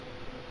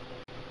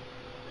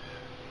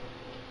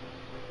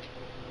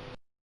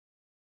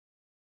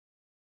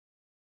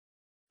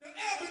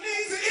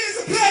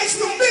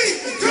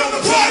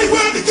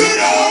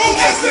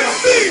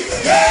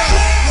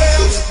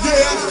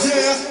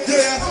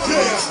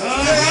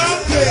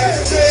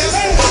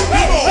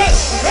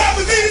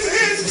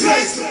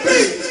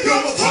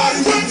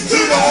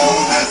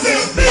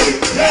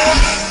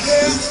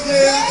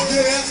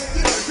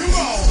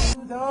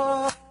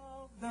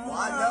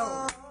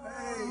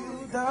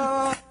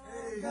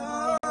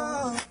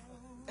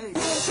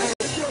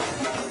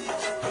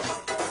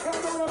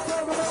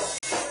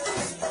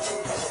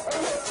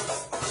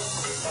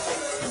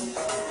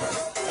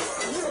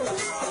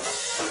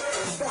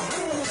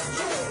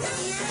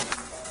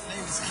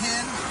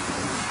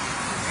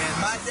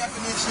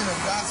Definition of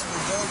gospel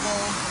go-go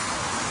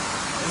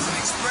is an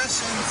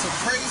expression to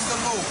praise the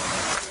Lord.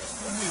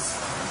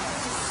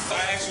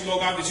 I ask you,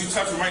 Lord God, that you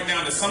touch them right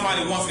now, that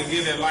somebody wants to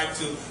give their life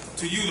to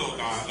you, Lord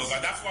God. Lord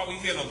God, that's why we're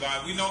here, Lord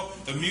God. We know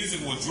the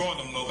music will draw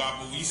them, Lord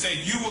God, but we say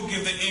you will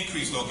give the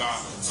increase, Lord God.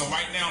 So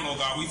right now, Lord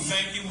God, we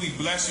thank you, we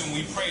bless you, and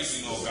we praise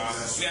you, Lord God.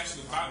 We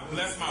ask you to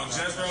bless Mount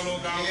Jezreel,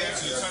 Lord God. We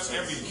ask you to touch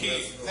every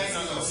kid that's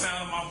under the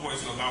sound of my voice,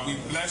 Lord God. We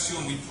bless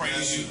you and we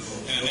praise you.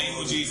 In the name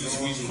of Jesus,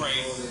 we pray.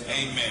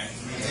 Amen.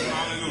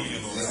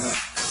 Hallelujah, Lord.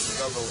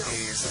 Go-Go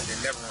is a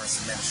deliverance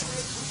ministry,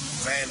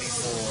 mainly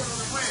for,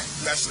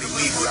 especially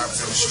me, because I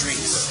was in the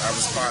streets. I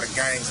was part of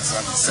gangs in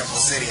Central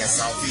City and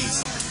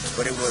Southeast.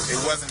 But it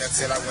wasn't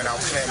until I went out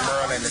Clinton,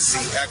 Maryland to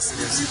see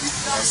Exodus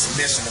and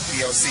Submission to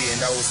POC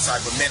and those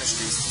type of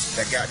ministries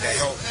that got to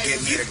help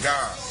get me to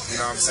God. You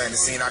know what I'm saying? To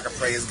see I can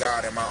praise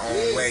God in my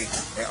own way,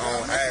 and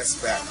own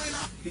aspect.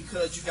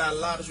 Because you got a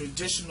lot of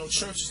traditional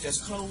churches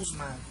that's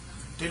closed-minded.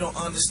 They don't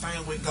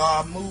understand where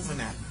God moving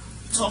at.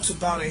 It talks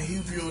about in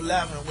Hebrew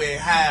 11 where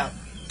how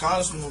God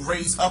is going to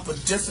raise up a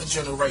different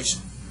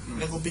generation.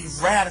 They're going to be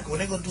radical.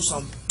 And they're going to do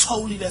something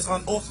totally that's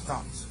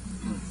unorthodox.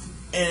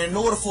 And in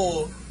order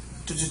for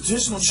the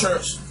traditional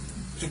church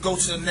to go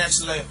to the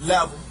next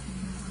level,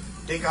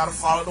 they got to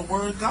follow the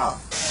word of God.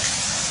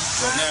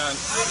 So now,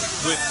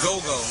 with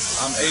Go-Go,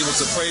 I'm able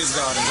to praise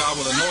God, and God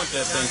will anoint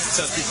that thing to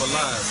touch people's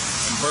lives,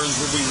 and burdens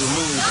will be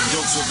removed, and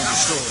yokes will be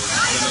destroyed,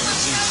 in the name of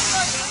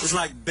Jesus. It's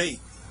like bait,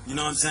 you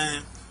know what I'm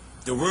saying?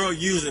 The world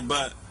uses it,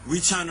 but we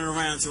turn it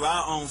around to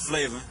our own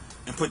flavor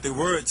and put the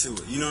word to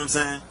it, you know what I'm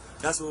saying?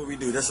 That's what we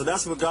do. So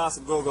that's what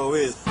Gospel Go-Go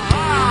is.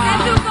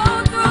 As you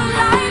go through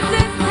life,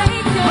 it's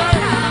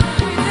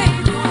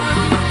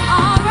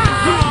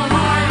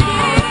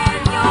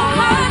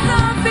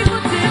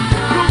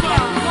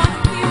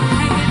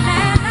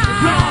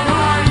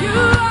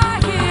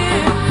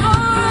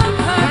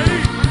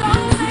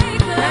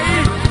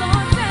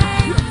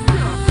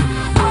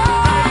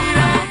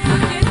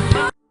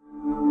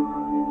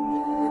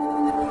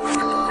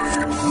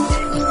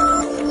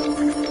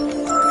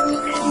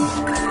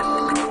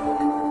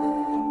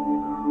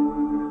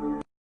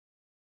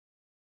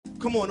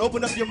Come on,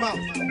 open up your mouth.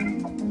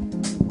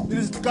 It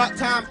is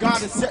time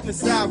God is setting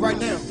aside right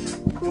now.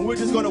 And we're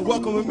just going to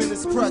welcome him in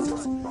his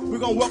presence. We're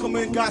going to welcome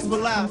him in Gospel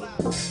Live.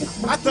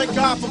 I thank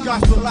God for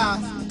Gospel Live,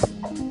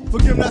 for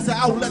giving us an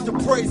outlet to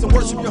praise and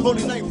worship your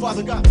holy name,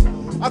 Father God.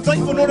 I'm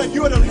thankful to know that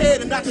you are the head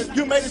and not the,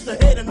 you made us the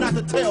head and not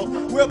the tail.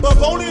 We're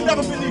above only and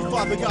never beneath,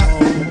 Father God.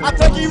 I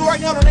thank you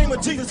right now in the name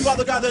of Jesus,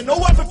 Father God, that no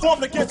weapon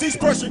formed against each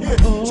person here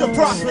shall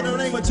prosper in the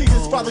name of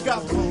Jesus, Father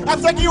God. I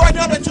thank you right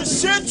now that you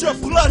shed your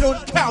blood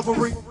on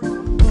Calvary,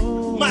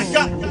 my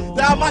God,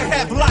 that I might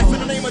have life in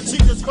the name of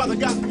Jesus, Father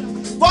God.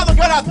 Father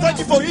God, I thank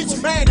you for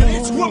each man and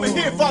each woman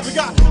here, Father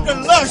God,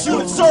 that loves you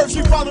and serves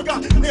you, Father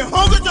God, and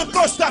hungers and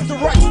thirsts after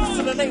righteousness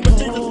in the name of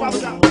Jesus,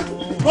 Father God.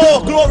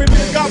 Oh, glory be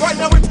to God. Right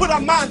now we put our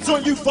minds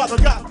on you, Father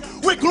God.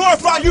 We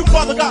glorify you,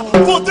 Father God,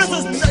 for this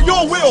is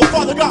your will,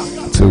 Father God.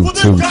 For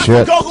this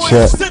God Go-Go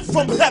is sent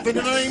from heaven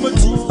in the name of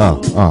Jesus.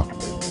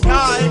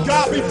 God, and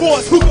God before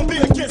us, who can be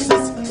against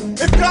us?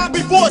 If God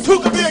before us, who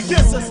can be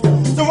against us?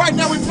 So right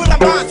now we put our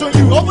minds on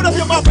you. Open up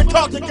your mouth and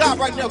talk to God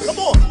right now. Come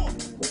on.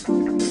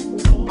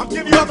 I'm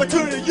giving you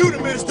opportunity you to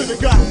minister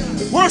to God.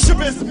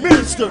 Worship is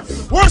minister.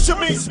 Worship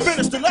means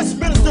minister. Let's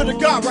minister to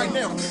God right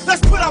now.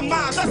 Let's put our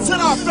minds, let's set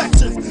our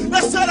affections,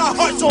 let's set our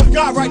hearts on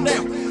God right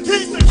now.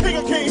 He's the King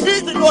of Kings.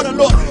 He's the Lord of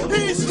Lords.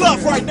 He's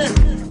love right now.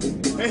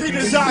 And he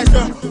desires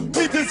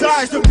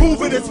to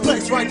move in this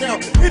place right now.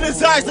 He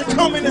desires to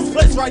come in this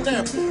place right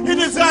now. He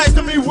desires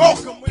to be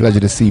welcome. Pleasure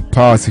to see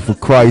Posse for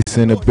Christ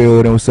in the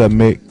building. What's up,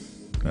 Mick?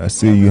 I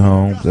see you,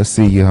 Holmes. I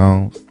see you,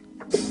 Holmes.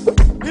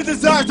 He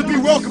desires to be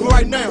welcome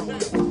right now.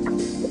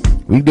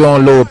 We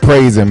doing a little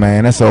praising,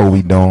 man. That's all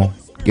we doing.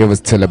 Give us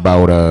till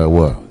about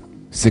what,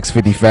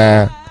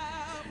 6:55.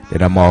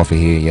 Then I'm off of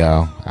here,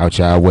 y'all. Out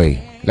y'all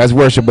way. Let's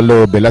worship a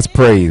little bit. Let's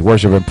praise.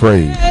 Worship and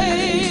praise.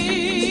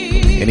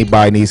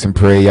 Anybody need some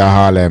prayer, y'all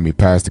holler at me.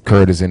 Pastor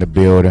Curtis in the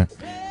building.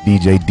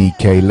 DJ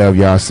DK. Love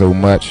y'all so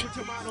much.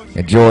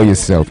 Enjoy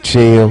yourself.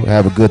 Chill.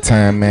 Have a good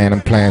time, man.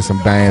 I'm playing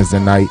some bands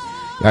tonight.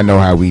 Y'all know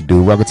how we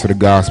do. Welcome to the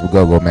Gospel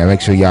Go-Go, man.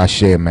 Make sure y'all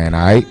share, man.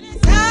 All right?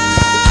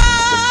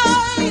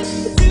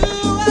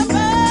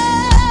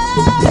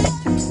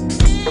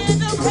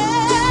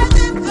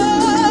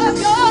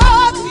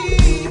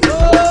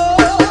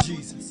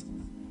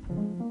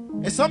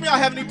 Some of y'all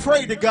haven't even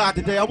prayed to God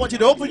today. I want you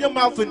to open your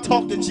mouth and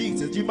talk to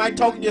Jesus. You might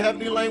talk in your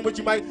heavenly language.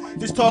 You might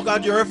just talk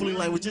out your earthly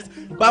languages.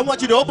 But I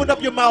want you to open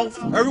up your mouth.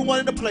 Everyone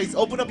in the place,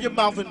 open up your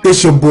mouth. And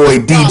this your boy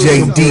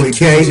DJ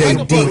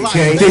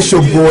DK. This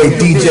your boy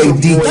DJ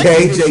DK.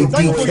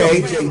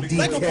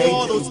 Thank him for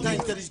all those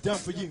things that he's done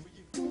for you.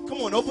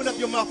 Come on, open up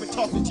your mouth and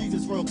talk to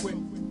Jesus real quick.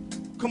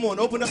 Come on,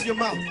 open up your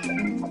mouth.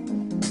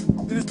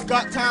 This is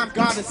time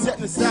God is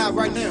setting aside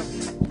right now.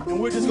 And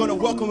we're just going to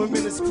welcome him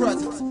in his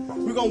presence.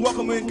 We're going to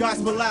welcome him in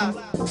Gospel Live.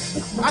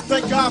 I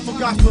thank God for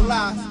Gospel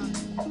Live,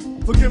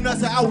 for giving us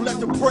an outlet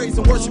to praise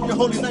and worship your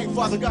holy name,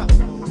 Father God.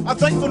 I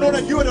thank you for knowing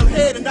that you're the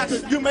head and not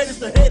the, you made us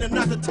the head and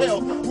not the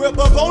tail. We're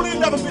above only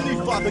and never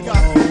beneath, Father God.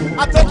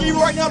 I thank you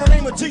right now in the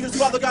name of Jesus,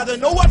 Father God, that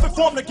no weapon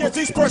formed against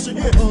each person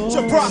here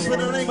shall prosper in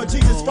the name of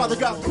Jesus, Father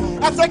God.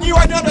 I thank you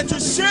right now that you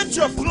shed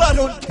your blood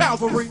on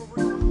Calvary,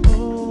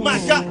 my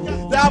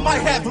God, that I might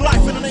have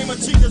life in the name of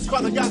Jesus,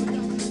 Father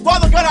God.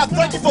 Father God, I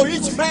thank you for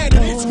each man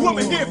and each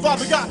woman here,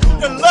 Father God,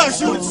 that loves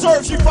you and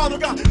serves you, Father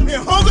God, and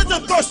hungers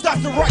and thirsts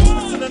after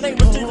righteousness in the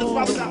name of Jesus,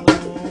 Father God.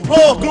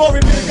 Oh, glory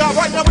be to God.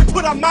 Right now we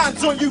put our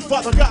minds on you,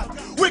 Father God.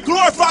 We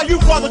glorify you,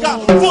 Father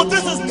God, for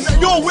this is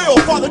your will,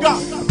 Father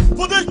God.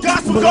 For this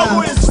gospel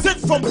gospel is sent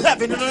from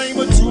heaven in the name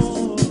of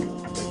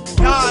Jesus.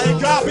 God, and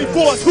God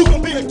before us, who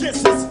can be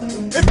against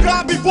us? If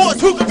God before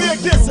us, who can be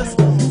against us?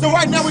 So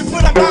right now we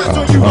put our minds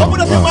on you.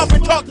 Open up your mouth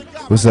and talk to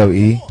God. What's up,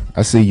 E?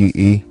 I see you,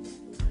 E.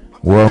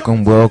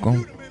 Welcome,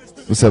 welcome.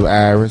 What's up,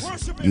 Iris?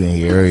 You in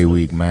here every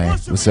week, man.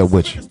 What's up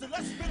with you?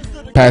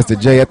 Pastor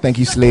J, I think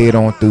he slid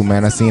on through,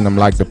 man. I seen him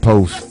like the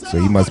post, so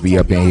he must be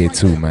up in here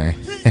too, man.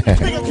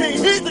 King of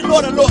Kings, he's the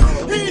Lord of Lords.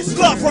 He's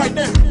love right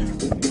now.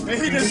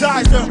 And he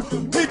desires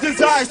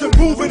to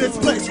move in this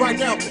place right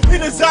now. He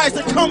desires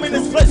to come in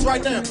this place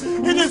right now.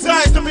 He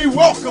desires to be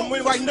welcome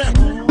right now.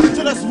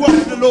 So let's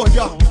welcome the Lord,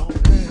 y'all.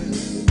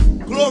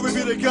 Glory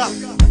be to God.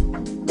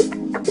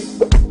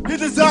 He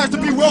desires to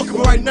be welcome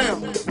right now.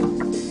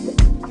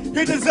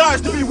 He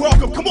desires to be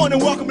welcome. Come on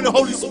and welcome in the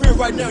Holy Spirit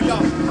right now,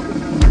 y'all.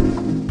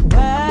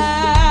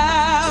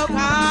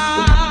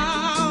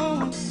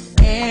 Welcome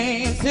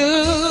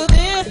into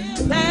this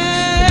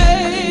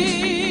place.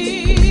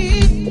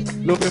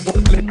 Welcome.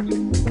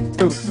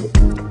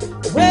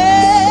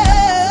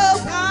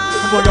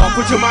 Come on, y'all,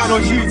 put your mind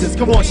on Jesus.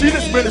 Come on, she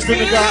just ministering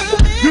to God.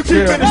 You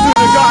keep ministering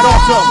to God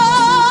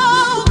also.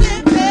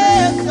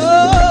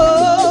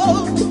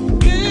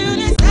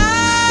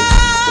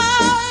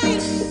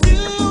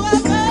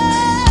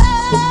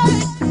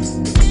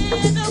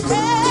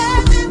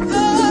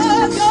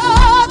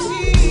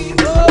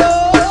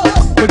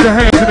 Put your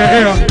hands in the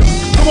air.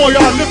 Come on,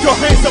 y'all, lift your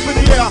hands up in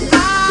the air.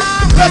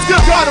 Let's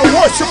give God a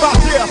worship out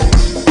there.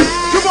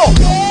 Come on.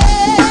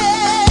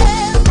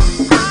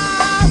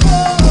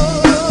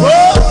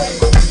 Whoa.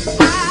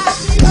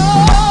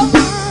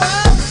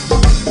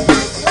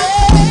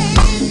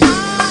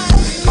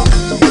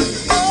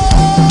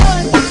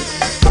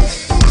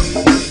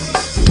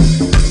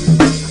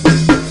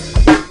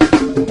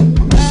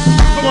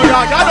 Come on,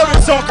 y'all. Y'all know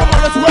this song. Come on,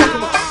 let's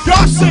welcome him.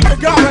 Y'all sing to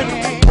God right now.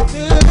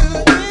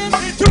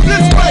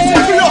 This place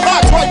into your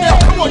hearts right now.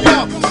 Come on,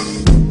 y'all.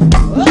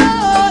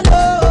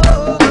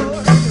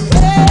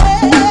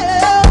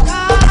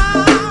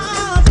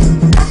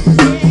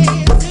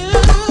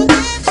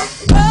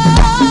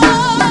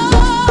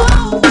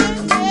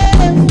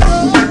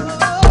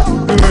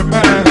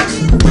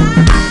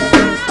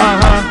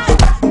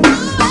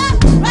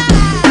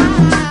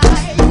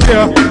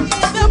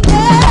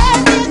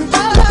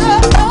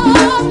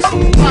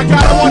 My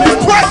God, I want his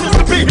presence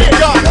to be here,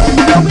 y'all.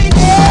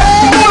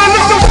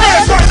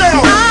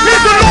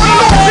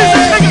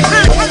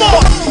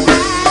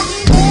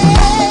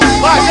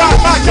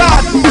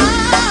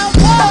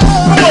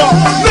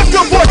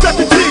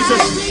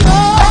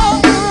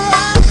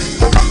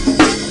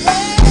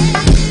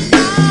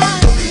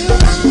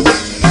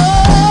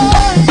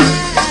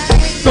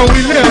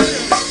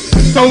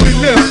 So we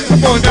live.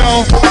 Come on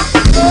now.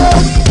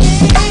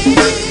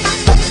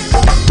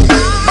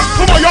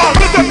 Come on, y'all.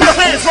 Lift up your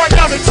hands right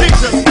now to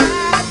Jesus.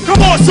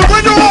 Come on,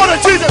 surrender all to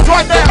Jesus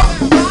right now.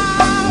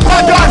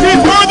 My God,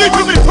 he's worthy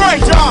to be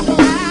praised, y'all.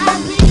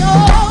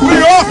 We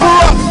offer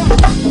up.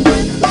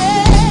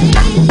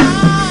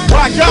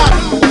 My God,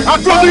 I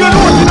feel the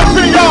anointing up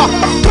here, y'all.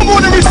 Come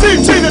on and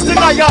receive Jesus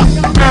tonight, y'all.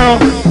 Now,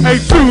 hey,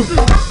 Truth,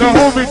 now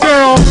hold me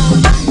down.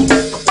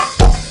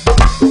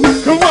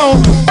 Come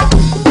on.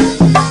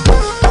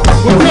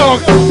 We'll talk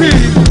to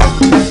Pete.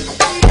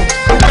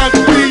 We got the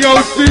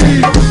DOC.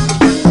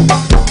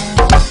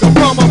 The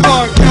Palmer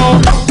Park, y'all.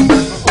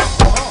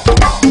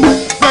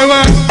 Say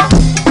what?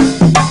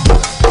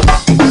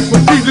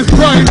 With Jesus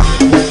Christ,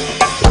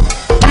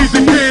 he's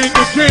the King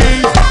of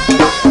Kings.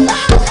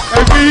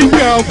 And we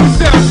go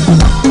possess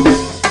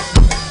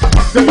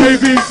the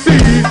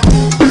ABCs.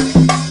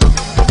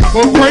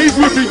 Well, praise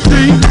with me, G.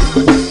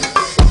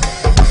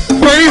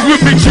 Praise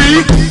with me, G.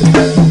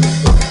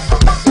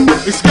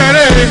 It's got A.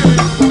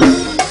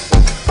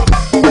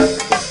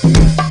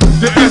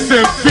 The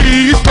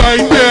SMP's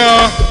right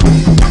there.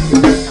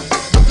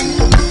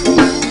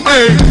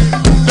 Hey.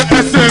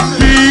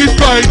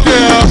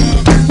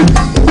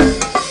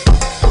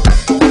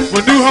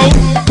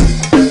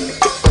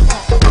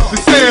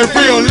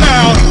 real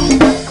loud.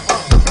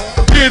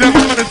 Give the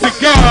honor to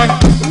God.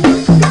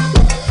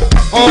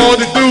 All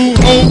the do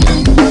hope.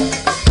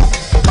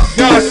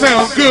 Y'all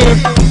sound good.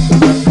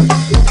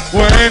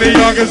 Well, any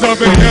youngers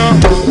up in here?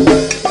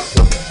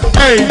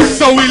 Hey,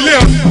 so we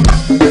lift,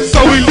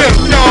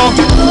 y'all.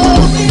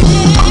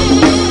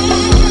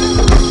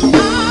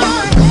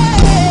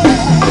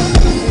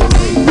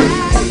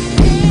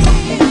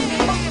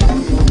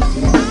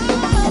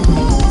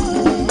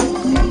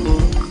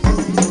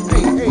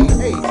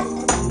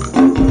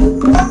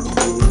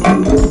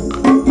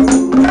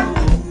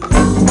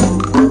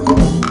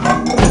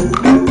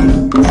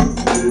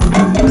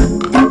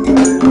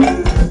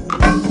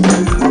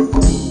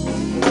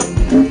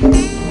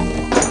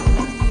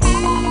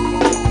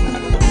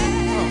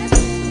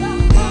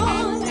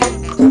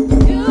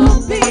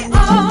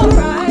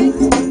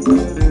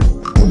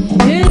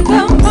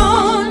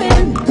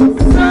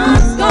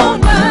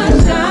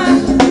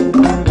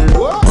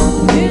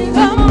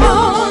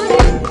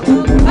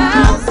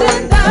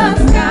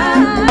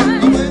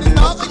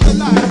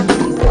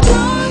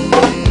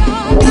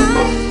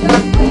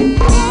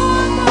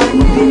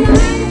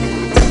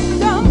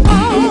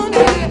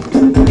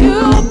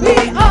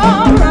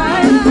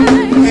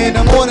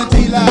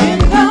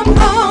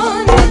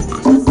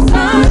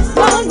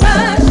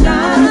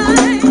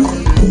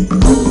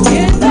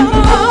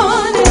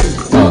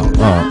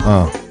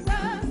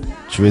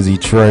 Trizzy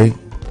Trey,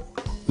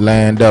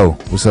 Lando,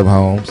 what's up,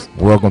 Holmes?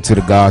 Welcome to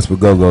the Gospel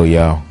Go-Go,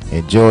 y'all.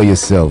 Enjoy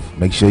yourself.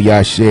 Make sure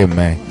y'all share,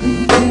 man.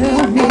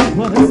 Tell me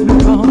what's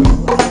wrong.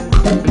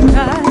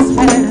 Time's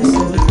passed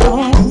so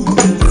long.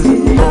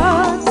 It's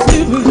hard to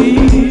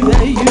believe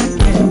that you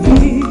can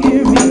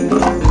hear me.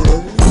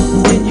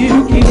 When you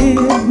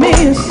give me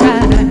a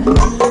sign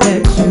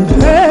that you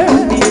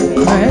heard me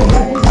pray,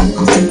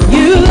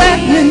 you let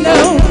me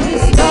know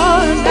this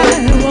storm that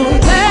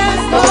won't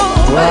last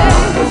always.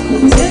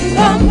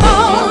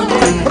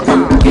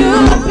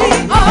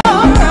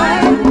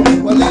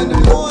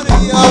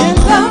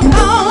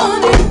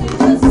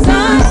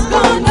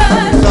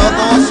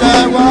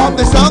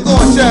 The sun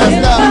gon'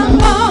 shine now.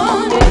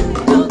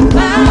 No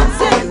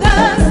clouds in the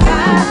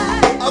sky.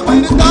 I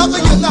wait as long as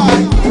you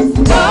like.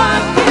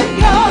 Dark in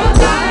your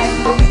life.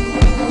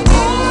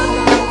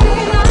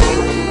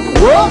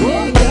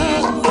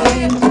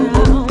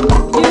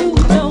 You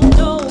don't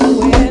know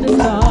where to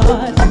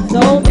start.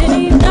 So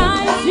many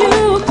nights you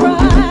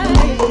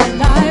cried.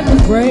 Life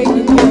was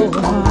breaking your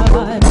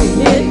heart.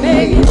 It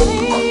made it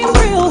seem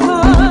real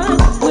hard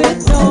with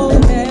no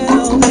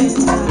help in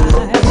sight.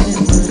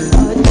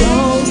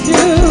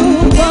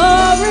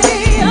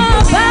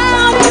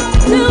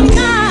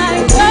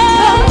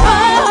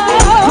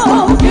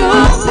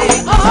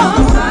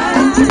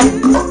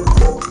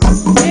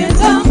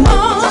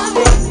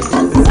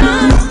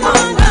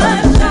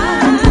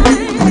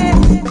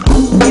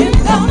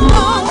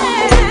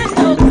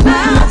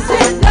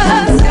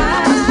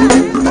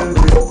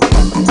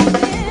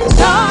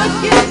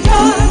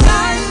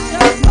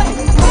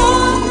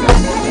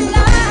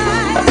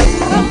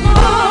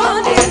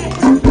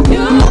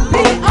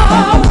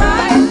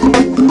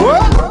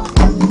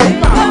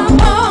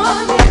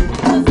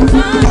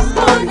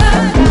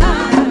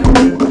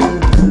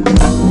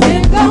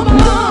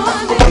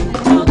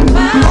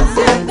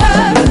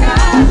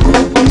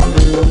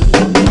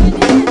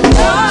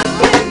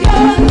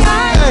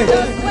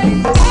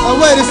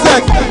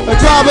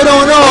 Drop it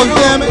on off,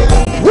 damn it.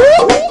 Woo!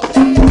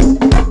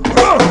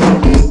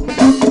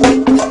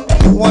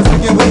 Once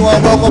again, we want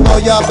to welcome all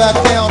y'all back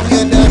down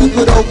here down the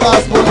good old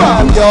Gospel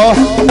Live, y'all.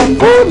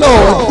 Oh,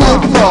 Lord,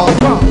 good Lord.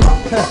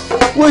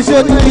 What's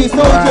your name,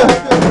 soldier?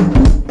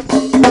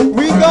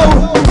 Rico?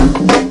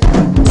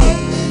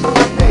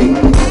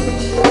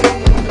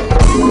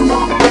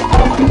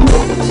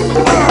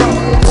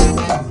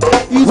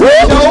 You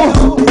know,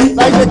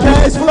 like the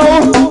cash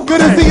flow. Good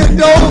to see you,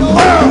 though.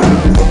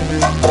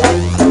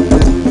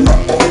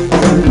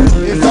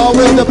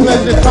 Always a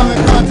pleasure to come in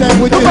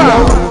contact with you,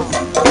 though.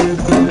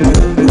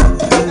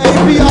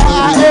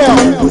 APRIL.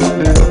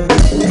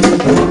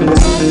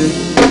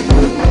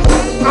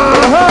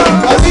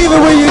 Leave it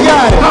where you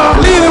got it.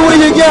 Leave it where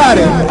you got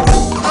it.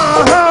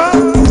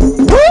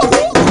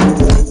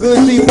 Good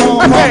to see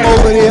Mom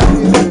over there.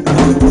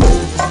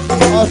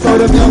 Also,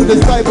 them young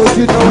disciples,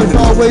 you know it's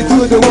always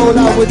good to roll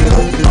out with them.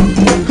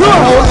 The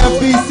whole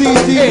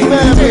FBCG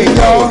family,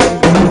 y'all.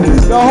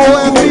 The whole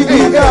FBC,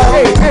 y'all.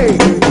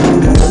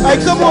 Hey,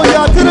 come on,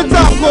 y'all, to the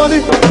top, Corny.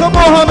 Come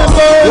on,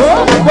 Hummingbirds.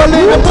 Well,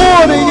 in the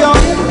morning, y'all.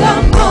 In the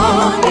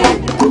morning,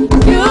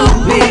 you'll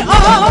be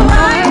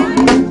alright.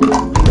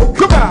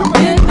 Come on.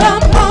 In the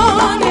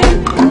morning,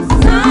 the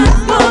sun's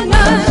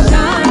gonna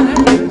shine.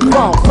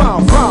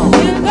 From.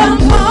 In the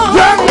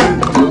morning,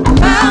 no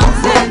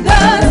clouds in the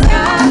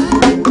sky.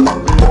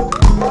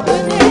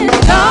 When it's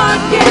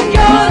dark in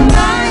your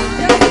life,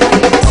 just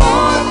wait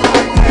for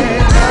the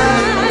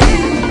night.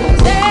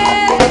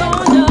 There's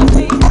gonna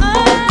be a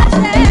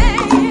day,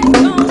 it's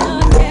gonna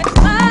get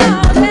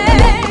cloudy.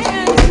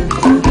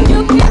 You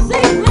can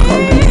see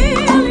clear.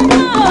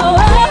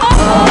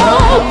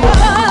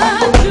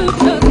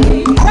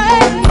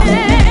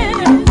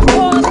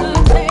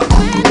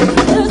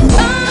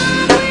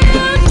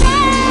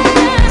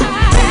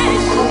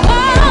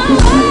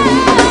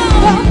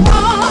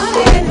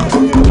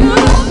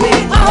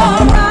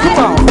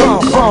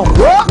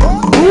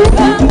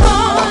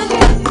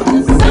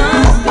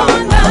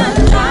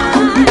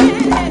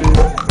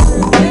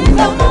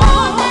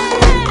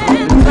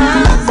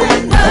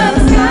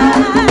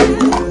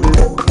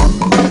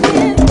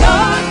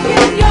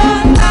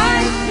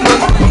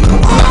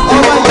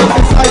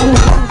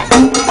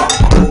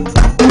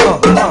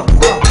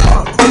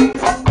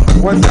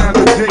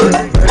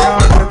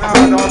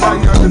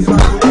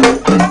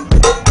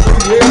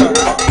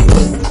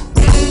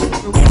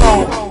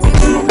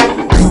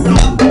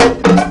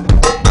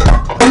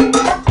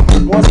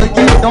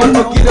 Don't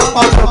forget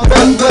about the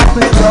best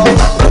weapon, y'all.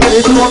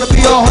 It's gonna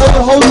be a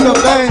whole host of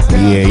things.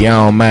 Yeah,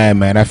 y'all don't mind,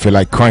 man. I feel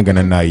like cranking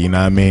tonight, you know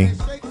what I mean?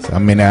 So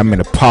I'm in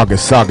a pocket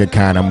socket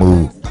kind of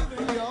mood.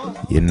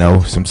 You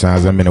know,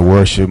 sometimes I'm in a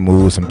worship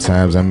mood.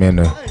 Sometimes I'm in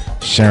a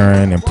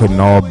sharing and putting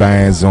all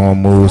bands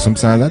on mood.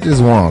 Sometimes I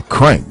just want to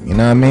crank, you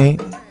know what I mean?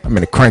 I'm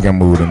in a cranking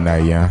mood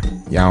tonight, y'all.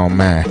 Y'all don't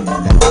mind.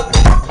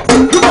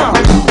 Come on.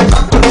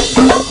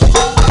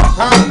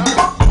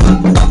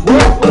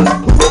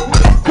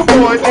 Come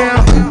on now.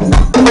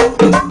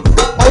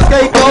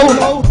 Okay, go.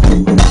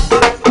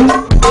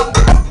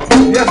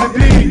 Yes,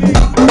 indeed.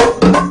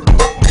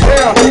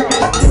 Yeah.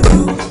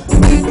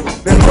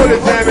 Then put it,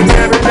 damn it,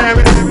 damn it, damn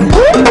it.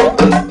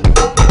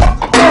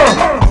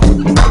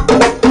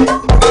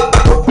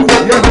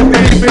 Yes,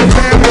 indeed, big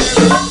damage.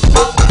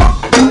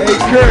 Hey,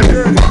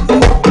 Curtis.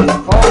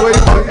 Always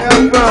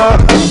forever.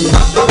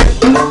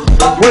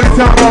 What are you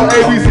talking about,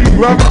 ABC,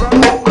 brother?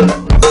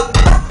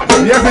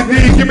 Yes,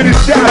 indeed. Give me the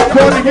shot,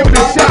 Courtney. Give me the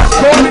shot,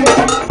 Courtney.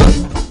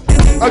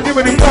 I'll give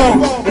it the ball.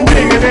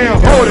 Dig it down.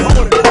 Hold it.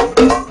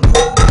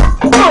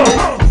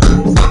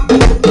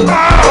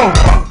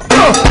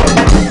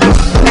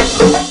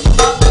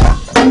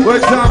 What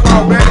you talking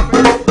about, man?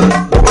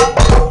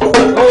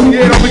 Oh,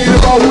 yeah, don't forget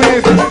about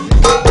Wednesday.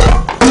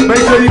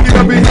 Make sure you get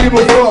up in here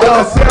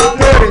before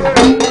 7:30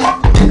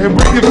 and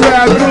bring your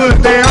 5 goods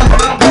down.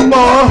 Come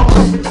on.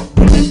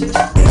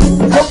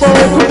 Come on,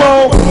 come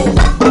on.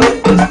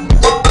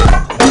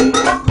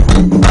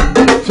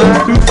 Try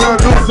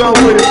to do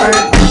something with it, man.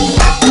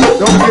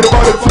 Don't forget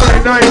about the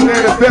 29th,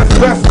 man, the best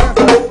vessel.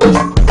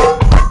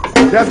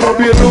 That's gonna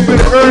be a little bit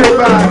of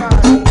everybody.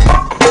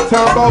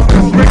 Talking about the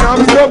spring. I'm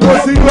still gonna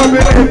see you up in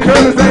there.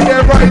 Curtis ain't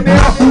there right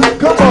now.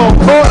 Come on,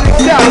 Courtney,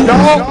 shout,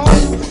 dog.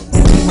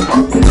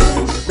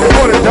 They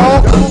want it,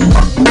 dog.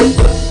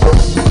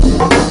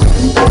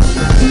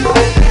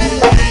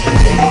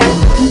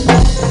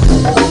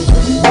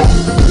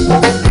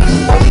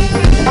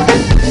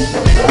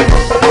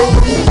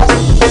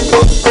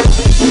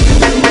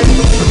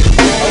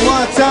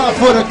 One time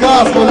for the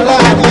gospel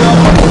line,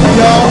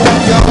 y'all.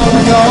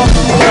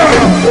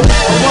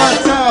 One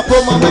time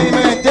for my main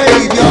man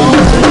Dave, y'all.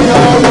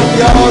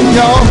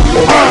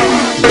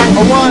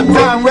 One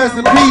time, rest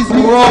in peace,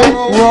 roll.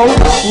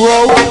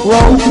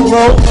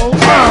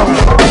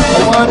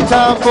 One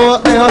time for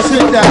El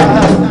Shaddai.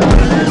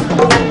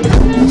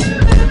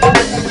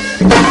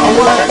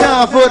 One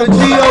time for the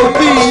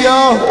G.O.D.,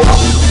 y'all.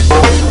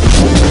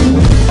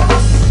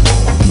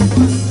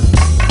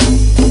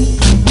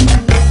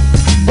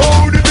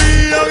 Hold it,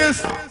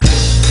 youngest.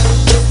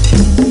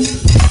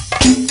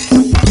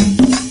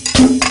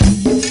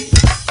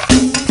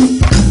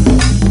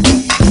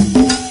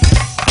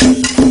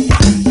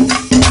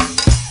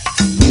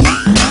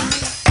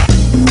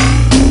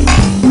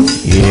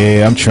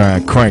 Yeah, I'm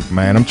trying to crank,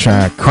 man. I'm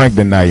trying to crank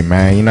tonight,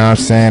 man. You know what I'm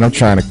saying? I'm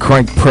trying to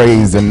crank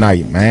praise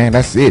tonight, man.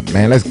 That's it,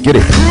 man. Let's get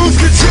it. Cruise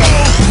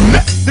control.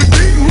 Let the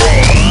beat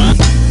roll.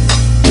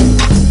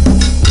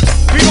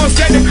 We gonna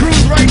set the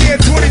cruise right there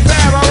at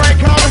 25, all right,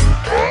 Colin?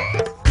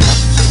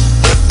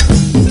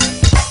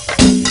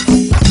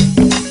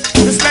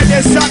 Let's let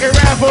that socket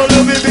ride for a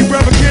little bit, big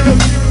brother killer.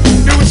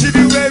 Do what you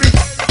do, baby.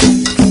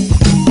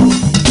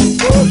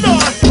 Oh, Lord.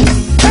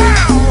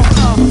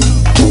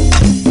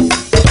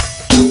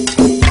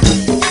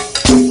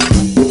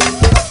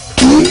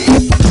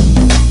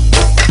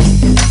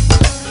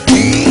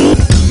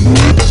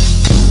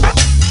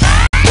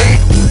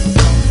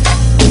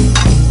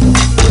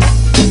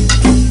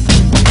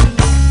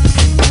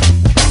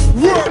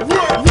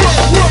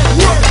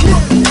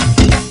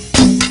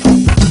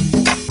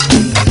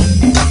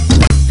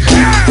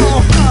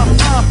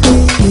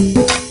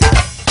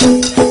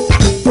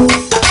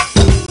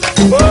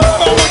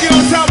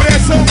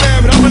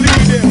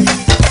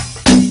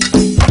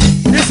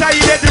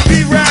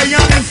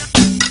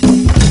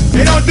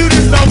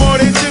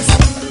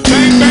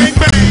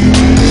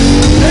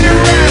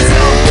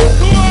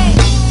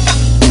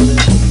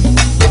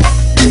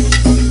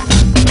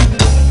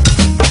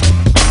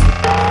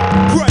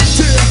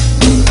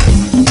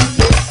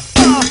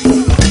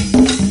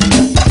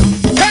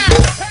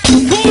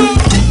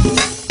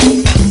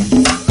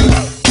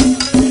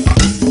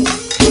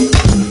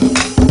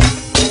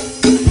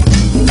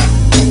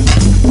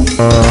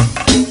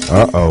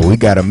 We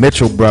got a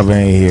Mitchell brother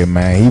in here,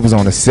 man. He was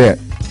on the set.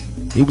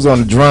 He was on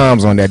the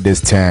drums on that this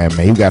time,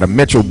 man. We got a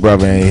Mitchell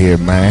brother in here,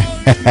 man.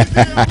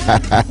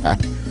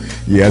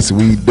 Yes,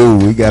 we do.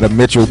 We got a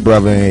Mitchell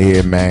brother in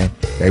here, man.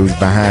 They was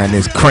behind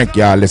this crank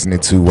y'all listening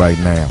to right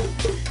now.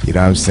 You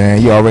know what I'm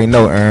saying? You already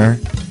know, Ern.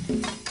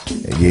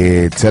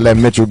 Yeah, tell that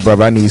Mitchell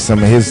brother I need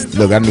some of his,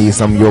 look, I need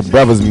some of your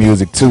brother's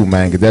music too,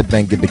 man, because that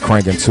thing get the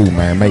cranking too,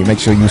 man. Make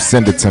sure you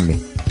send it to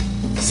me.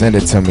 Send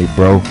it to me,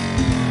 bro.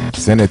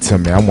 Send it to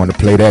me. I want to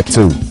play that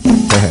too.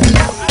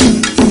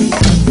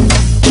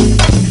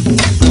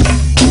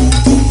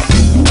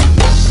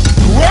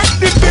 What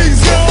the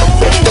things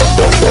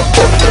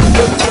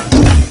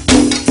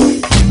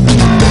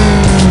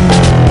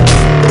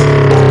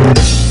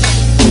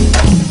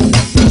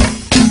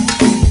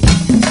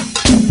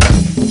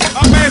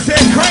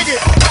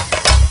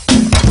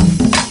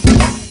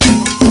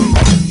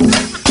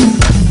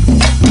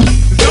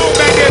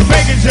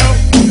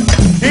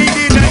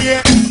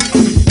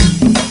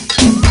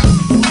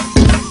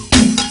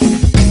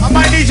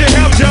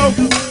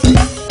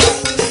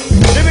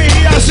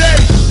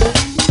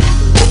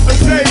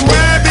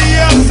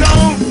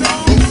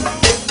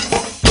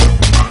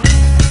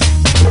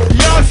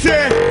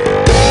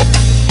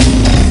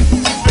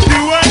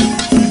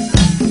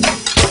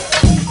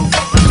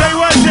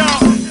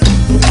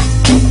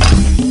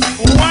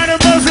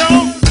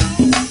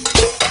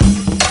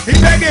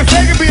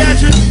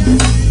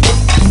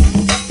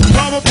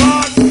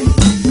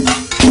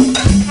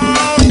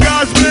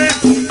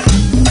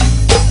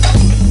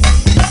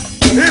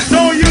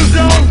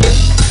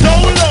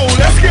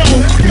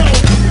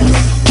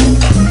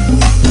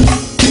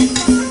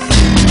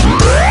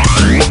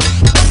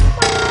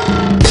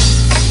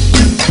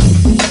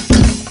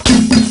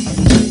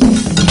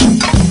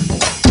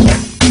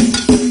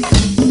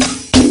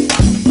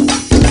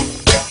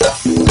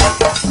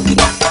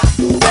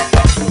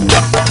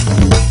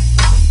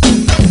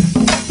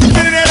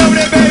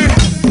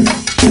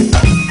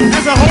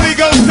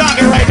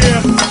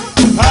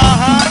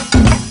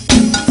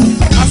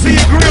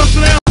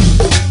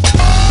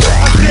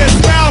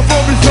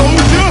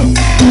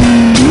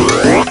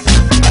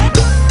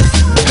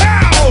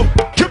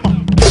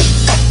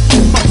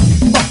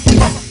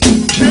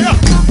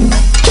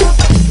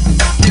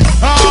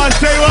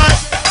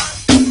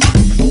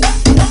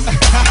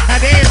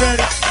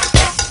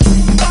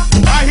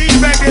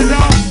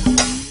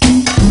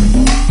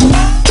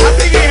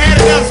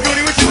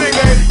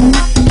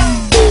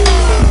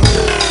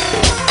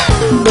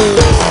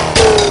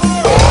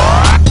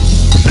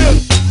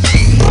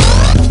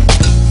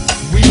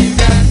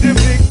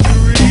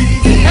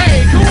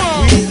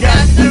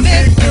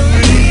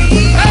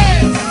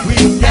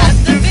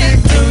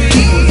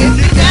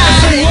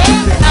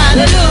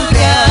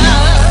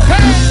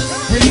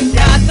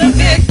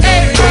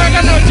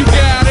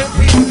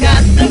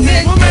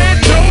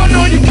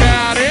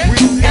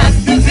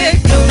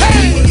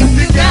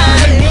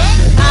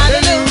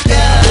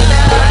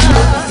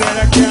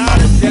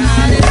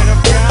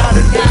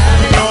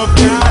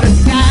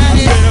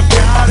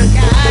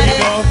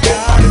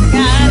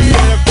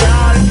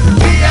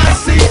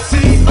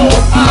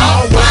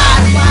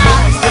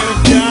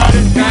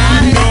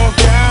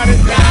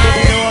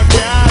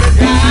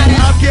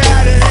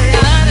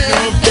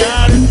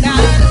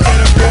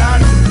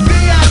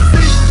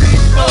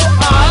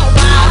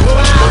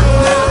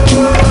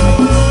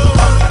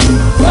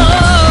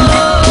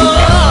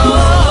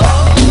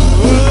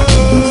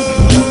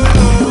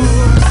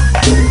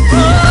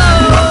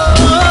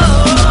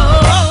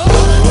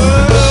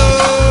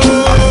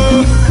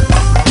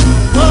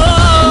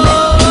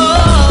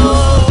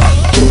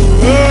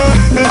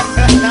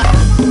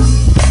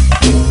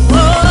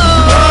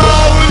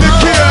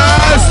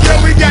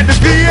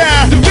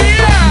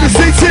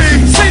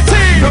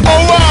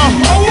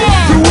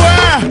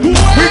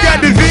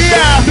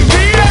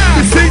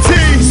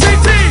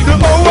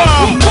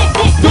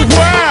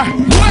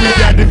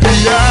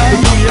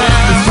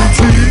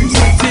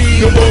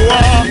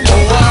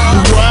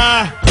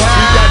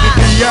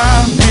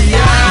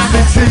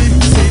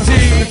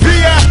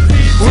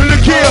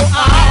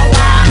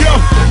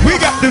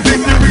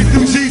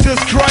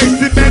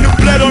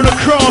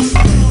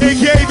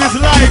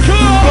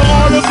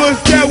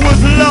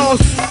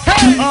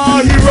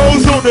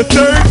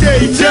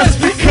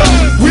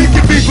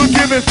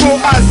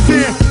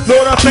sin.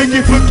 Lord, I thank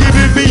you for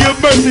giving me your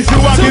mercy so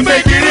I can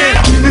make it in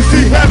to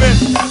see heaven.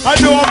 I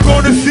know I'm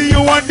gonna see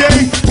you one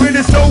day when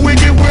this whole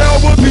wicked world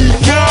will be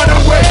gone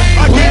away.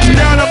 I get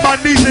down on my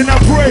knees and I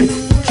pray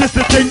just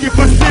to thank you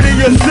for sending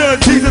your son,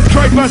 Jesus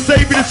Christ, my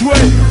Savior, this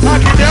way. I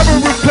can never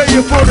repay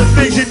you for the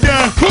things you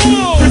done.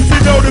 Just to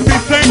know to be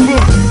thankful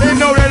and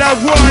know that I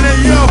won.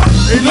 And yo,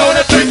 and Lord,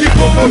 I thank you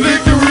for my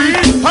victory.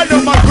 I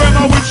know my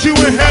grandma with you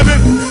in heaven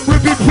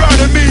would be proud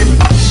of me.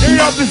 They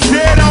often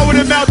said I would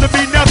amount to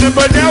be nothing,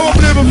 but now I'm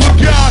living for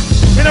God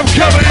and I'm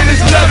covered in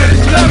His loving.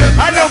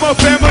 I know my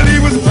family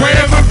was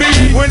praying for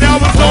me when I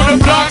was on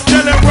the block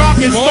selling rock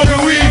and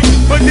smoking weed,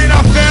 but then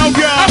I found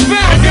God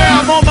and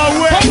now I'm on my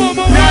way.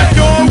 Not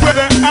knowing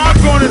whether I'm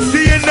gonna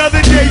see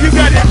another day. You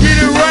got to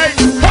get it right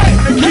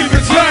and keep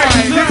it tight.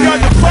 You got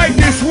to fight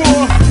this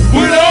war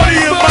with all of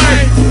your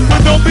might,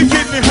 but don't be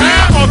getting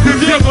high off the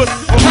devil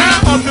or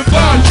high off the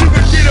bars. You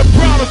can get a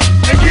problem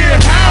and get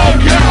high on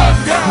God.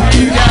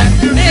 We got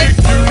the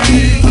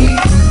victory.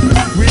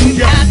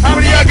 How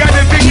many of y'all got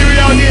the victory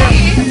out there?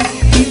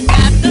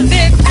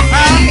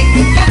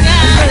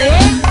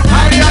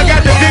 How many of y'all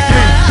got the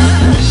victory?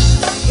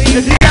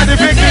 If you got the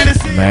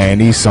victory, Man,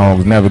 these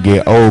songs never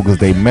get old because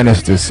they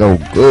minister so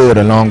good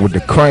along with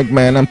the crank,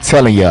 man. I'm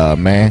telling y'all,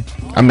 man.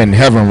 I'm in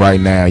heaven right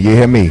now. You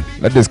hear me?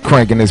 Let this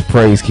crank and this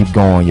praise keep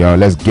going, y'all.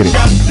 Let's get it.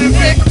 got the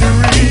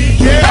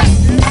victory, yeah.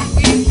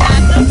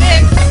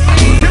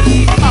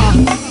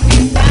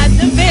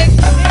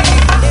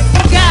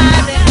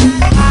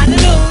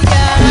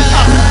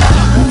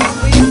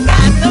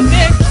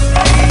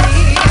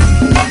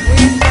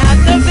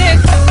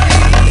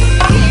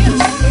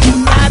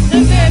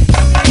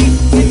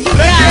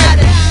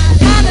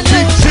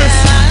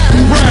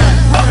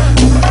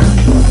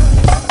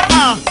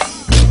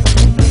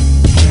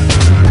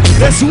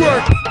 Let's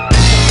work.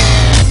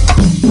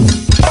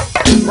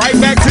 Right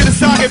back to the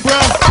socket, bro.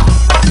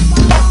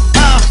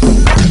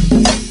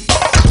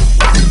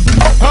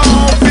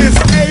 Oh, Miss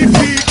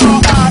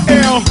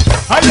A-P-R-I-L.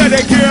 I love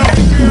that girl.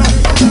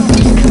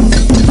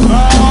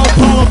 Oh,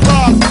 Paula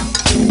Pop.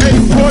 Hey,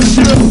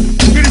 Portia.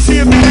 Good to see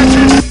you,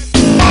 man.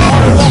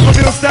 All the Walker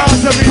Middle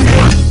Styles up in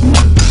here.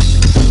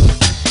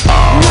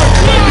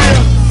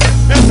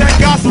 That's that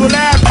Gospel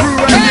Lab crew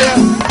right there.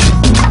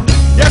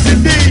 Yes,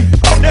 indeed.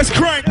 Let's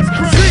crank.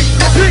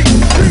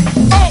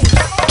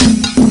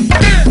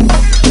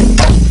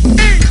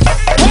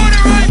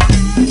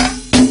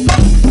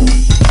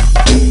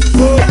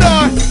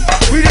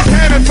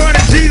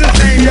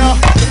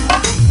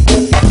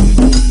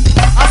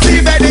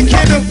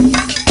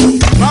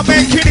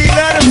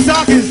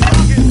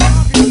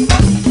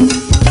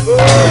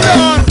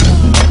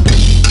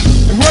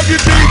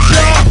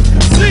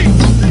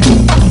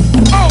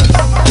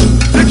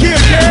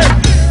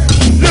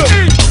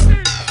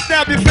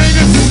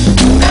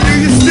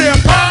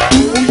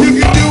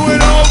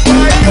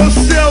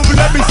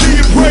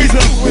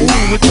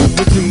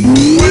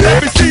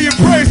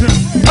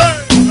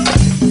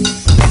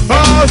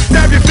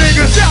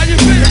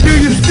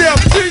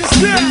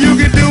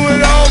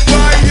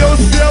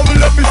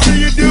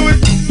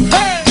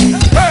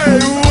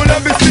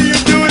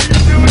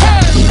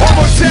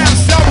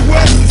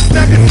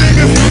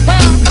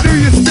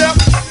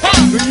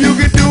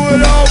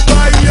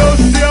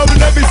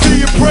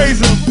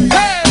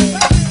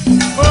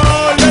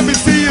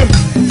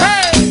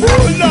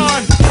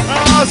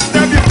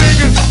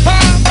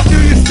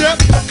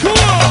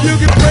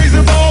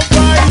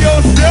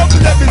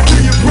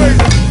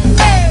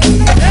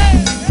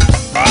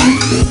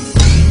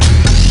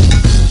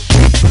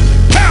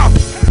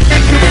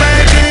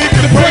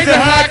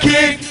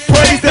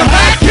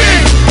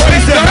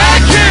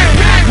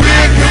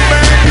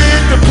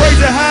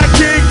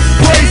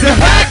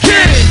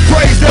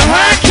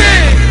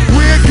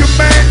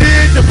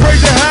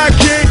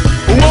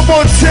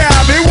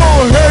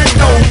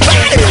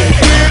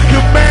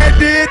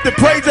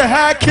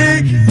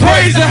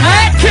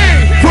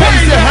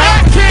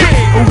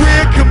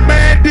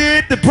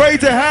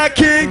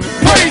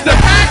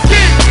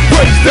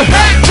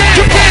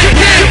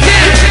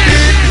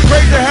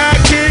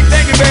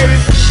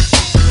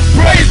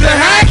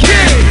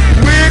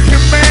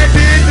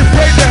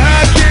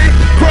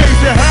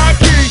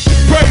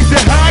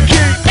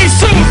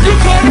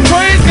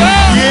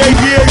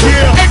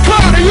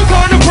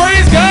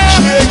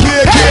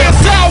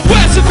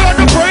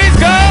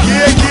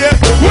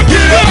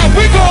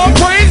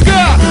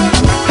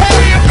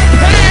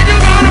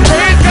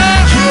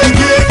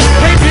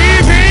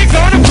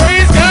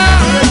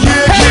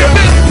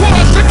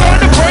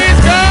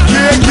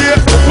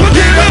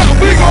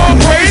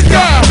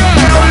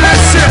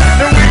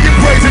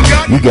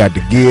 You got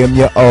to give him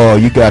your all.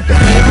 You got to.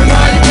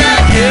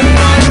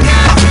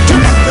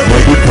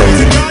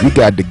 You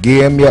got to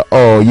give him your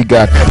all. You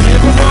got to.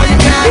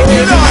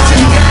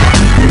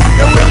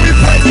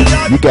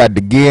 You got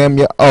to give him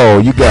your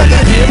all. You got to.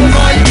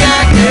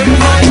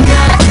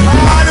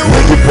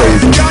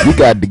 You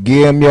got to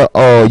give him your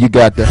all. You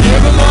got to. Come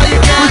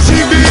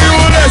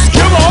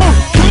on,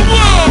 come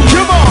on,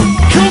 come on,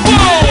 come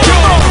on,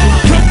 come on,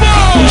 come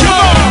on,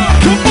 come on.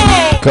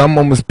 Come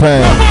on, Miss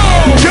Pam.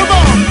 Come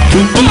on.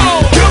 Come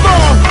on. Come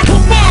on.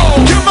 Come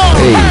on. Come on.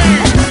 Hey,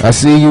 I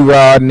see you,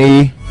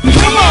 Rodney.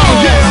 Come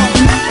on. Yeah.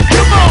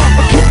 Come on.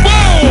 Come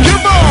on.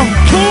 Come on.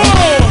 Come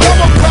on.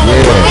 Come on.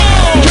 Yeah.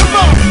 Come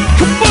on.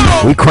 Come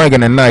on. We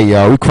cranking tonight,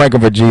 y'all. We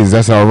cranking for Jesus.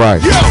 That's all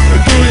right. Yo, do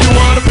you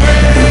want to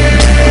pray?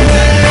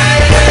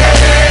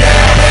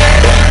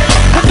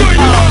 Do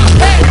you want to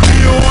pray? Do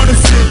you want to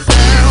sit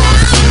down?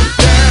 Sit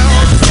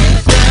down. Sit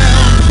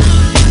down.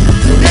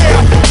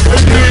 Yeah.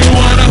 Do you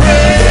want to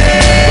pray?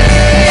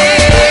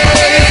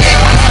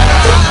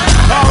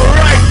 All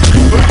right.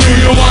 Do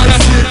you want to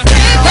sit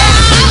down?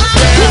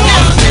 Come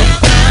on. Sit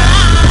down.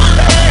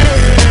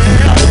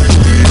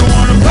 Do you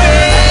want to pray?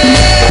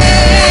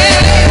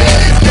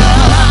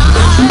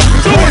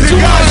 So what you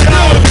got to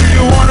do? Do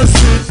you want to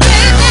sit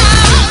down?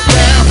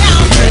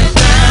 Sit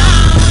down.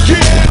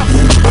 Yeah.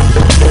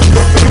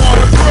 You want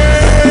to pray?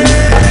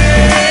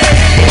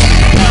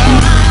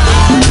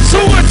 So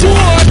what you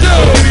want to do?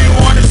 Do you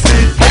want to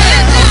sit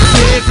down?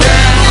 Sit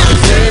down.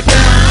 Sit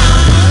down.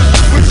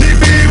 Would you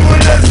be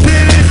with us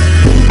in it?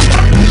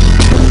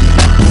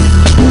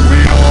 We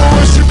don't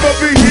worship up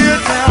in here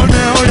now,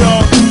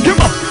 y'all. Come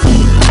on.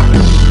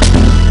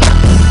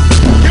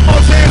 Come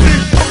on, Sandy.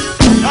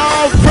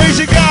 Oh, praise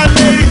your God,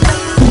 lady.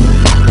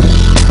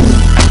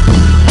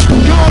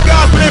 Come on,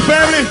 gospel and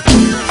family.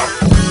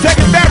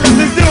 Second Baptist,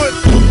 let's do it.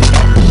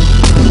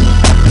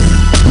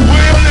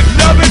 Well, if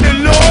loving the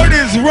Lord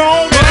is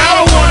wrong, then I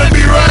don't want to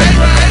be right.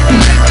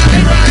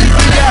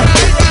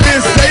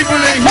 Miss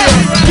Sable in here.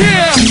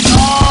 Yeah.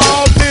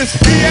 Oh, Miss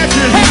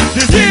Beatrice,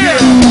 this is here.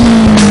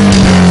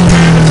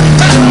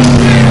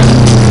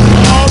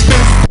 Oh,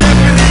 Miss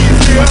Stephanie's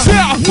here.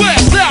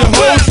 Southwest, The whole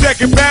Southwest,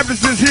 Second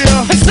Baptist is here.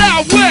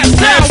 Southwest,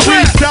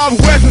 Southwest.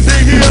 Southwest is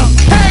in here.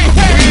 Hey,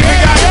 hey, We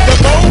hey, got hey. the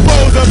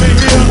Bobos up in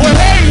here. Well,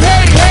 hey,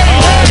 hey, hey,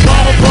 Oh, hey.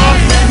 Mama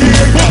Boss in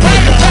here. Well,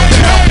 hey, hey,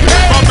 hey,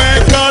 hey. My man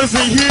Cuz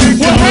in here.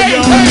 Well, hey,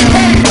 hey,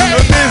 hey, hey.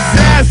 Miss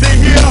Sass in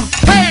here.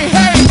 Hey,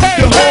 hey, hey,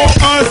 The hey. whole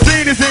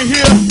Unseen is in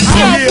here.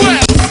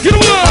 Southwest, get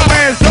him My up.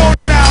 man Zone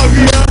out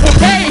here. Well,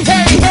 hey,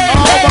 hey, hey,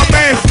 Oh, my hey.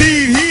 man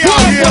Steve, he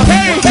out here. Well,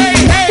 hey, hey,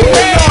 hey,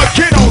 hey. Lord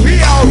Kiddo, he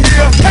out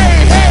here. Hey,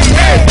 hey,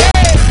 hey,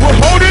 hey. Well,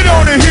 hold it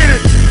on and hit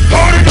it.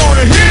 Hold it on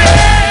and hit it.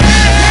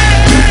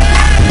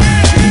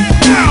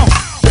 Now.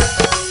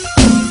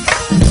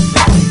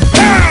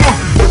 Now.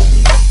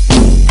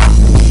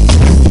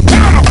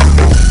 Now.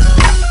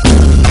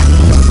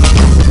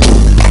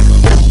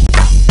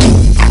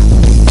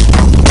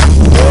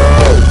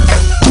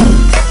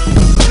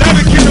 Love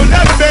it, kiddo,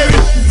 love it, baby.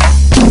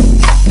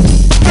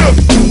 Look,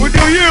 well,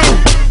 do you?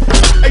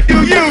 Hey, do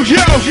you? Yo,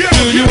 yo,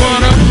 Do you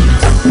wanna?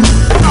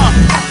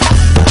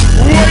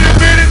 Wait a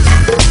minute.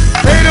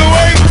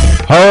 808.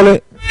 Hold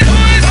it.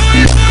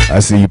 I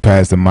see you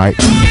pass the mic.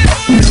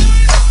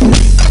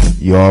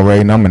 You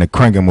already know I'm in a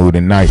cranking mood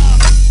tonight.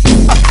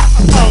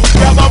 Oh,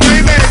 got my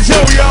main man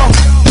Joe, y'all.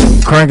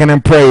 Cranking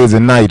and praise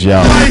tonight,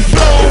 y'all. Nice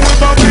flow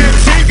with my man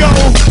Chico.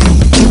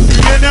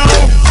 You know,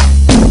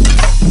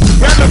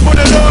 rapping for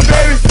the Lord,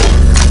 baby.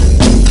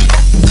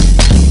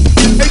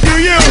 Hey, do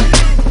you?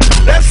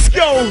 Let's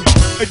go.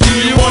 Hey, do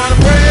you wanna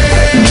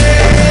praise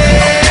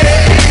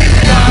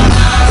God?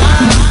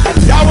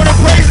 Y'all wanna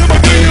praise Him or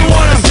do you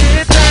wanna?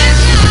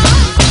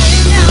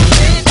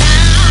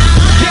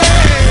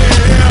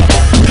 Yeah.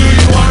 Do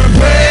you wanna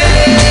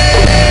praise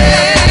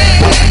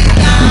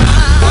God?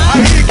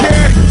 I hear you,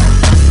 Karen.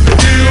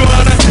 Do you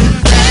wanna?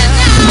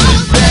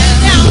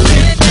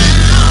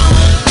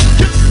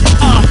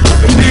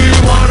 Do you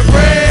wanna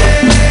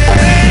praise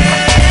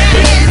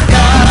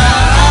God?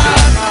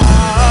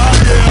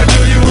 Yeah, do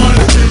you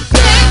wanna sit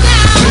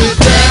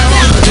down,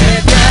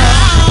 sit down?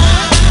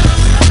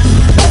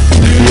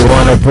 You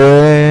wanna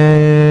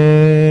praise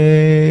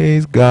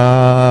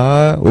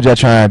God? What y'all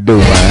trying to do,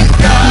 man?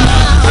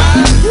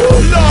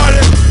 Lord,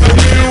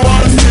 do you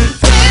wanna sit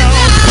down?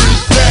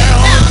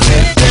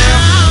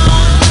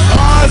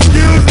 Oh,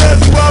 excuse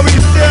us while we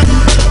step.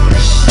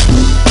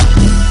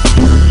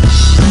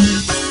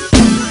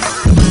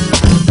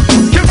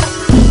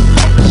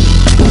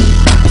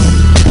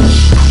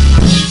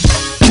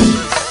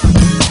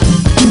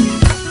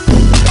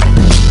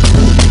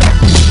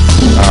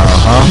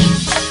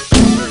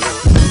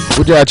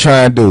 What y'all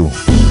trying to do?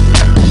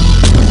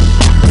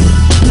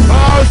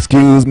 Oh,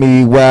 Excuse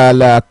me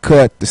while I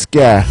cut the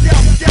sky.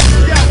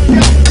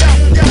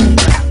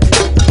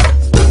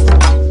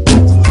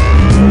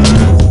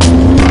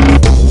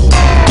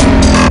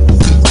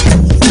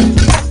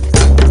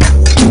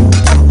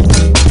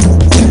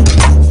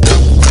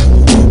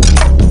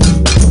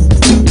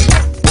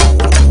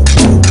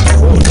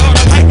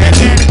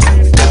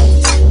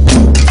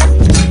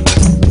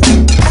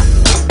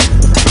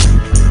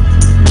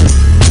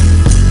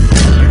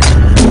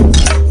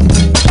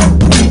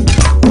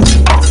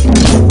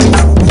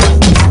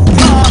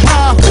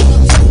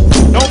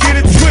 Don't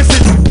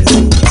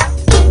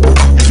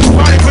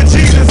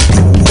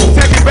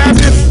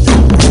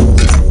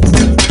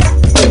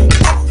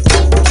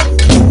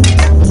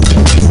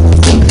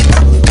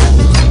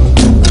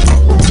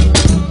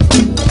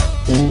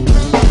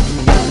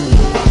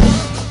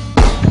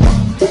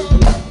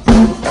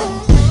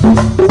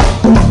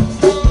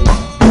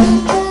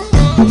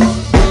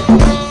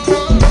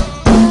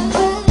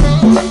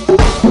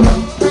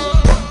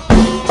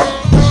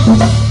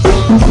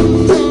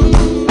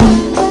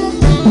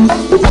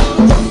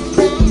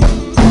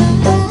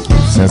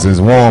Since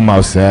it's warm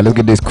outside, let's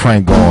get this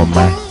crank going,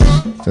 man.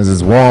 Since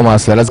it's warm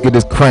outside, let's get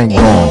this crank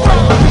going.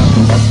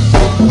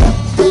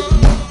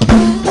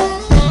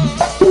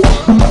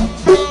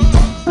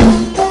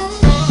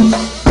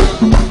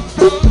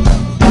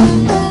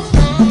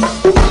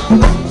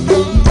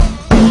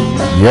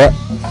 Yep.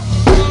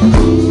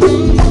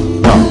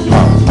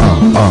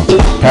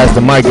 Pass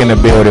the mic in the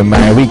building,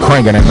 man. We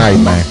cranking tonight,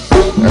 man.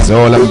 That's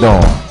all I'm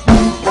doing.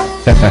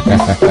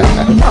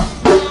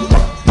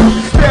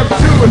 Step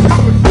to it,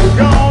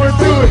 go on and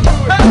do it.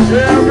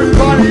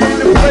 Everybody in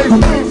the place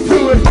move to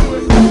it.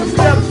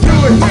 Step to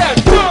it,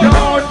 go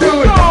on and do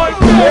it.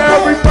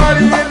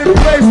 Everybody in the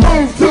place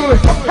move to it.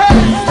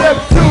 Step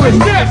to it,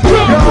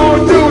 go on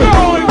and do it.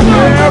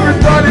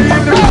 Everybody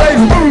in the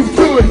place move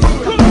to it.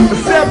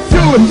 Step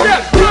to it,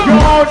 go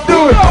on and do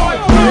it.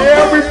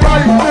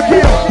 Everybody look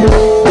here.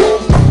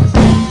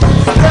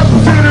 Step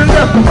to the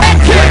left.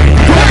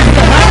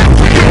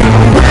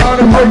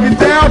 Break it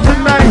down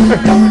tonight,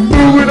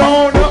 move it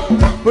on up,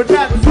 but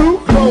not too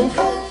close.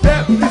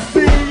 Let me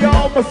see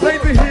y'all, my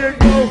saints are here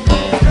go.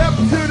 Step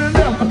to the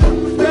left,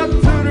 step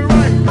to the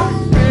right,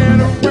 spin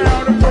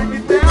around and break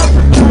it down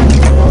tonight.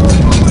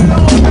 Move it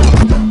on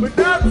up, but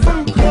not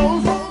too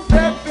close.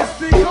 Let me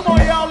see, come on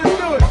y'all, let's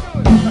do it.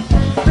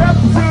 Step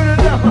to the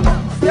left,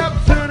 step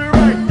to the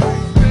right,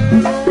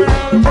 spin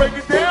around and break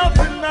it down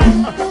tonight.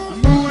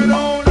 Move it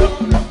on up,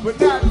 but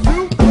not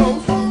too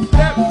close.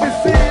 Let me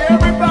see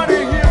everybody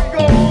here.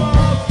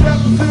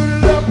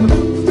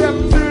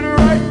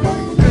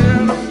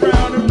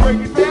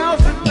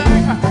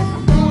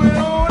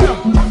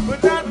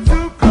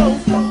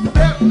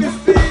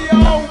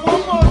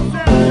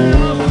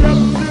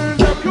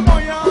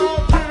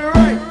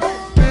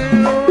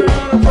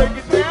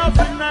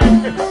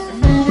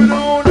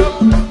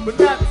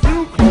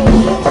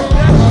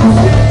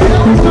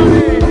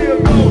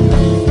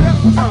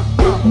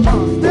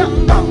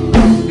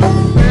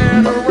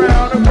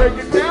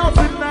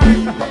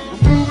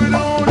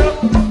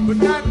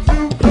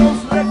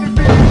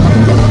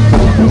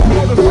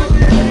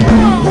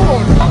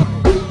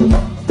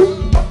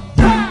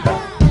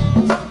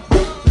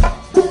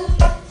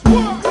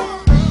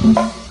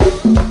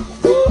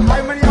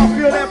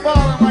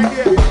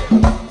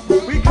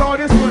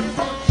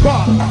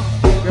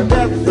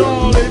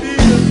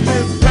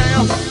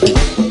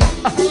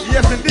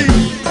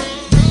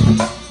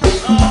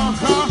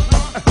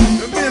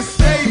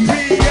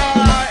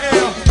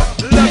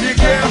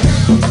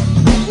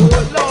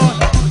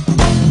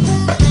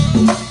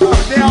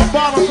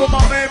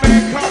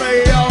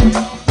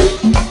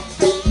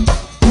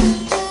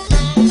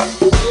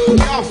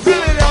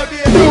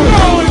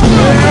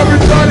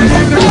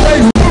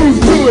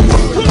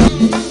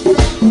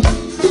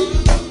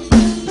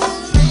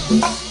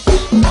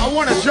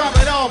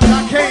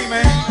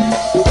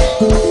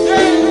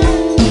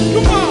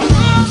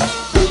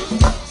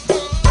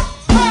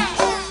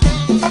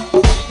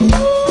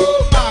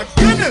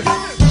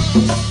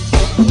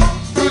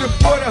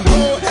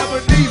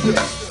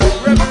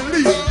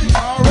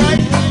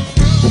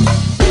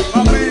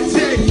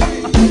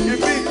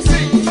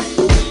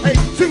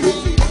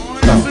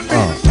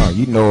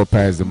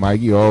 Pass the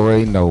mic, you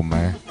already know,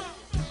 man.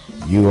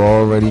 You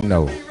already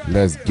know.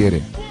 Let's get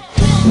it.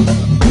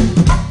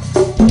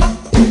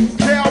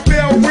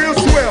 Cowbell real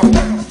swell.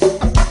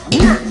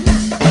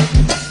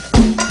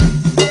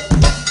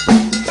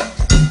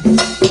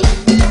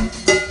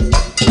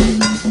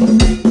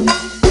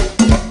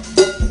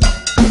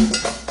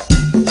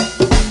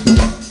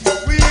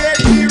 We at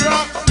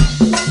D-Rock.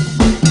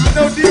 I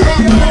know D-Rock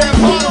on that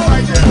bottom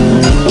right there.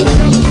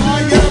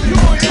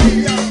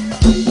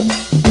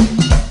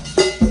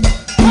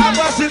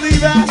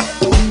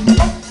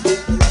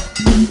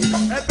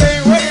 That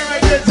thing waiting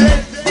right there, Jay.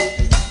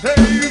 Hey,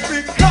 you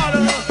been caught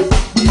up.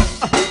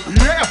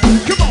 Yeah,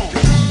 come on.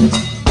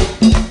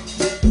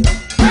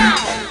 Ow.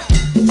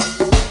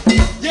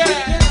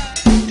 Yeah,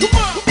 come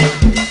on.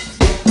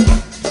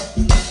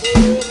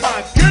 Oh, my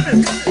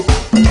goodness.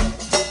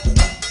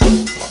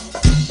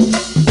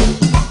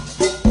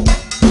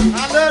 I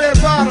love that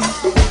bottom.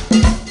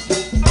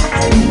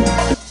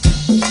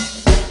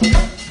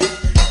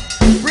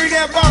 Bring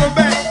that bottle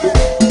back.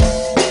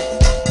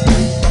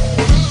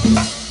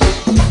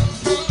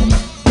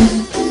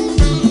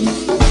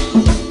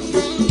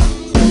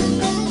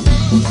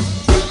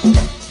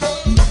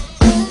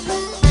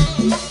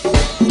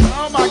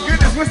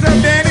 What's up,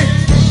 Danny?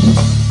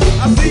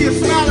 I see you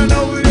smiling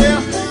over there.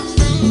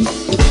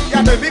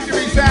 Got the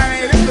victory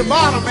sign in. This is the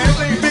bottom, man. This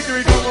ain't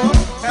victory no more.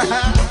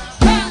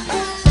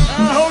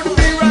 Hold the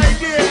beat right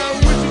there.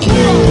 What you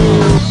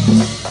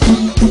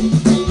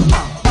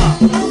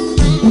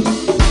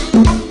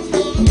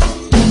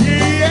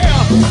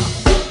yeah.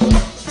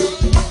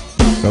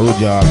 Told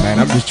y'all, man.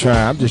 I'm just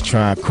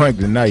trying to crank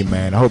tonight,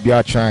 man. I hope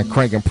y'all try and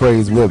crank and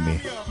praise with me.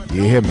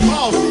 You hear me? You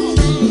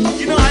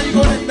know how you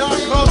go to the dark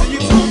closet and you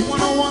talk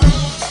one-on-one?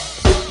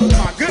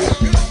 My goodness.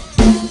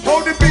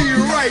 Hold the beat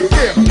right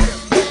there.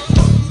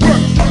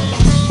 Work.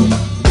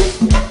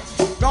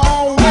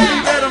 Don't wait,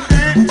 let them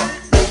in.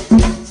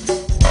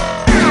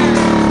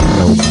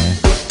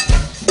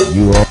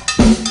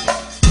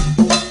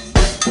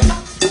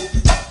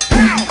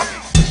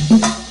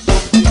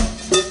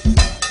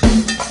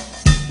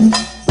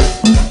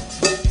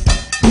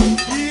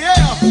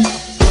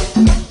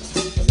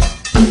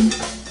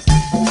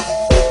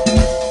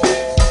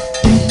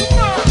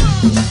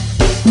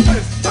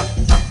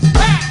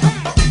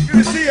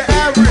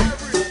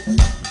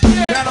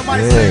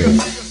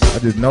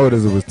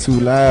 noticed it was too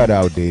loud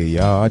out there,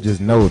 y'all. I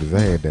just noticed. I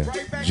had to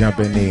jump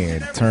in there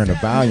and turn the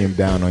volume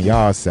down on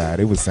y'all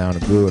side. It was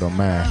sounding good on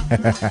mine.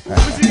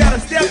 But you gotta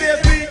step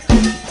in, B.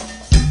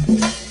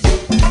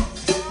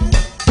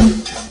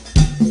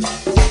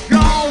 Go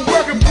on,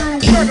 work 'em, Brew,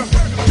 work 'em.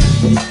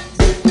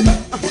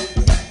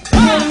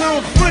 Put a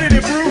little foot in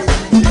it, Brew.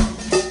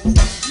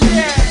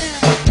 Yeah.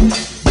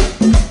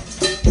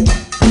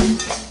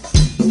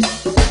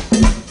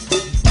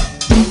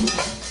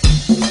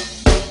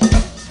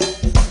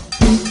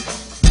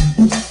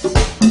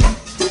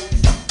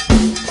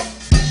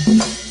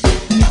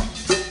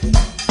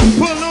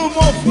 Put a little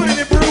more foot in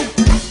it, Brew.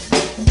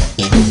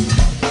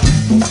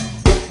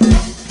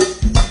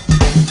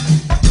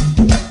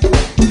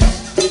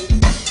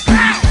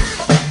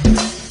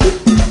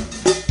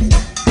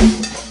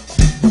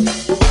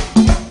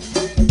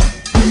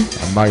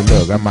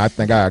 I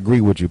think I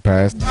agree with you,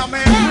 Pastor. My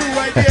man Brew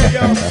right there,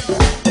 y'all.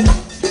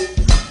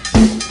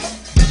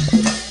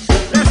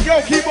 Let's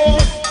go,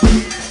 keyboard.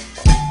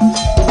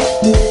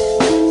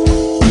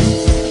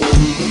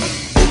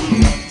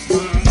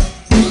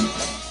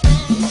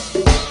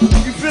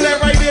 You feel that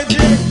right there,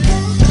 Jim?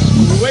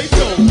 Wait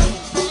till.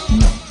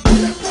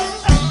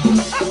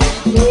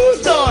 Ooh,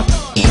 Lord.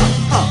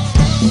 Come on.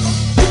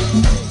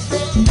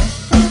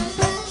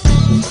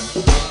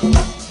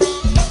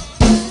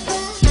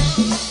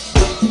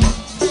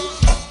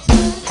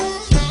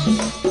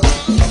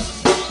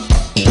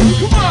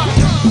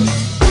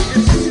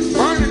 It's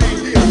burning in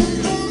here.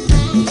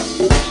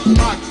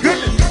 My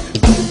goodness.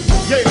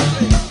 Yeah.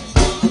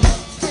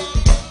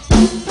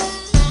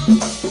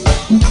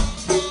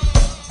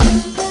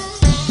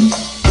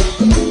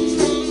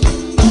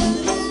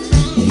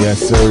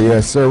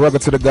 Yes, sir. Welcome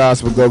to the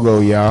Gospel Go-Go,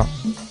 y'all.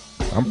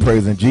 I'm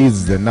praising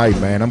Jesus tonight,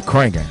 man. I'm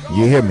cranking.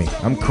 You hear me?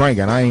 I'm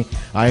cranking. I ain't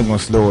gonna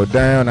slow it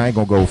down. I ain't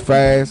gonna go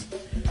fast.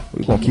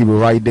 We're gonna keep it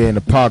right there in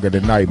the pocket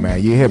tonight,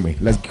 man. You hear me?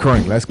 Let's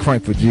crank. Let's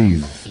crank for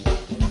Jesus.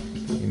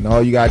 You know,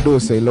 all you gotta do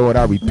is say, Lord,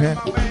 I repent.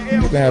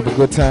 You can have a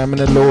good time in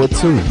the Lord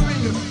too.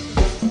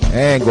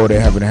 And go to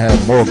heaven and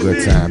have more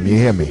good time. You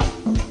hear me?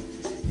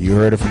 You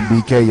heard it from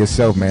BK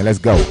yourself, man. Let's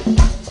go.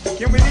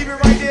 Can we leave it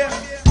right there?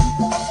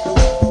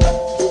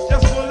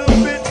 Just for a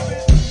little bit.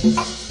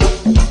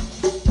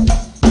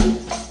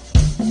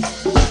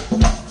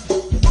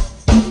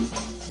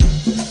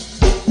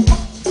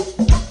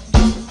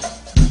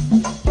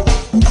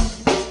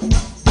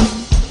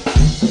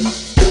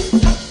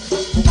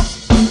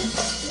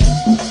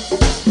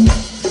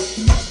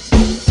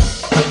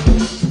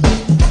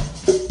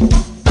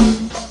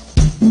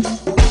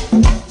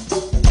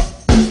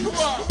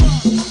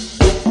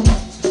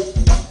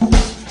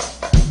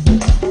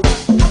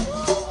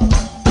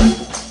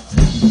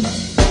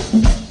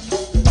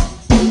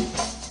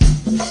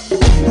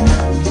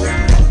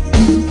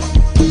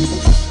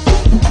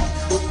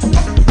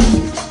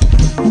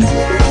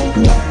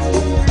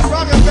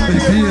 Rock it back They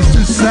here. pierced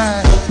his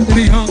side and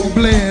he hung,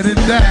 bled,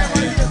 and died.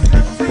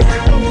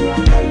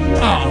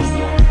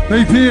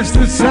 They pierced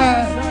his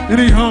side and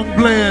he hung,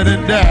 bled,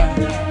 and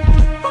died.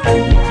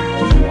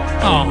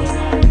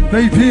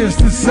 They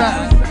pierced his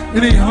side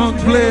and he hung,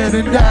 bled,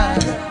 and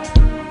died.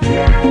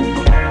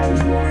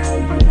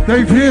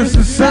 They pierced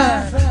his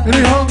side and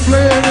he hung,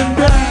 bled, and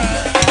died.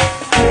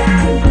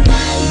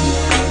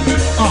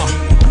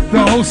 The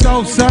whole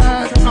south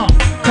side,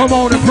 come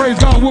on and praise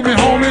God with me,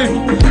 homie.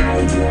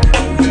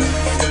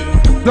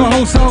 The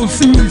whole South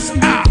Seas,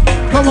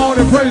 come on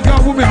and praise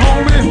God with me,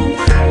 homie.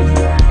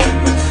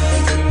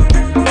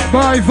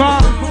 Bye,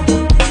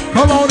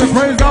 come on and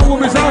praise God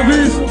with me,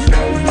 Southeast.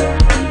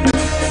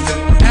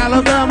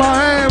 Alabama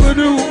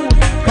Avenue,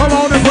 come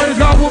on and praise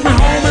God with me,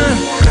 homie.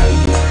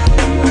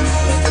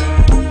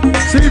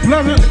 See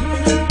Pleasant,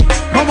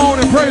 come on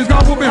and praise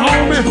God with me,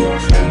 homie.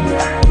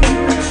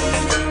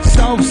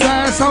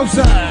 South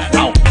side,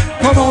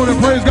 come on and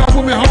praise God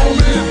with me,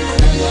 homie.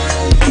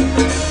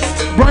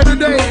 Brighter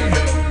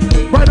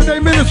Day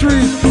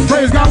Ministries,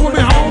 praise God with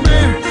me,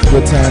 homie.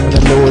 Good time in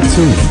the Lord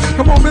too.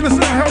 Come on,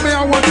 minister, help me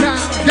out one time.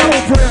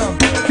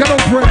 Ghetto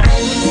prayer.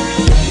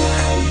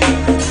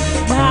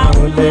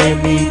 Mama lay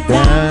me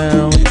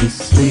down to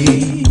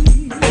sleep.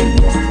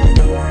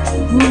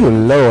 Ooh,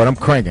 Lord, I'm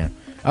cranking,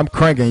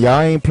 y'all.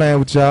 I ain't playing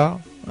with y'all.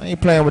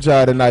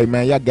 Tonight,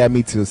 man. Y'all got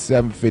me till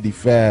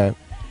 7:55,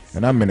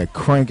 and I'm in a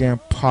cranking,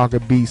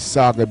 pocket beat,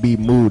 soccer beat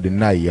mood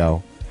tonight,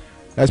 y'all.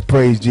 Let's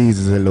praise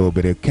Jesus a little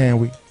bit, can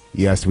we?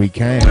 Yes, we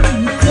can.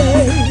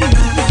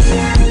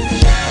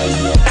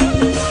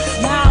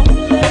 Now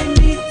lay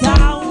me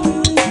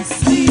down to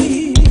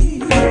sleep.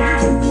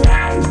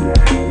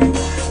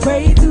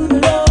 Pray to the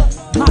Lord,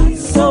 my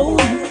soul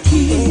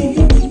keep.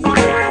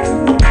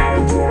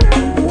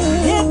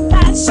 If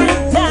I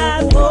should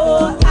die,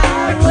 oh,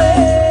 I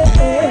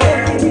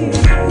wait.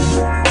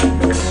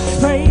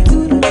 Pray to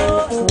the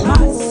Lord,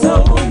 my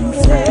soul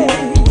say,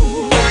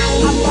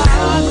 my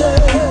Father,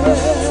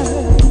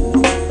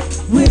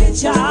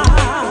 which art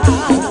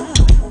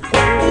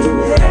in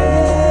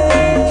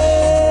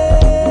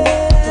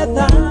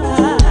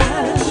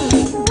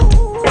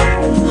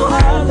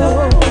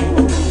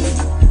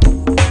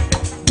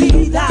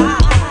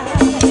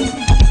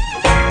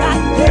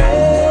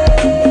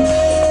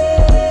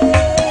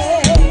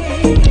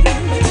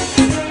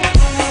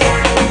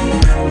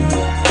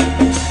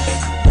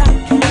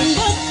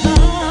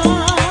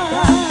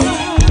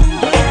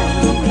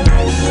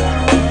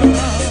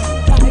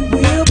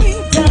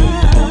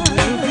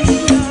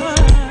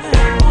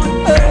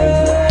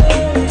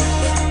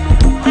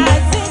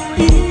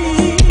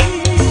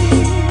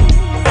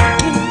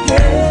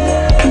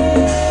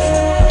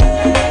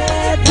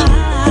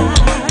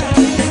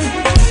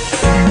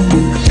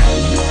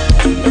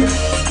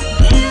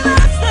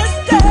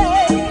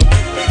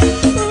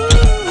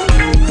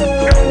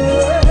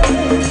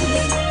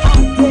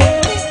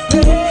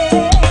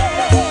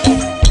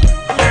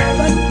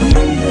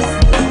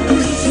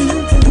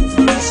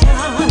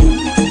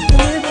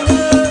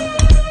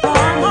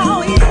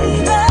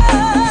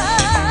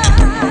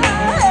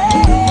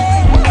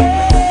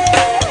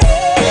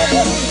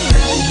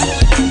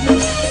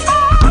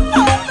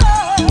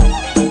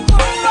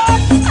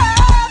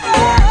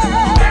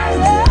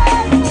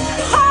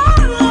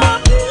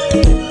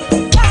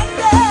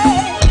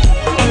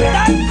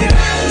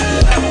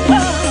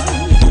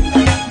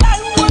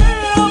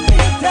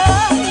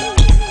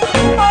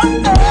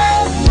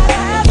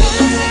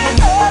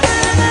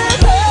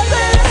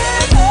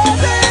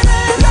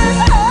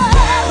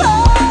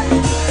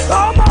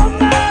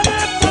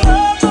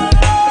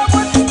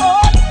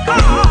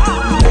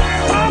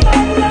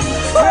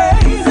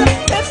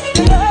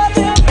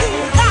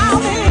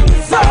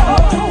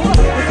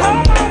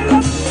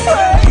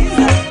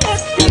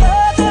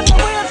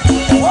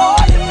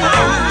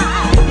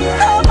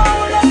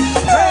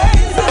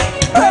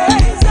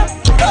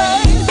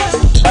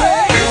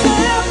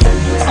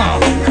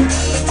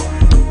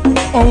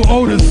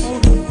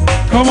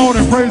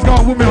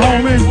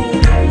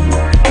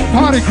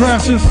Party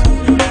crashers.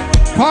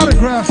 Party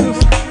crashers.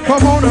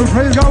 Come on and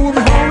praise God with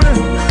me, homie.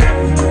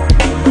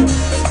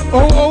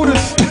 Oh,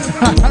 Otis.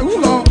 Ooh,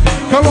 Lord.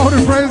 Come on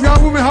and praise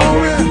God with me,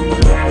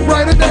 homie.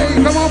 Right today.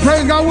 Come on,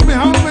 praise God with me,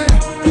 homie.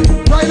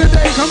 Right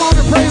today. Come on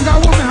and praise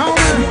God with me,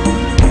 homie.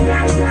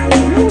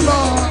 Ooh,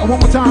 Lord. One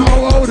more time.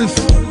 Oh, Otis.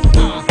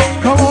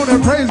 Come on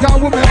and praise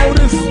God with me,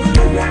 Otis.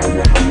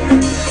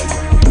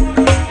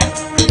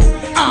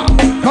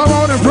 Come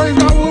on and praise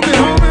God with me,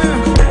 homie.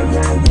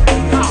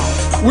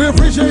 We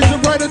appreciate you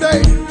bright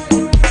today.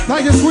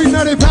 Thank you, sweet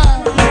nutty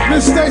pie.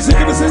 Miss Stacy,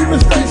 good to see you,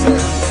 Miss Stacy.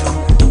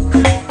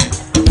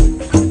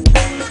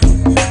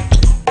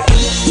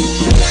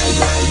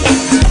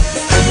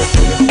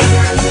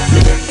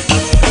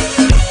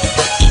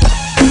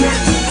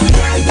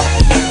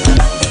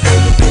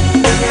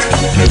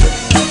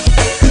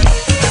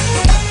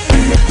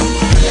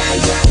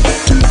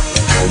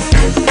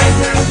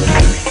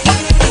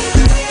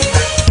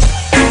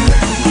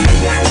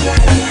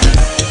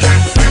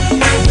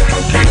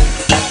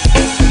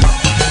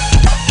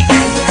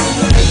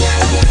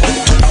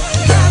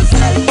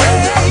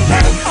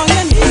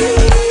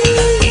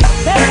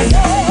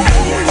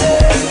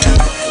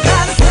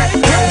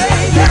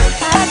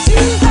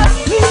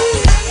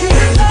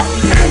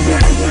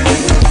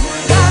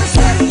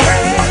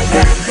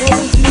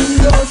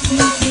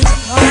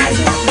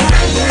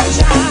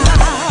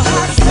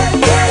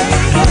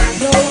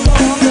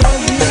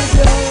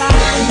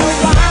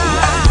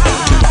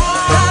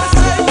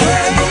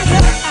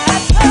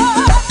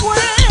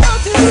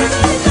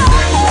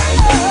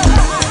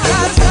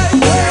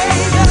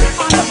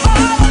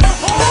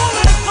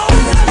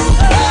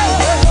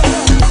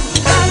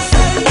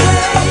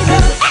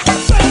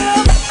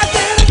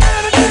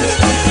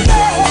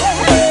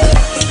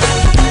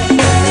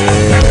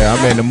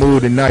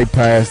 Tonight,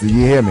 Pastor,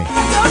 you hear me?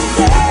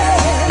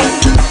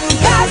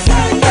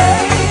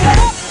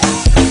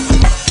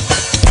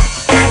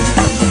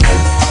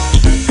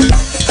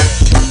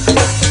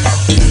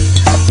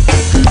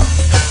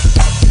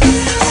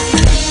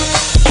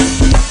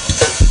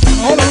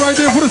 Hold it right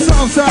there for the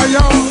south side,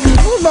 y'all.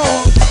 Oh,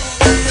 Lord.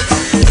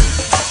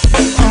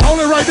 Hold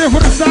it right there for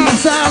the south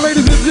side,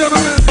 ladies and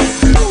gentlemen.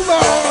 Oh,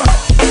 Lord.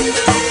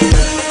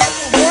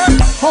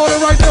 Hold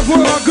it right there for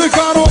our good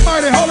God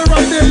Almighty. Hold it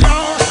right there,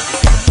 y'all.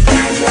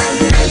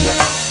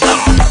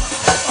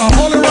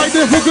 Hold it right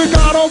there for good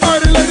God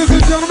Almighty, ladies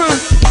and gentlemen.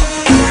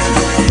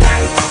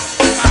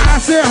 I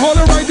said hold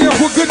it right there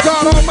for good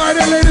God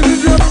Almighty, ladies and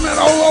gentlemen.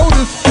 Oh,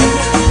 Otis.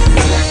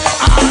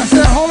 I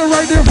said hold it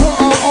right there for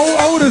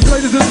Otis,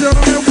 ladies and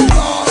gentlemen.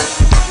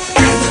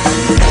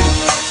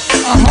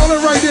 Hold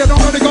it right there,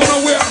 don't let it go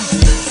nowhere.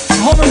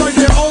 Hold it right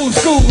there, old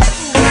school.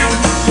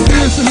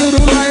 It's a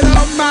little light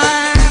of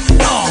mine.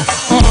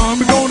 I'm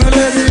gonna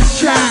let it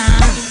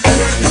shine.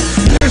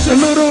 It's a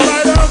little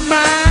light of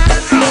mine.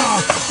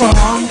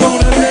 I'm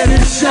gonna let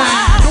it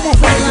shine. Come on,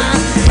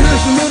 Frontline.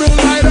 There's a little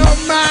light of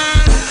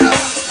mine.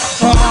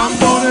 I'm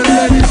gonna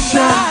let it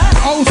shine.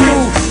 Old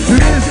school.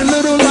 There's a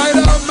little light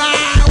of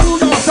mine.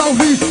 Who's on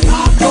Southeast?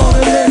 I'm gonna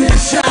let it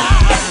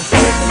shine.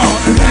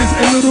 There's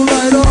a little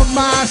light of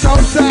mine,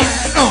 Southside.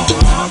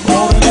 I'm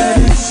gonna let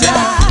it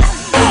shine.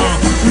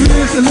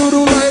 There's a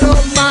little light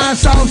of mine,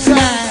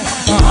 Southside.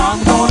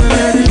 I'm gonna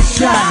let it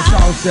shine,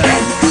 Southside.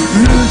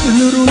 There's a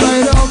little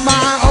light of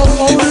mine,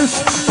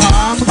 Otis.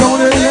 I'm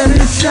gonna let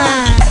it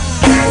shine.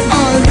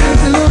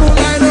 There's a little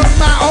light of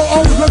my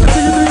Otis. Let me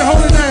see you do your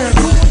holy dance.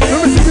 Let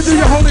me see you do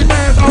your holy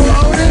dance,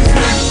 Otis.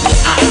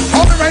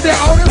 Hold it right there,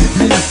 Otis.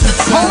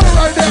 Hold it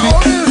right there,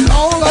 Otis.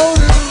 Old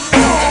Otis.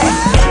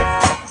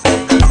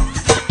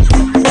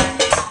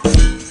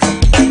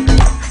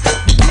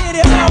 Get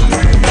it out.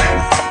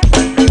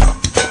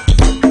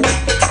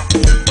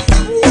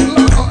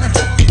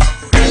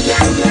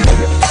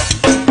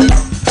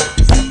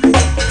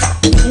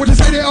 What you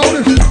say there,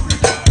 Otis?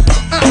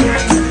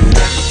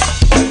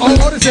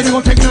 Otis said they're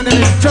gonna take it down there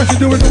in church and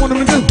do what they want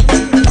them to do.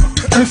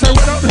 And say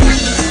what up?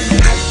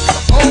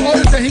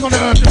 Otis said they're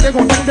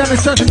gonna take it down to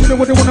church and do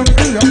what they want them to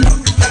do, yo.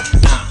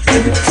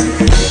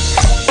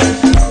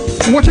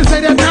 What you say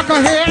there,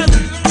 knucklehead?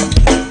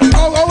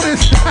 Oh,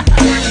 Otis.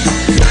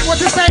 What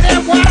you say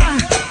there, boy?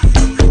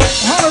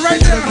 Hold it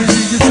right there.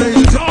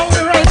 Hold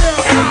it right there.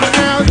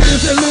 Now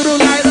there's a little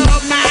light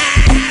of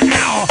mine.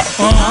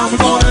 I'm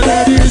gonna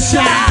let it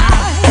shine.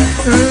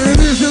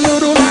 There's a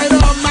little light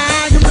of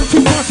mine. Give me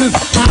 2 punches.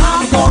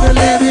 I'm gonna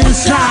let it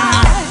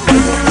shine.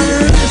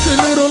 There's a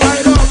little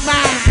light of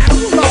mine.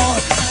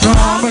 Lord,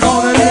 I'm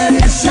gonna let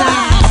it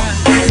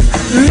shine.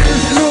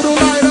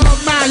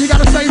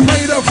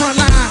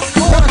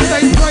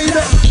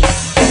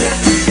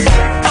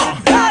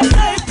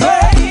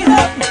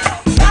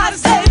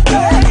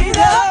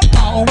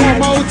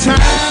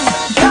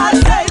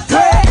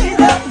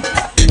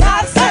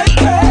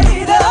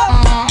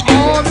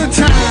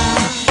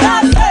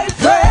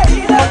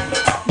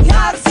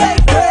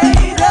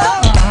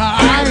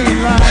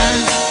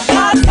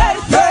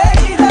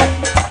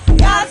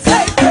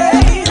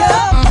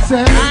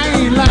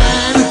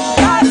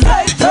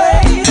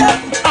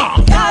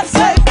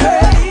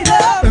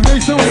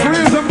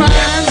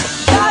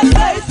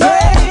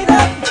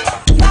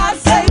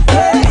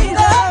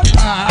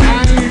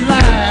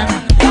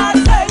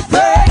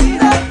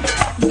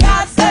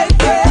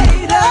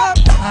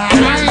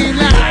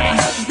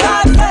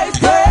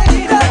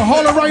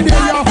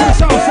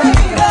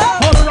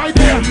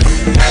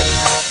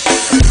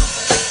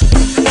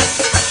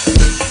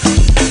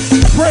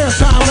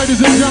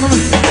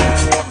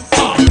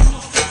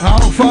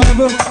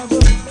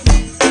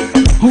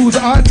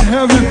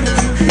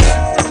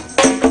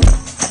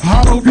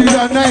 be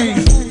thy name.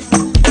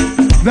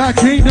 Thy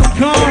kingdom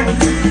come,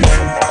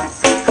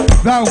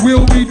 thy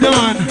will be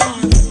done.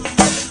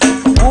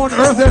 On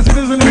earth as it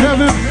is in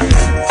heaven.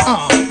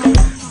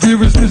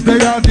 Give us this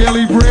day our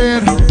daily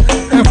bread,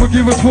 and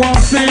forgive us for our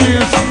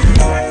sins,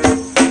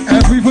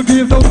 as we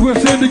forgive those who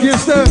have sinned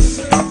against us.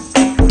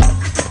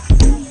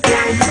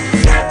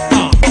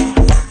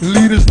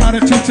 Lead us not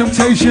into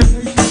temptation,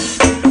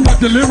 but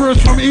deliver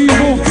us from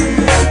evil.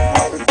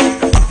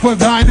 For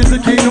thine is the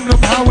kingdom, the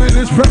power, and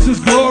its precious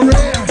glory.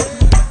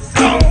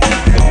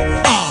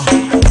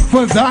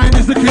 For thine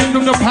is the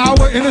kingdom, the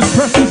power, and its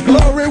precious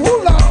glory.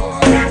 Woo,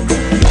 Lord.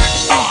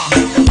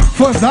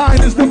 For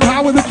thine is the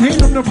power, the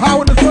kingdom, the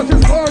power, and its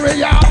precious glory,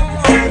 y'all.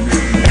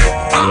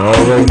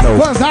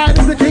 For thine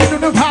is the kingdom,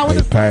 the power.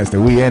 Hey,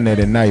 Pastor, we in there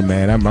tonight,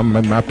 man.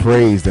 I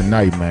praise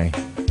tonight, man.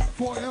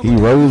 He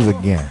rose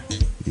again.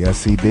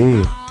 Yes, he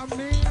did.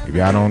 If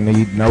y'all don't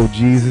know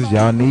Jesus,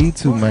 y'all need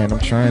to, man. I'm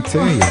trying to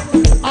tell you.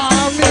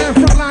 Amen.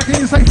 Frontline,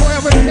 can you say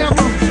forever and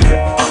ever?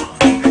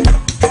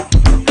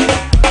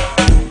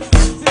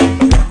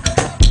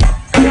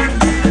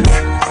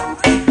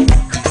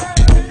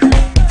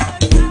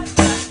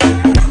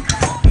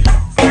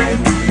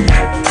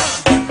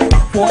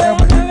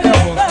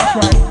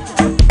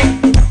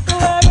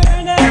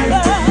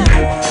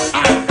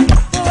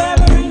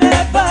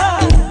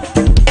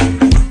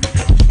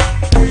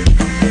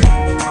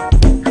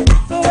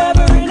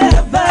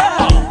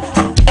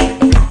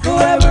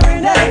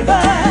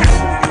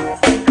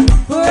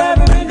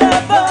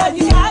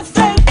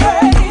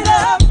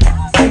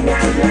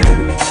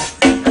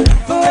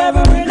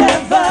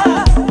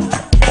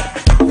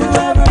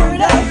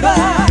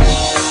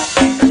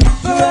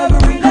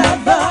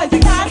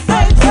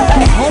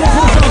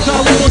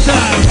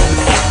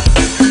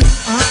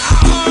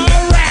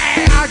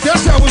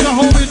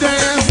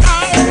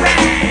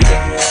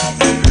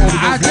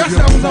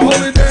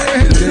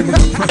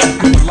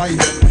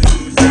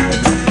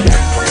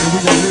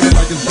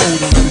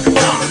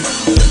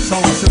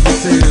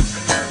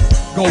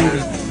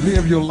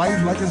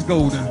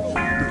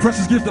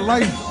 Precious gift of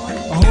life.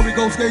 The Holy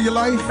Ghost gave you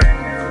life.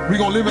 We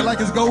gonna live it like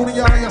it's golden,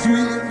 y'all. Yes, we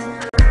is.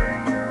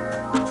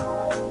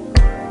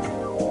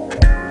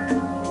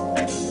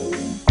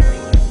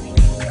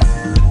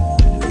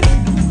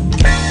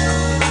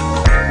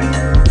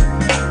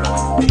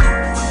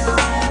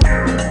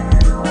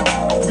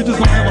 We just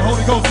gonna have a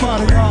Holy Ghost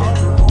party, y'all.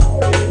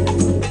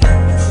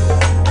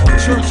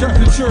 Church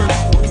after church.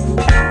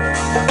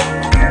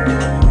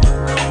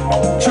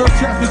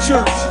 Church after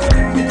church.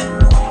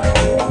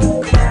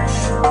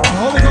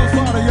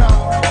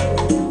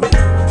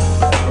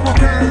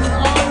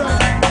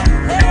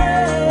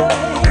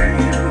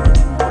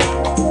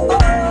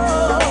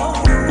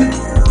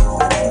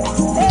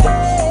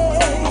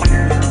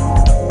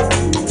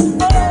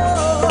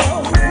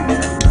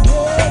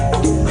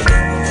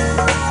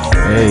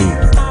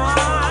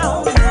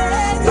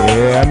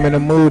 I'm in the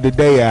mood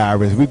today,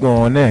 Iris. We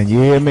going in.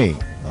 You hear me?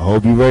 I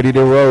hope you ready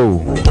to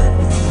roll.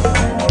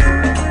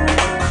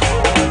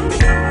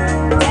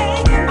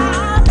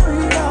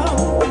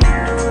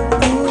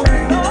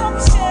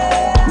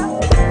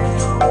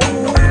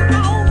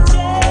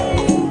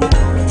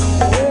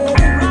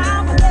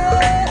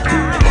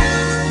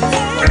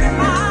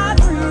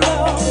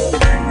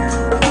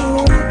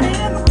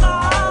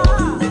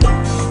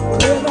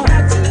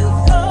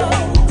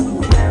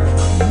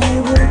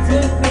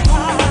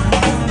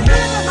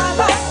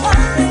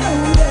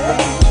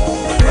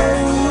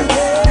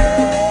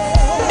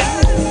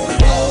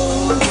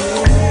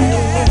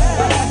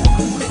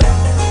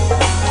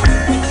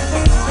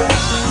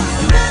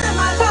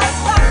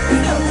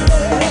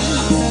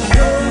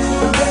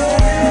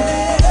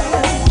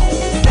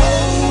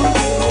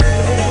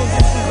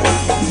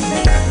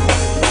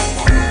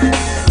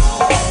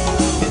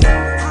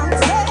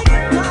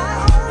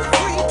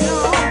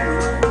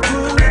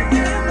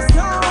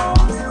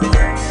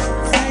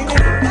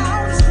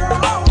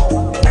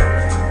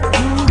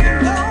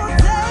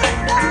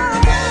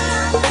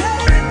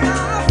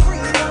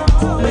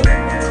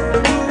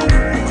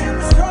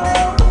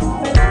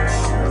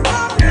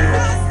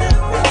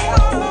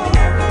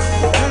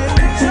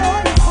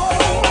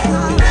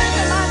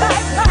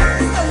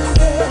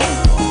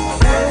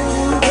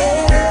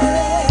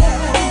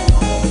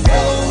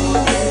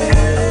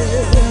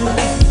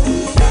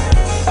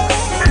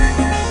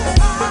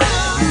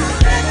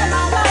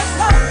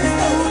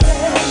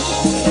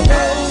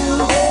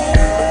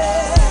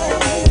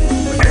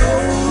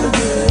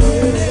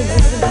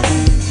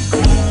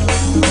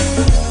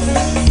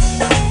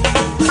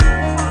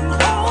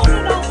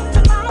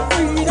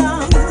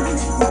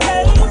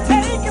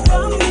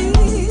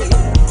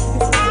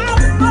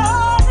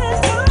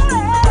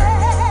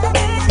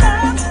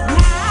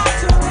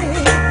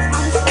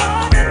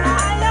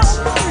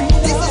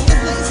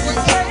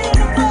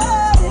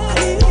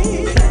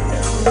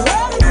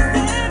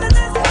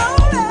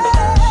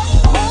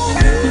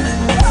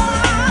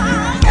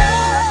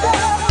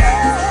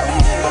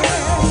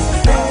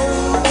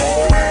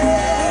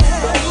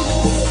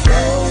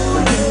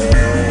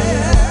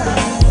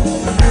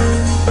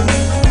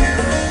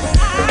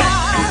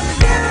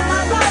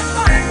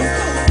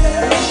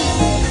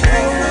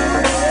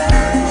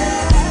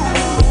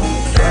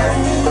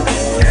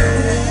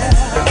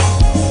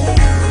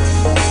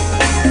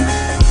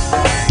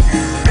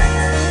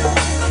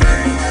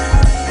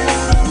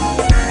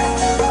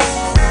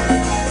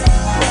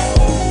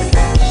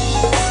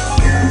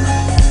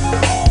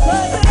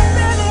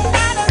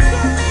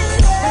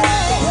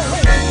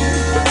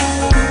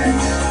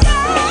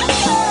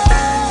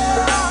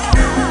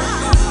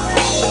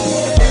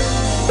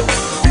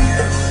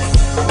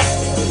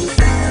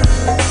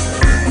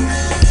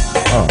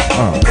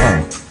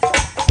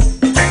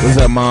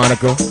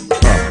 Monica.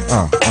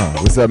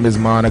 What's up, Miss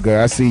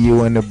Monica? I see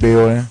you in the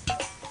building.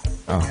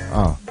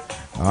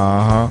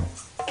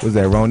 What's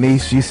that,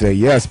 Ronice? She said,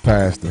 yes,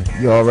 Pastor.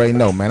 You already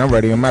know, man. I'm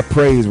ready in my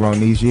praise,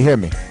 Ronice. You hear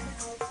me?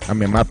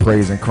 I'm in my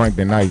praise and crank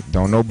tonight.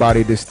 Don't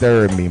nobody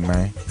disturb me,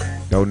 man.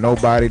 Don't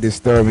nobody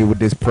disturb me with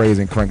this praise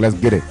and crank. Let's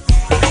get it.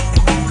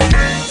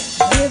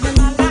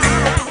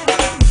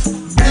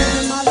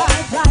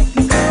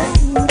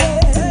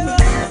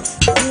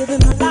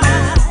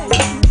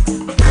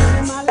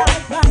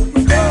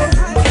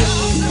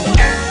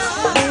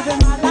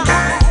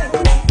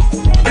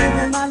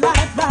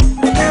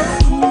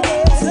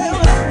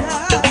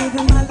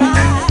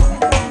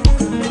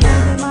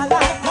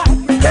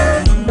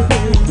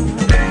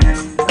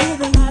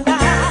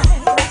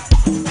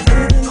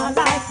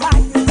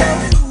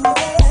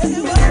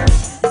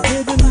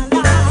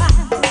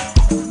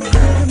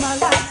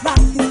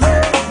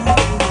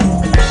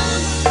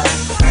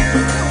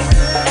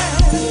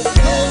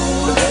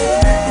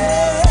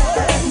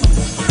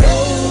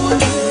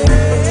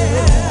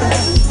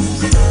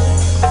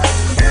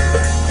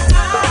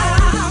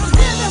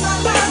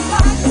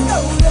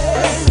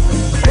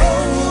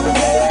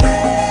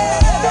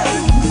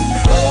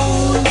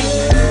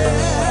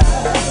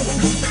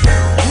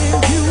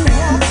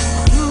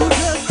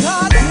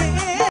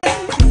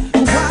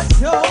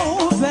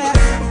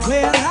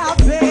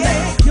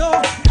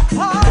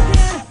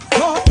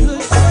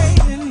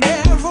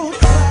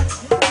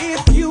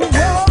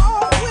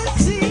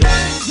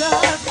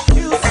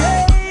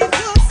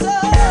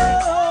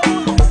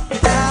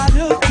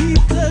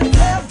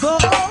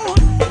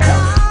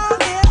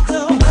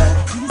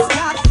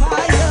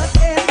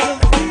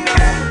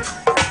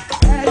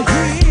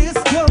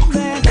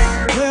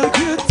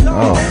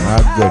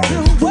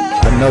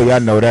 I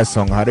know that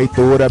song. How they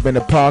threw it up in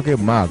the pocket.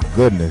 My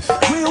goodness.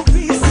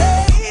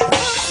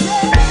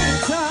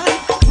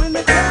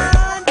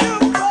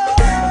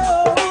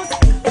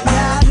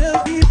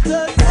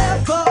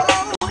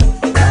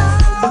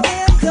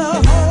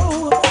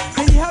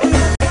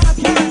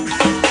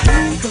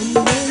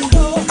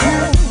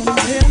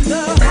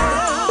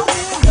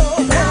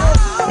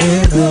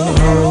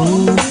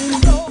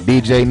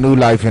 DJ New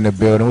Life in the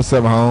building. What's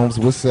up, Holmes?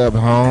 What's up,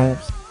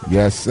 Holmes?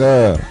 Yes,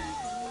 sir.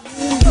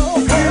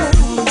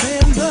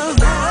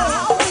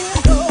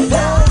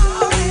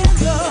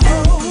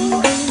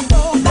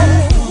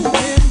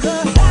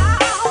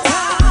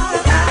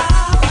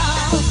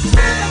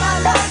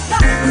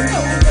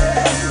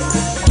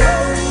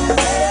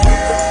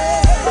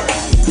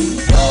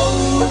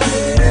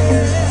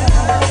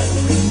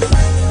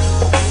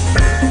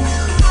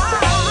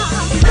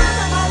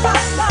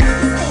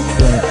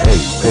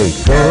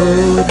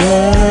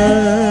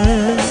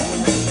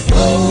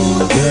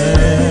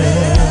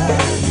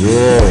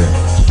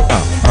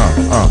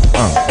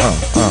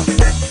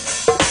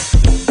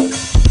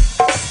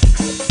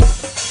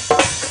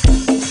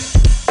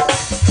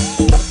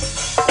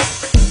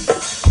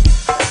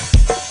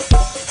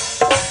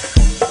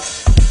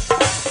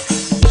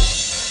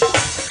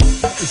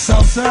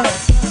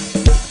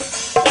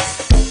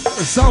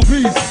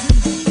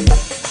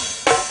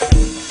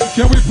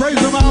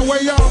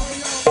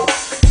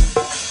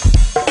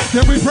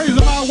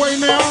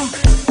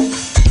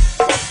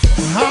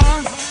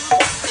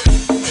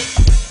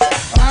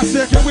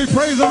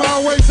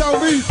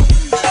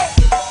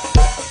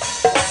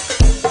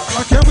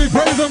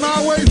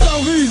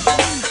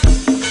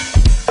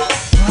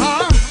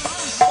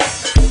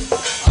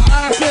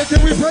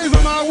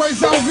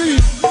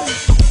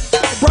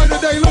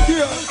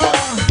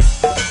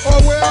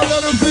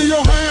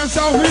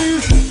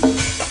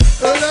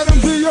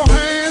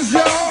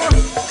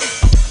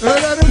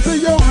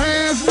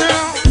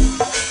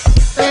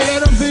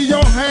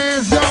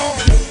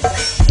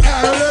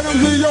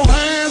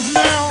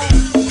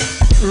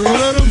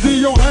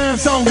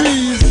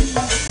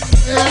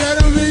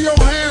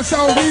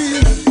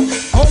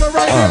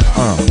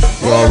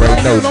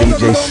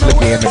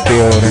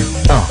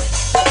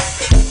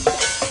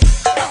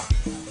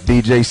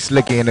 DJ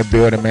Slicky in the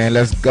building, man.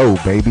 Let's go,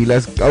 baby.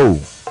 Let's go.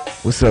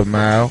 What's up,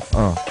 Mal?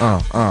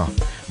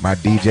 My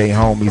DJ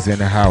homies in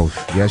the house.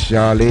 Yes,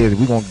 y'all is.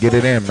 We gonna get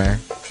it in, man.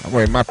 I'm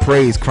ready. My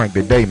praise crank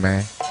today,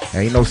 man.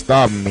 Ain't no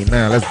stopping me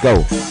now. Let's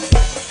go.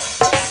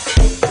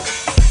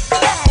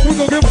 We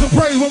gonna give them some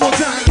praise one more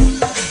time.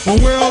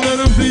 Well, let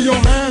them see your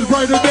hands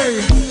bright today.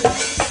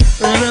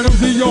 And let them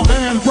see your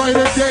hands bright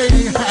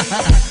today.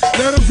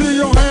 Let them see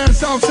your hands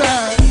south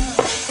side.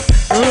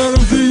 Let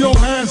them see your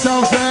hands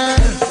south side.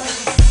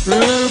 Let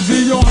them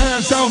see your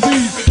hands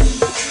southeast.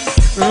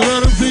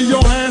 Let them see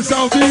your hands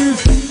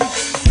southeast.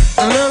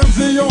 Let them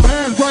see your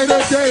hands bright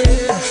today.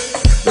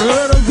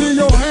 Let them see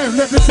your hands.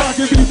 Let the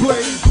socket be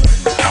played.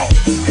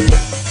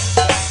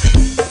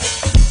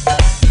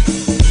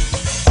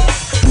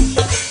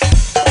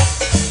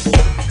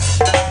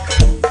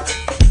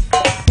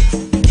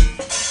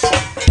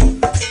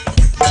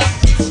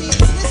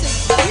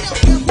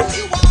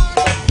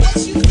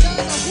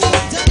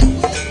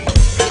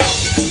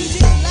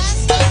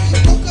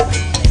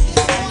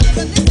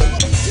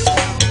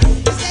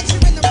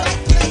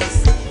 Right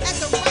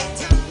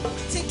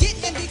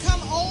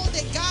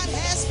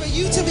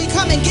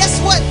come. And guess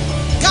what?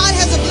 God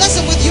has a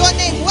blessing with your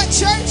name. What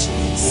church?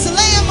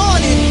 Slam on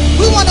it.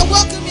 We want to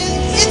welcome you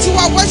into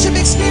our worship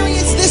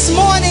experience this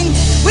morning.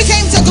 We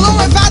came to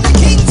glorify the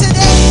King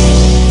today.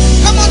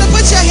 Come on and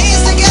put your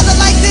hands together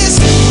like this.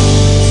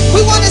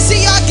 We want to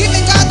see y'all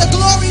giving God the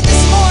glory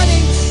this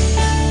morning.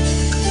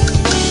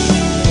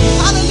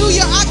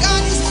 Hallelujah. Our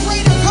God is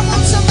greater. Come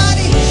on,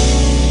 somebody.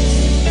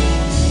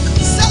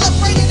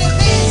 Celebrate in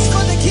advance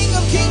for the King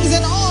of Kings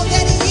and all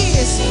that he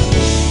is.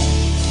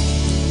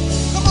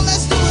 Come on,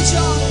 let's do it,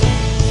 y'all.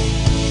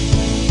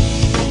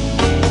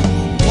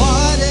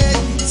 Water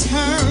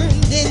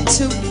turned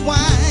into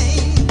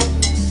wine.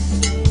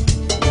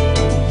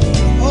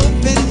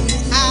 Open the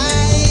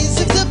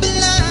eyes of the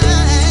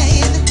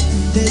blind.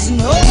 There's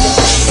no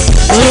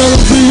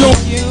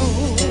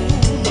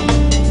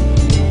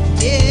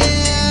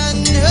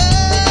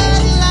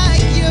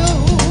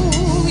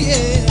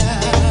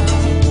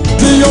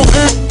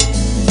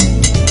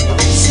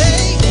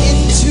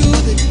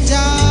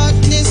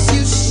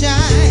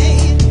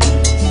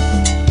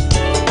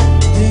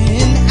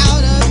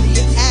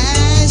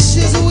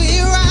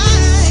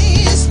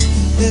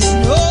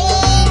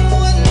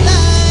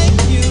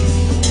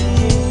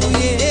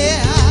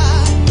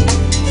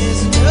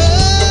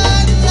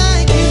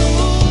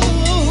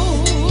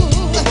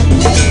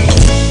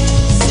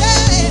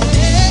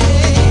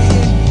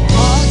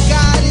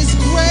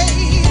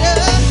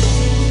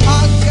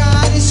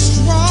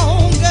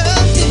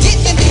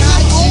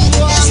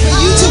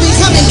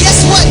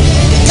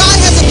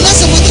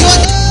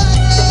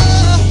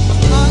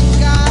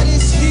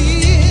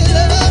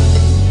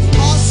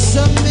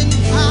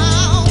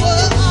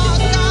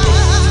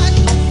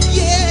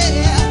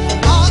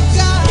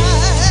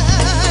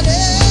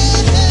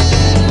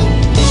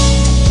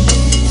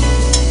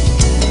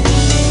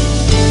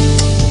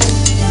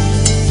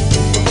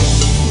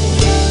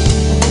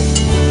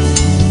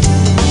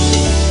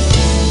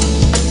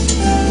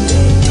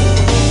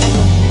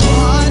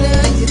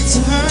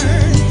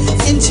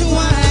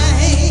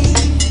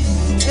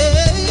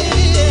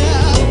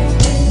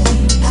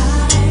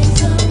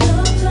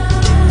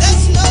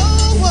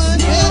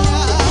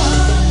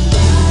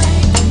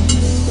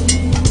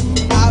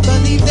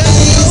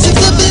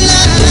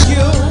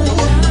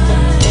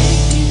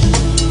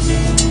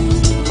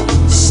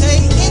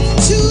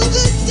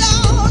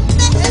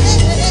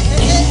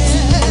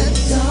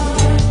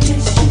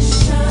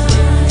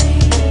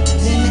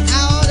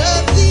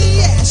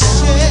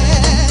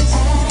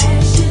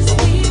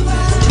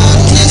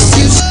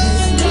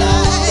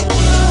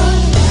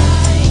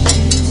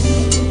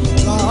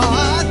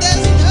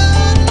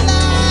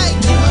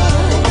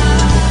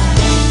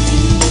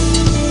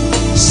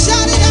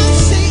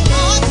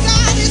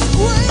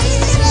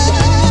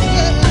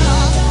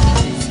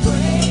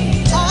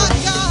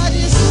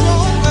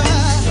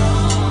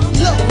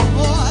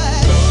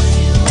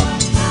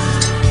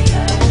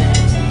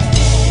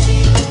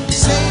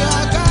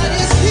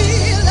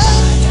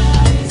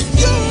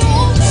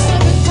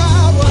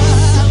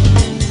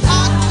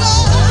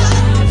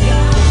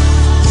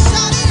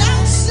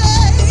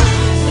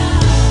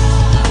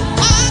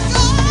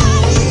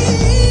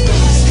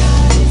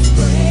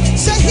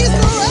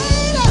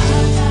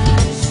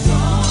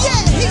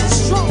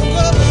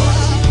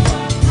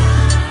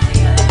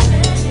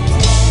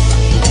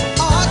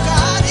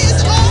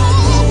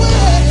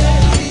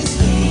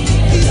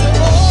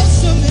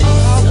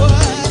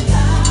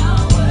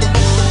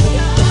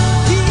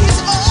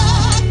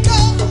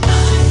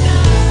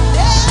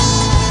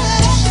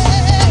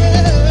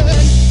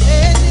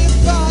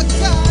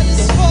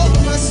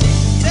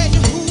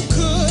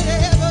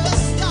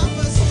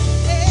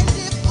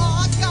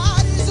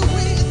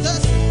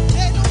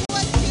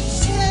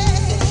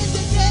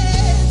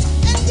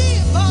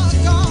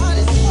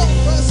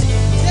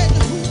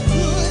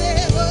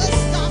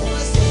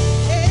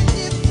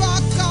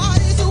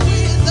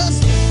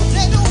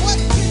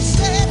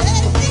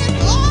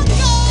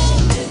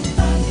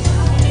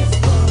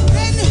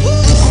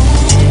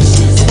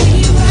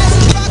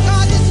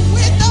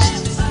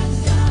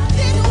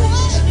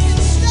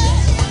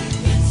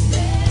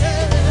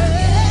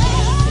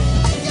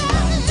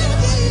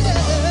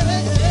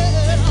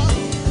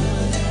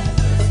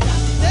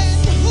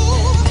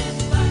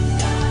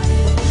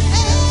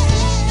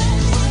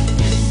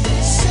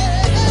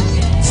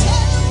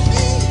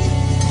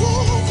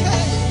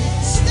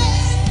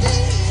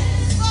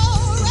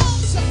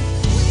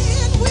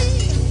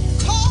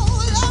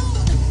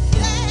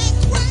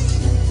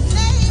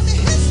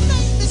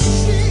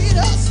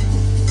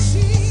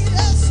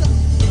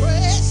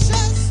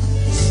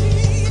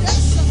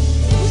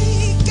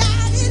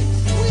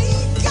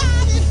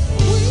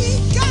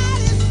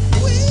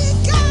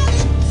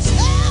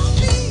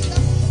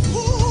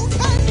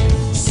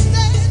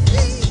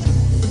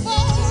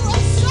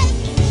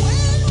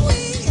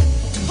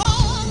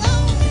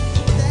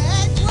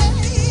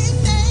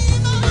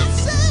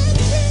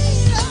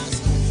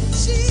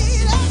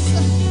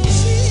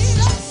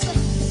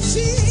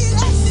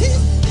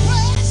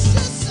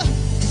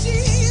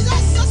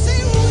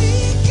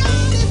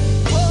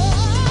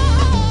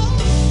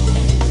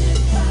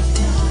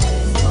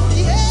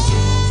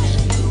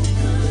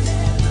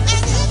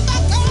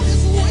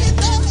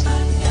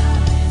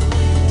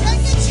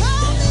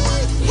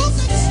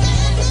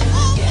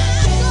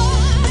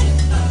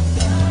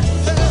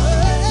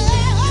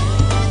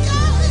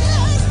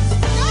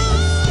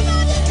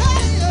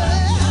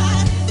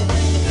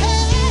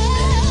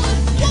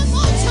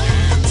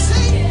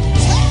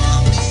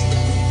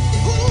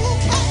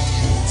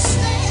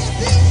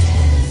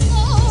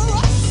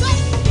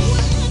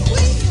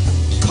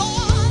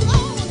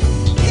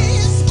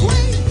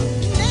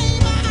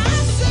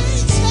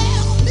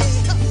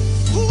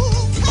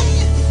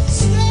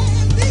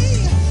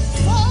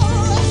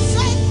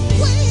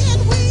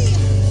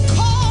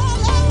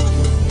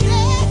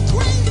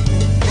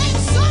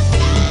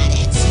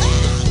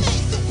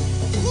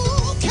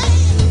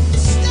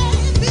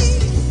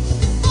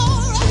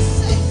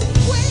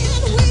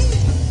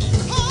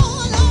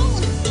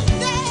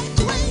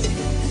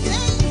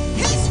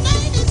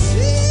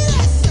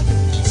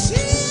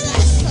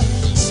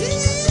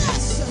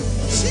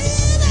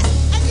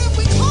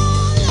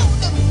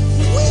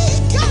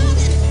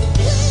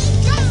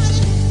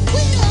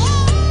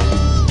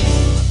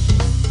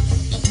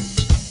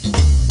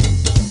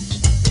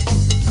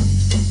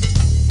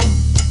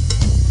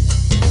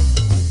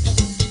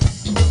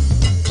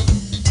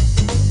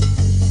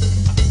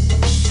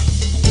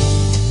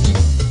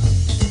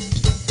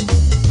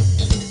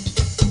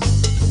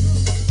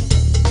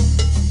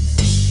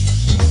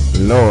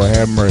Lord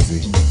have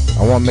mercy.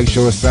 I want to make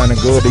sure it's sounding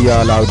good to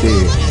y'all out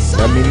there.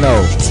 Let me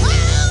know.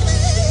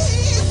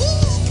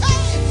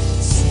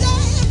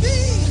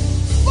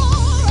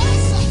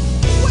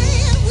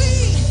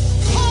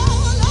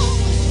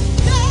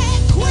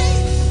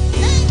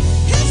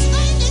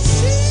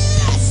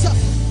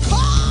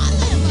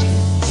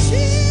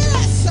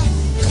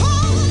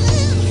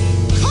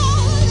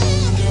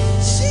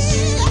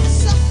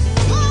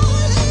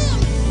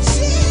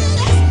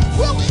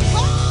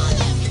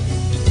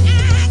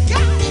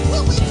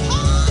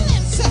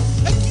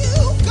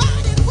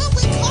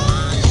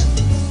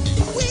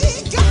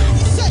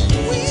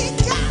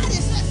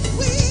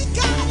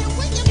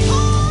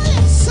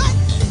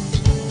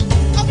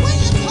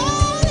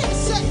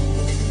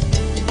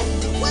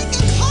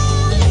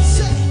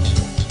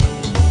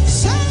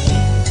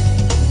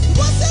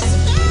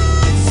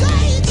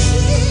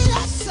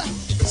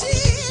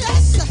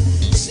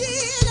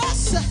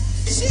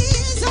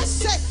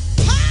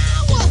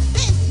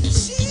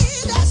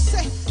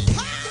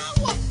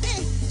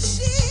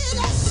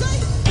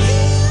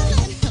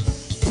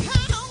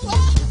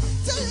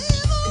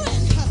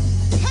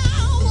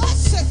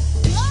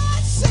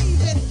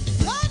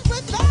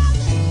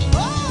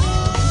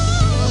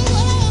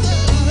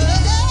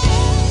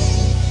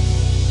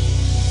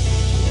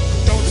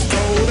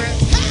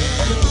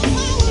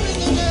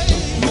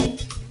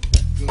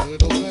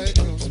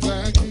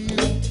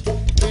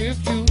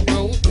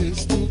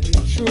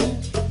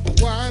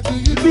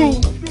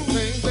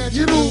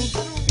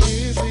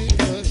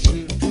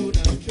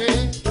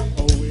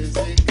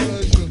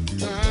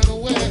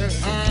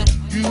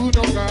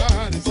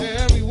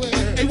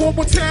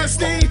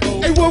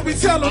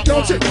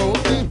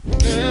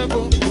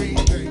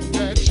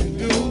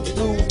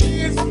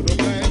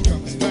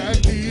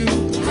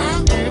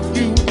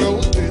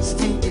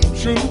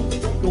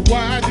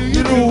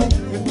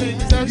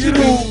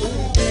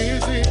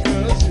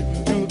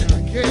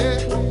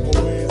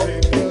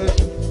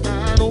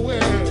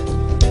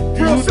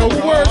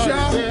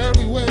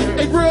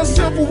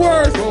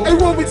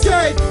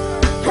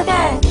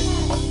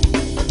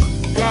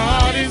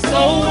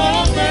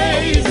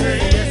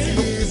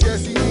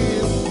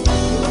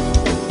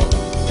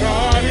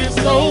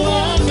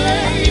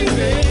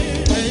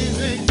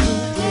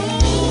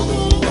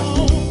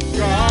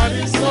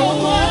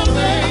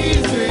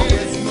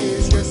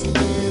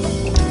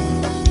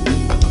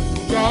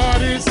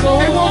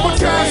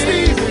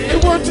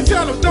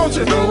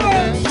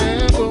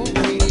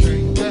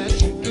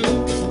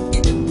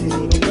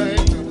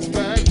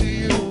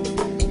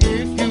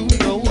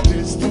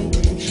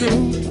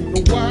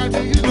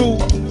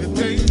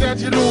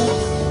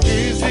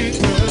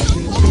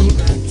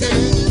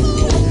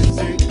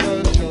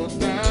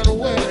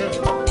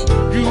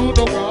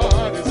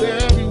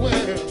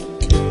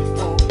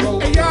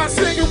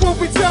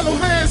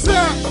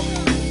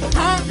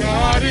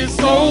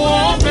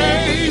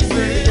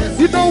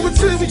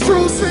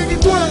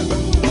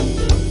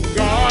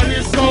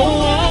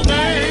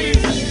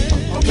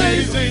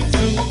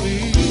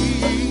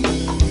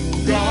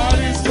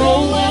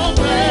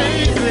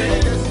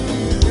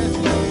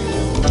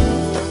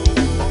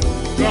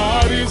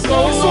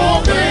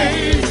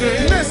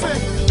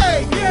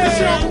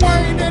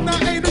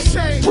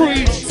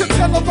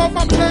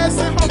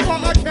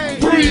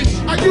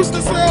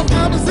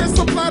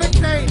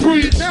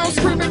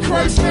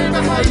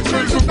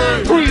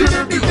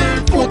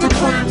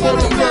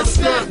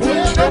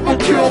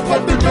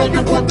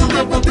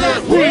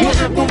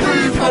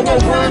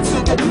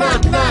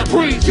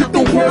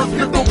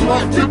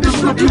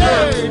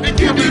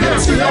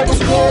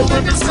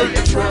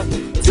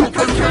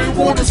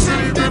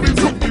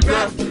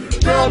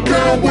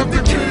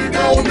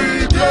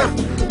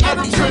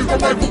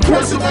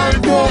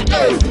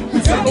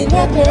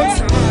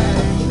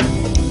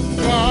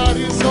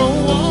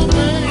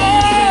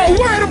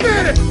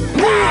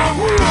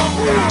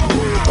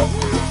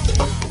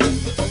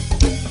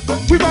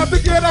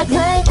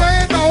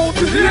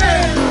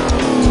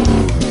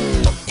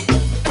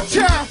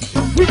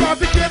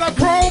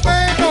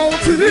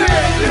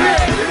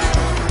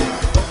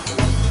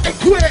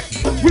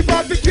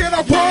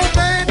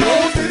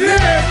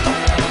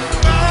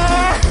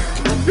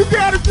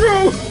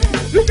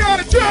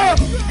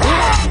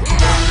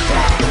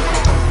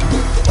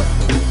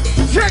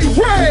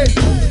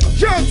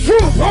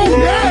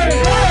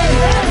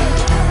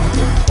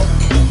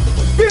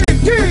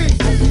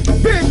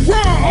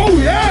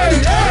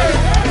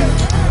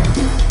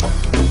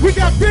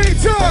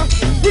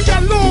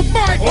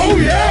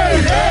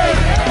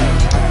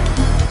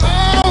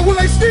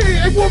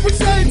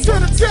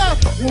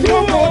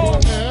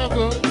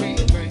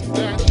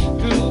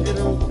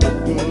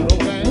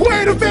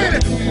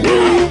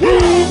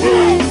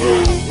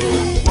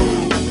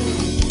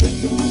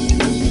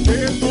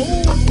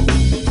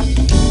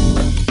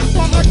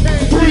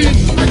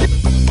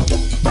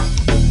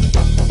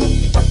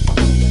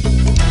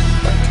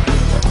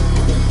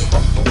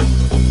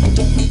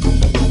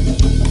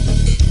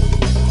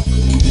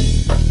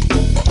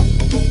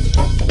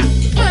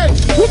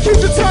 Keep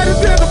the tighter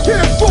than the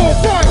pin full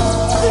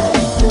fight.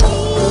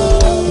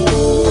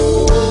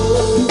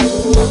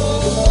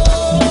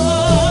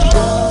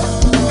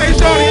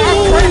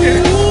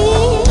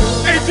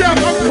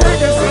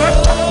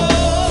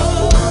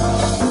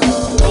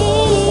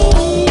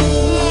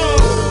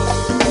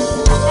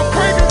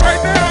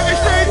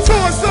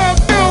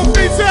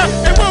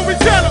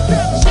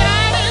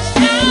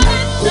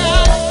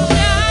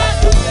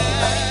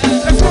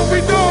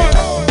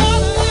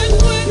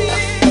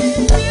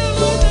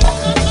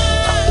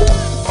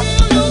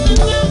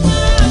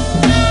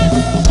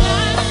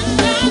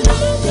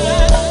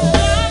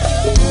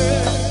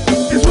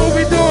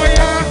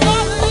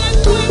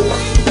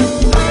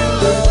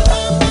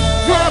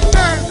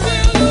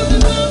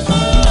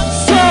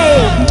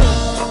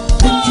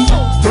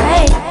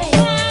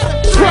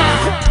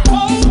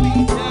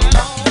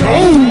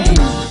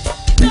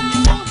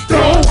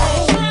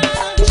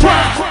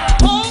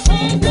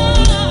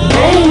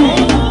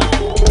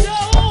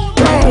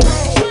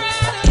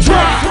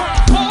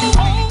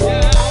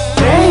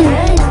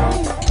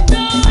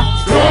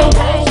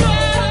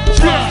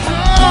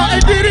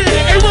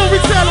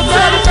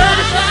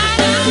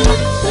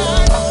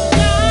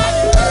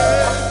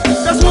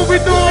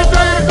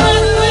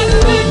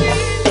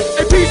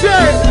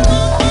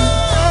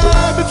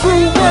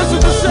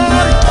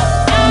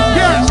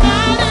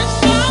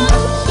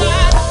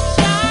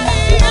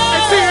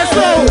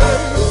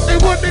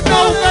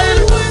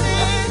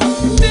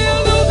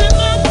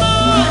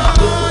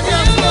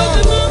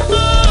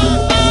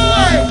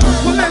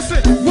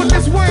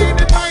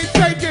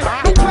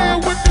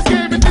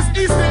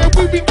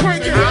 be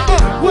cranking.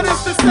 What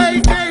is the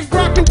same game?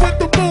 Rocking with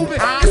the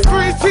movement. It's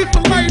free, keep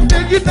the life,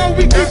 then you know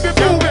we keep it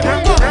moving.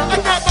 I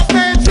got my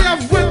man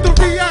Jeff with the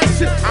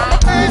reaction. My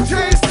man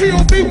James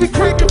T.O.B. we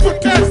cranking for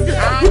Destin.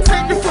 We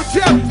taking for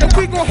Jeff, and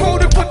we gon'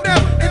 hold it for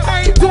them. And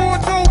I ain't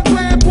doing no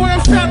plan, boy,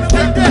 I'm shouting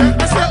like that.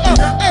 I said,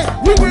 hey,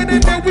 we winning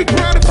and we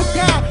grinding for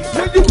God.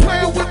 When you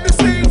playing with the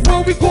scene,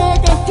 bro, we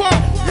gon' go far.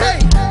 Hey,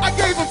 I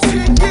gave him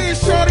 10 years,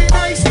 shorty,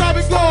 I ain't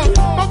stopping going.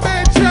 My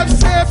man Jeff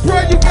said,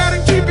 bro, you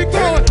gotta keep it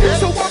going.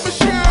 So I'ma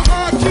share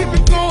hard, keep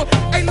it going.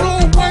 Ain't no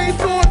way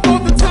for it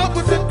on the top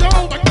of the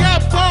dome. I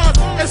got bars,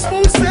 and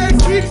Smooth said,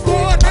 keep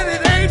going, and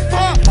it ain't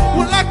far.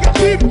 Well, I can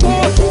keep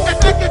going, and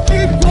I can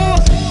keep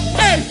going.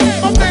 Hey,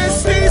 my man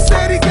Steve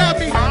said he got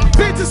me.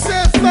 Bitch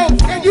said flow,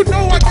 and you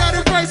know I got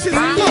it righteous.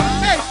 Look,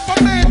 hey, my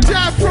man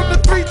died from the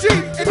 3G,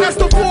 and that's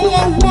the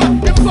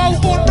 401. And flow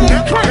on the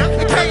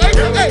crank.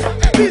 Hey,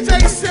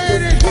 DJ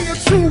said that he a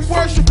true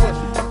worshiper,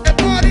 and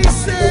Marty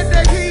said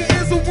that he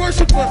is a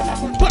worshiper.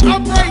 But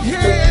I'm right here,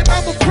 and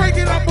I'ma crank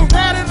it, I'ma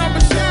ride it, I'ma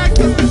shine,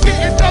 cause we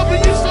getting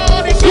W,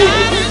 shorty.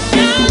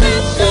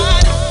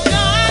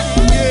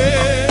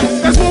 Yeah,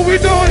 that's what we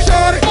doing,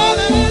 shorty.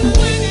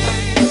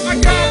 I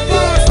got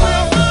bars,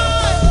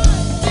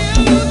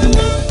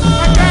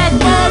 I got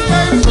bars,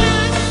 baby.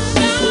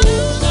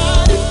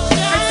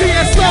 And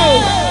TSO,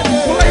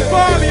 well, they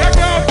Barney, I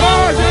got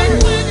bars, baby.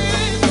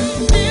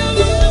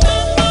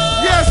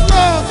 Yes,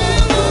 Lord.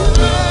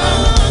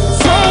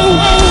 So,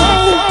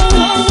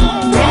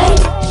 don't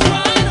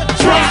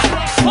try.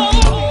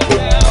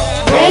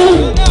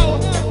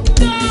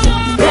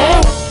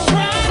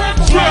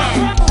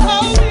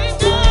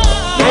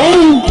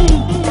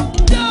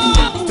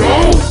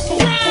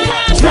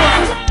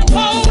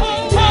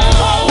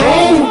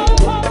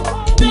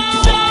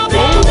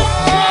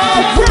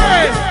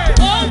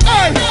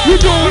 You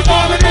doing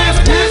all of this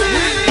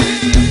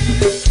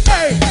business?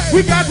 Hey,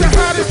 we got the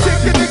hottest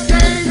chick in the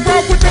game,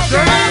 roll with the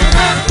gang.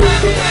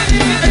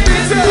 And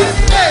they say,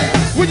 hey,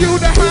 when you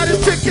the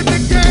hottest chick in the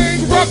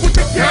game, rock with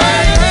the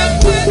gang.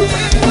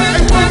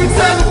 And when we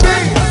tell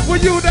them,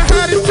 when you the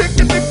hottest chick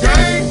in the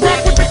game,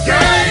 rock with the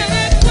gang.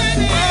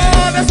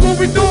 Oh, that's what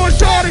we doing,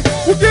 shorty.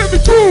 We'll give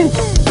it through.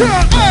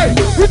 Yeah, hey,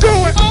 we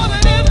doing all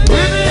of this.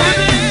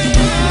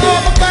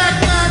 All the back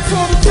line,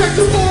 told them check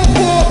the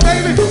scoreboard,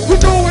 baby. We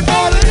doing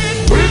all of this.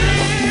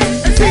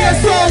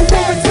 TSO,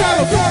 what we tell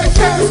them, and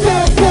check the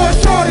scoreboard,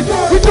 shorty.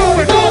 We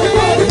doing all the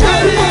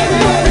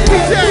and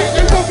DJ,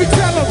 and what we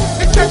tell them,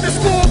 and check the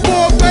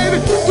scoreboard,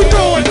 baby. We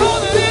doing all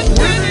of this.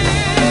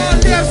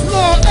 Yes,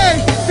 Lord,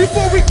 hey,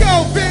 before we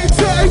go, big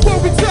tell, hey,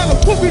 what we tell them,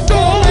 what we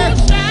doing, man.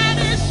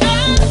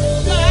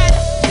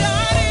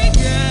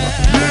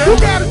 You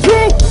got it,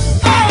 Drew.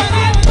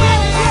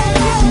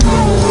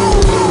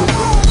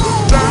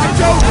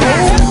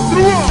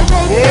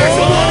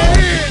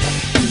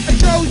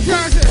 Joe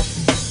Johnson,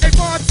 hey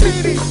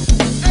Martini,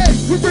 hey,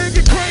 we bring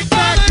it crank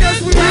back,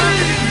 yes we are.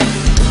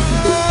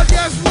 Oh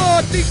yes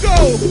Lord, Nico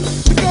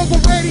for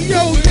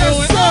radio, yes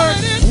sir.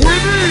 We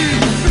need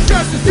the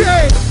Justice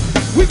Day.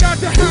 We got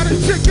the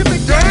hottest chick in the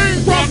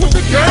game, rock with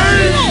the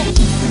game.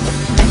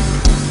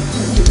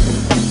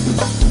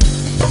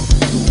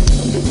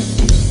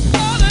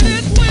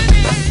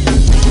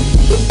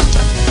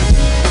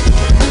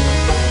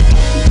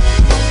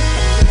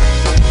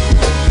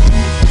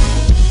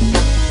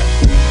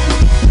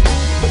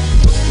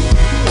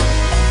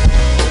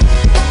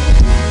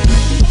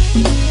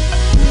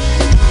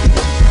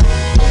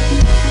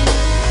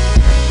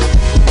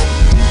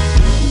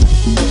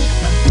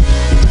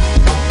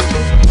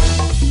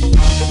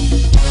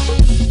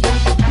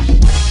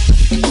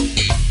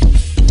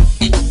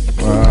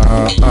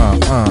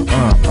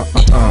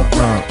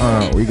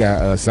 We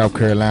got South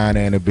Carolina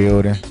in the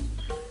building.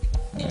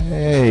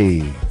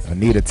 Hey,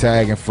 Anita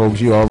tagging folks.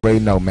 You already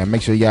know, man.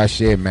 Make sure y'all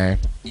share, man.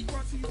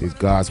 This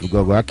gospel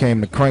go. I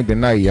came to crank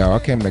tonight, y'all. I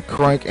came to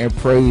crank and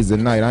praise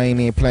tonight. I ain't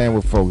even playing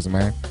with folks,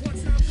 man.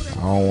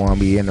 I don't want to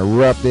be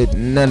interrupted.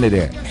 None of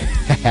that.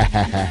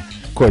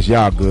 Of course,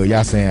 y'all good.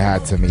 Y'all saying hi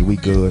to me. We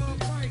good.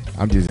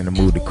 I'm just in the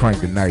mood to crank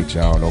tonight,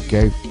 y'all.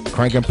 Okay?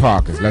 Cranking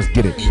Parkers. Let's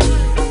get it.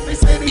 They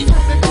say they from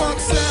the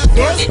Parkside.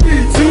 Must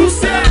be too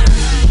sad.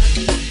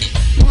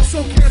 So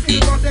can't be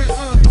about that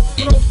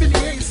good old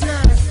 58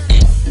 side.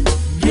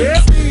 Yeah.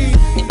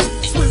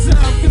 Swizz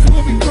out, this is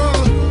what we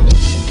call it.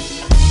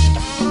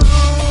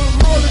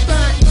 Hold it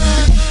back,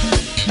 man.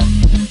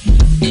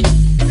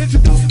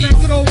 Introducing that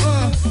good old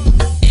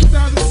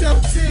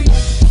 2017.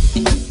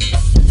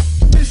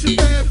 Mission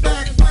Bad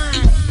Back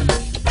Line.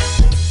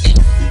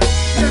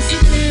 Yes,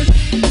 it is.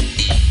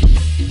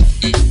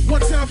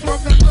 One time from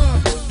the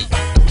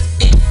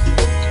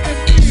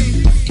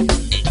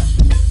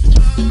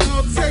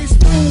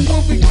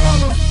what we call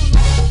them,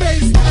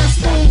 baseline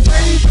smooth,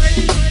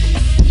 baby.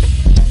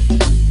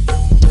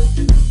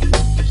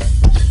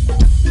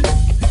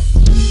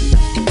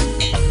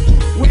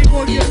 We ain't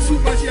gonna get too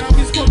much, y'all.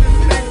 We just gonna let the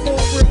thing go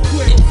real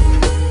quick.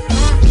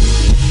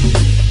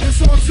 It's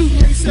on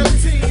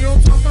 2K17, you know what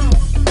I'm talking about?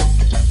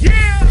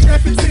 Yeah!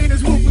 F15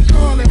 is what we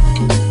call it.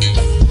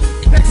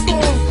 Next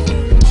door.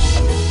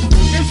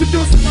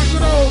 Introducing my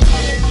good old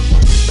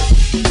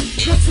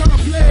good time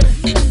play.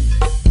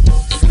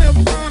 Slim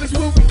Fun is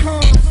what we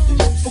call it,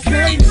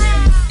 okay?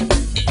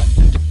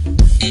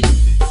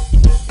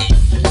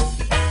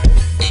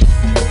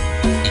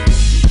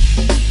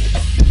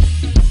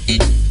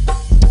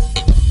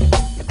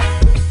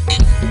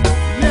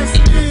 Yes,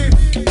 it is.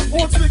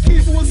 On to the key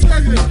for 1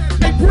 second.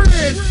 Hey,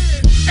 Bridge.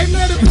 Hey,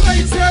 let it play,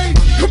 Jay.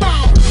 Come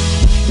on.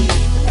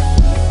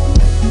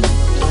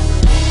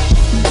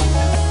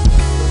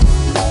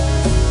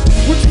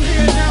 What you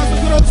hear now is the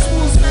good old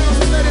smooth sounds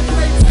of Let It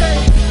Play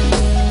Tape.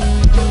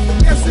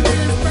 Yes, it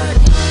is back.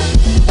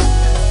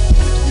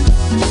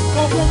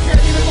 Go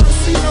can't eat about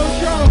Cino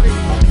Joey.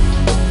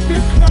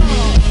 Big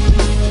Club.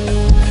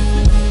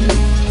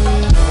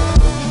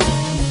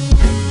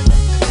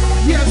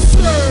 Yes,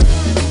 sir.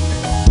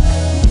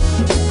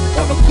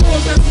 On the floor,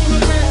 that's for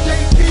the man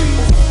JT.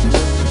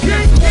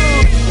 Big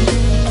Club.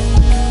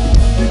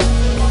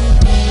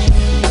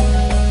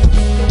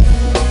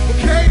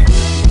 Okay.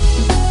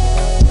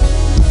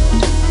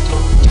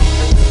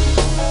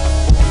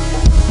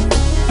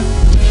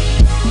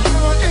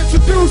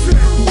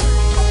 Introducing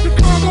the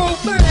Congo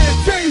man,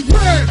 Jay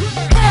Red.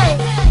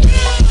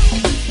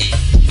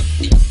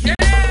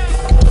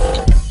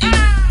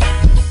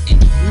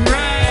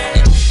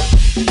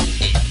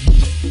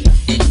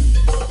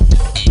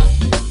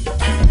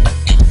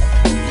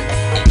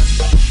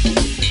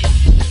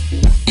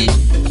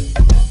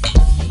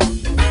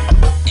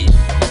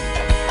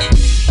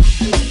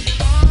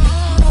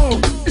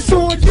 It's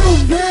on you,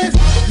 man.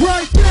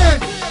 Right there.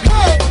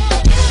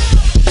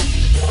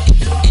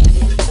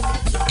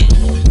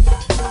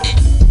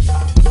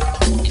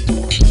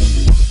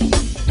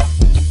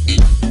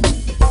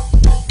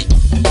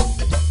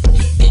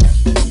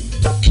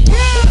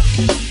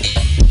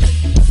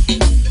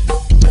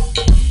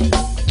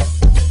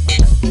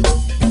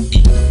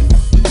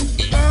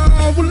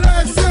 Well,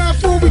 last time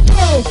before we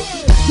go,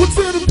 we'll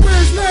to the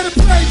bridge, let it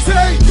play,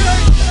 take.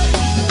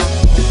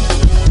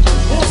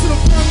 On to the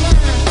front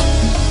line.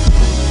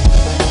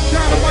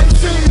 Dynamite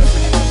singers.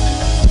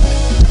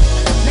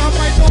 Y'all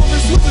might know him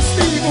as Super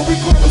Steve, but we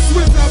call him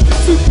Swift after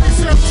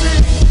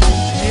 2K17.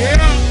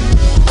 Yeah.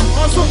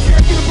 Also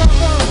can't get about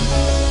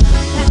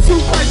my two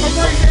fight, my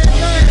right hand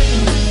man.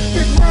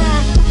 Big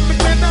Ron, the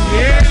Glennon.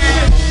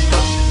 Yeah.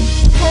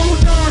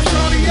 Hold on,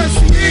 Shawty, yes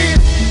he is.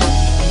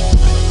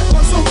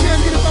 Also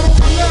can't get about on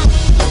my left.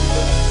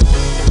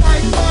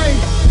 Fight.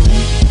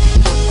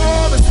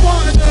 Oh, the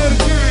Spartan of the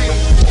game.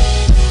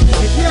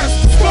 Yes,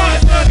 the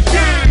Spartan of the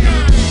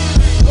game.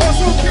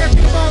 Also can't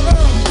get about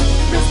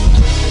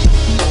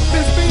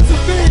this means a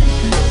thing.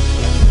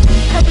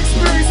 I'm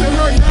experiencing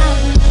her now.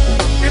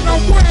 And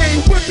I'm way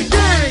with the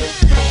game.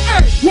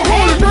 Hey, we're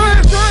holding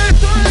right.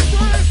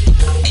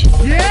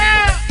 Yeah.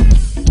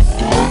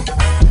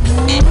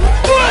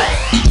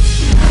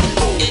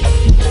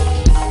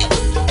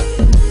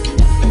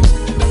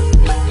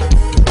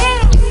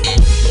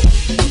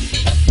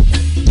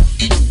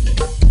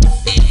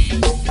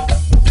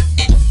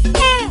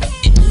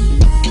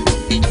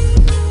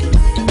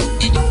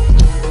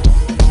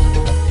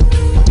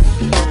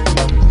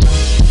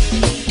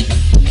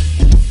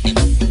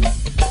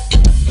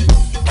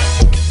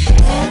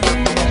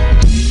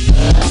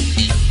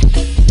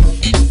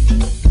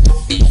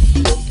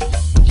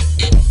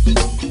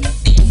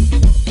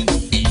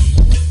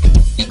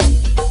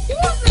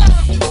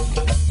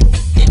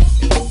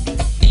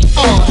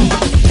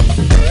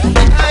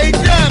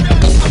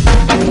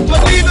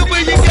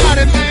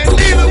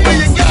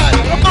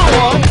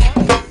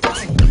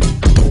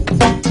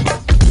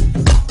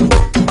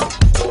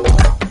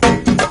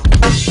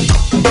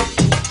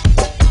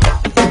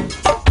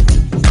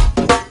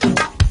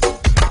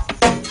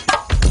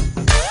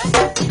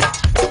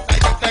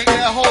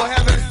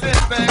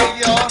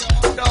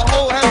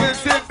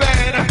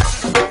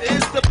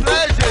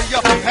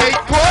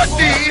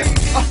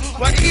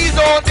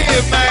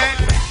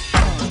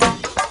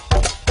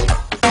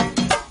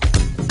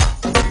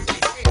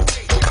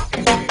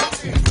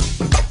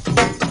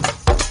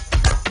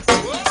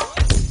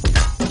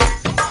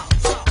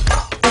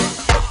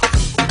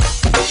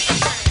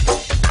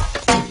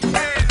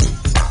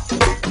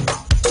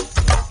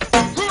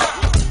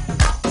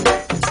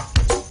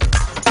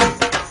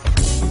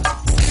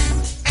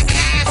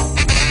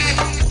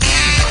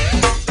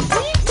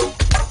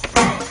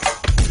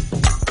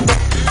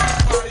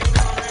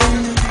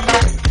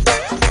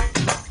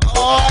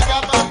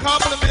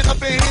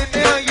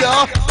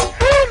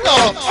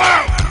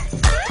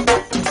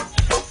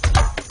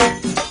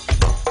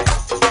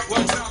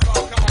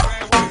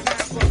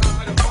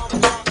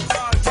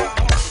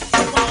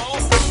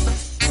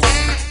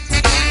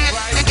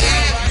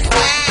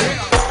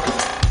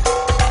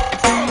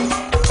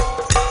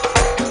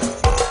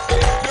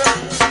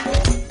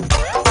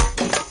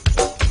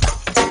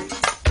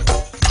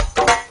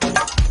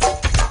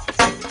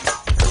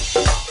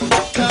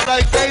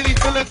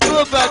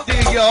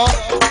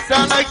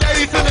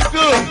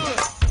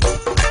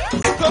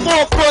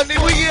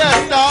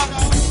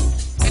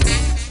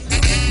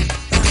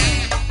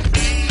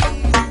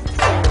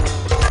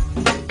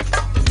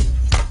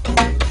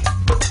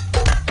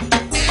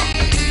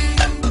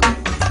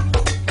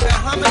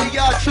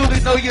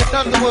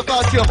 nothing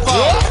without your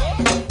father.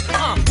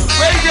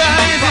 Raise your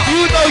hands if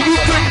you know you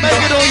couldn't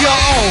make it on your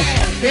own.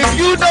 If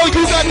you know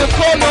you got to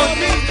call on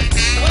Jesus,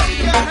 raise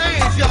your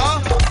hands,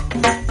 y'all.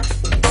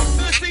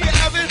 Let's see you,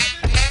 Elvis.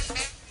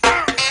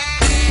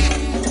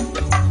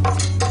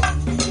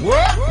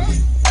 What?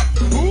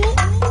 Who?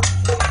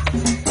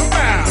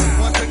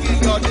 Once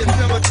again, y'all,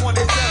 December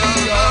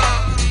 27th, y'all.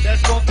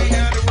 That's going to be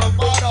at the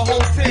Ramada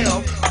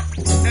Hotel.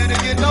 And if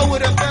you know where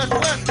the Best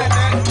Western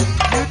at,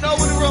 you know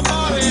where the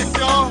Ramada is,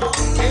 y'all.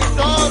 It's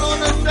all on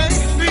the same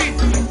street.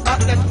 Up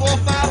that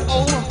 450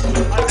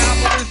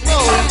 Annapolis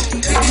Road.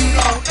 If you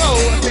don't know,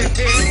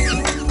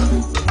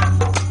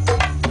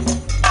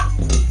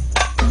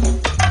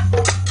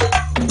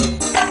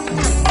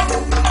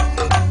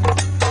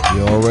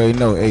 You already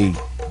know, hey,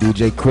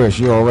 DJ Chris,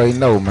 you already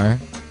know, man.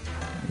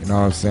 You know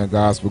what I'm saying?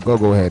 Gospel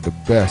Go-Go had the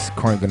best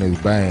cranking his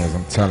bands,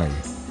 I'm telling you.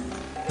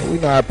 We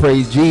know I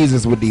praise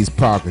Jesus with these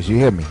pockets, you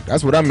hear me?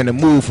 That's what I'm in the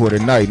mood for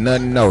tonight,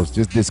 nothing else,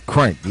 just this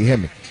crank, you hear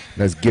me?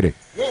 Let's get it.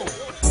 Whoa.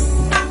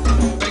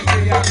 Make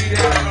sure y'all be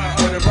there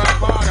the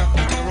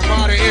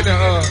Ramada in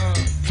the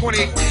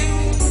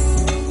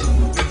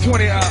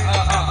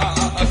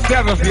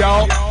 27th,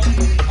 y'all.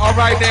 All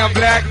right now,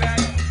 Black.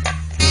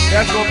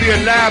 That's going to be a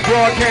live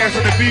broadcast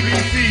on the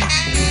BBC.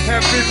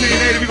 Have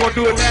 1580, we're going to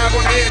do it live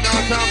on the air, know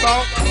what I'm talking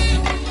about?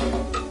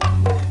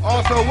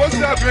 Also, what's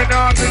up,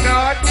 Bernard?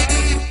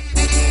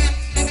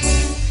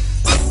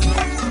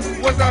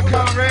 What's up,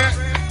 comrade?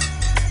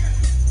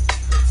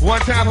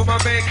 One time for my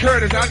man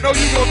Curtis. I know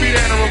you're going to be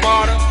there in the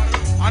Ramada.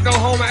 I know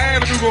Homer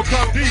Avenue going to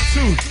come deep,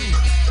 too.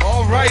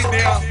 All right,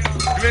 now.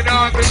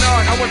 Bernard.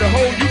 I want the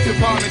whole youth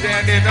department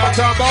down there. Know what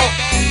I'm talking about?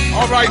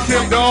 All right,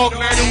 Tim Dog.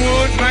 Magna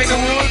Woods.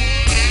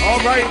 All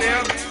right,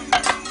 now.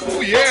 Oh,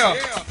 yeah.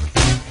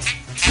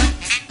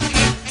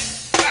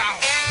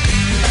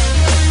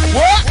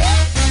 What?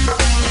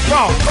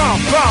 Come.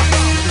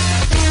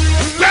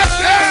 Let's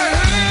go.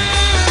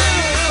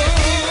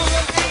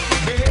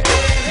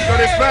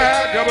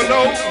 35, double O,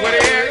 where they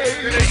at?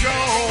 There they go.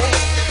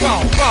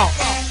 Come.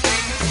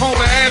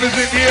 Homer Adams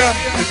in here.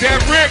 Is that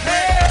Rick?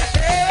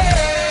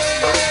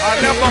 I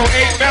left on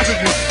 8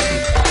 messages.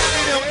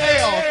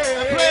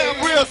 Play them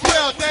real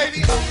swell,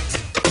 baby.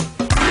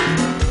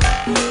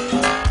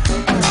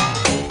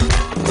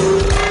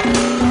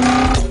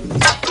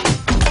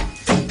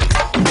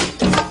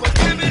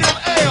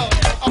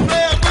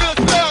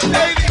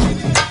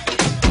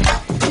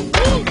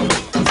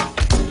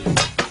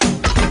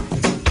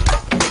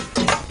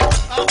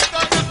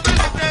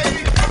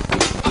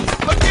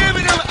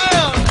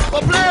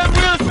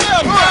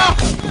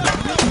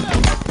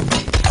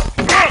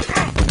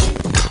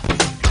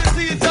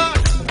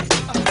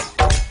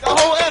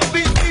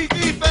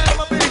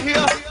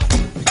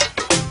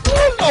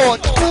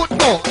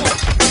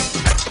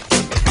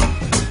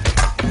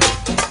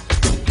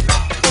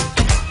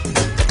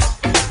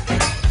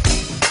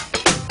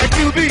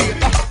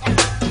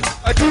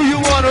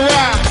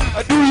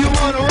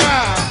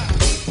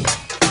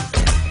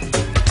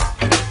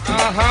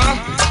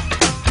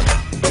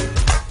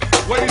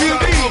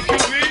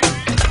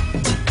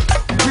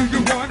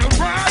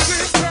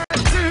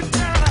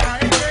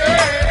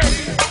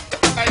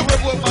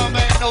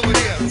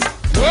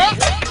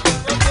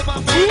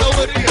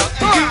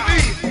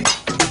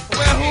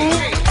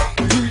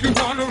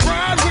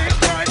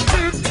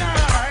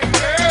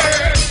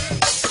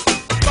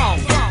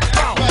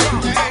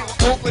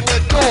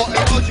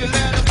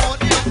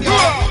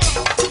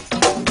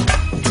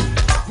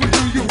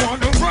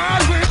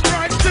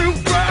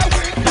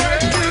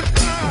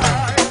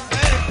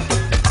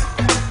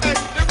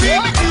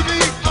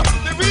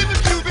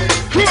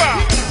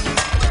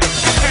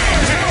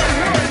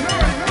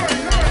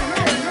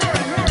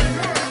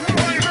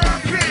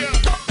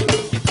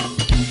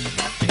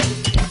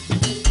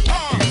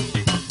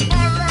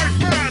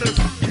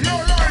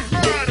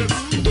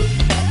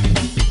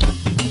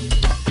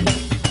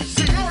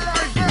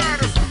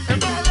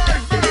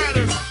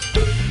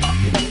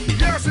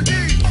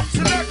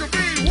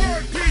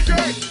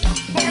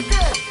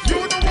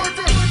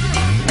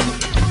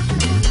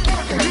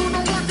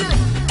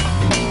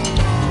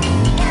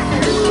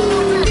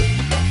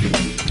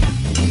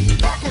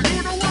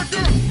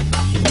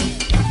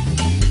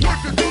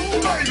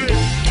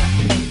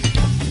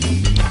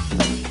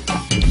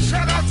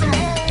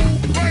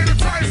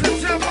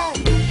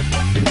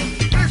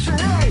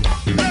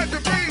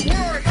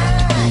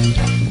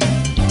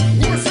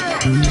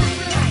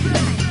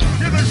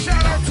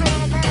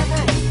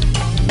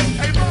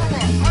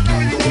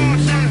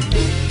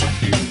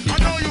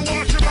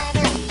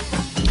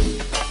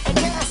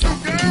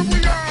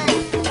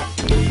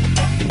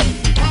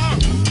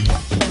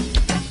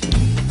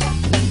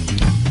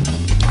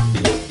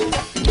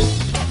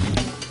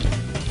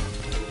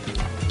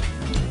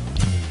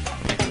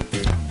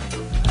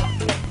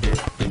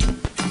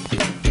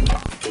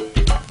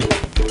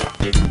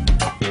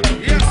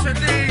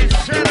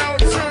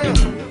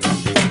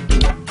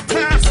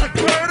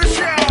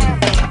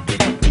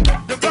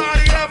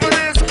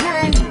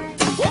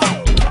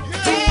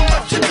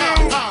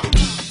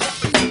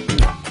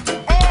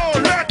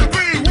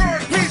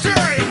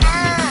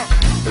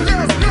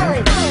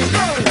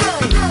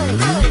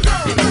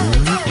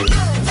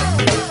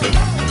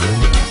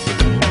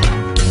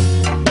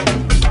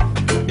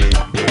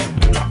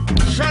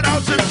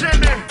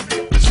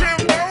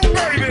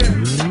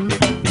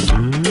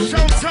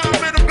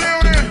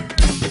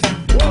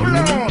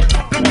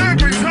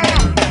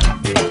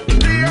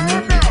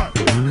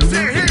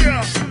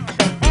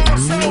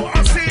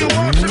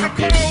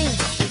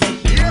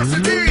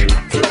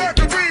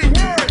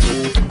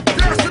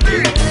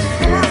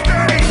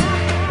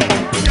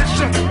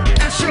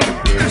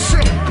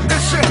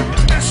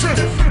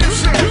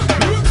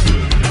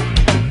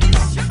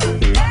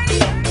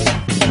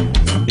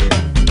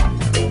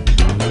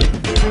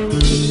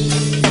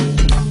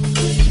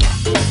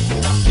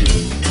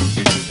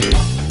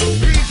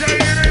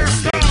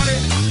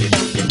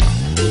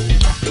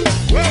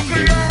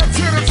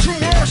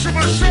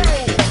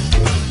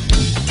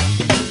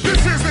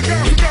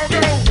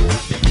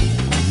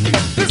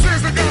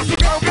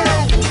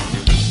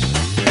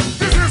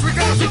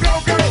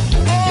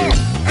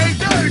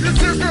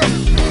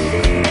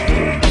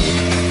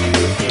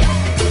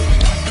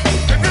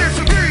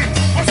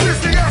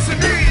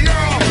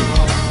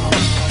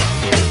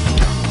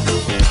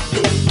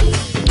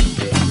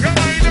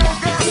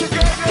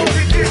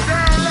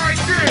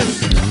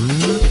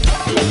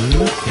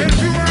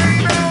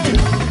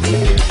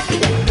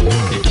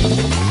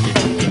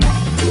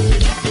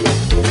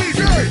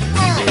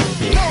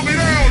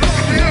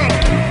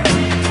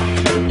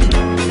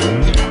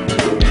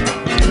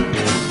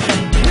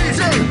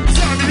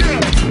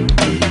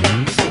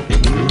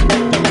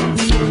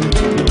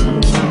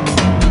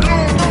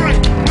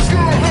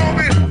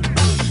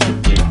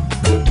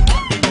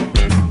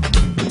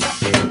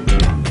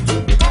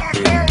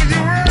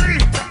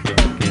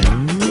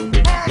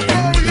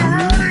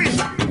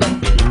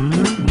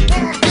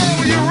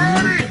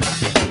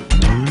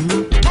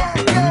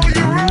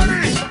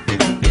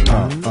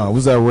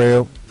 What's up,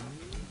 Real?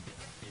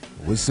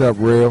 What's up,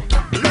 Real?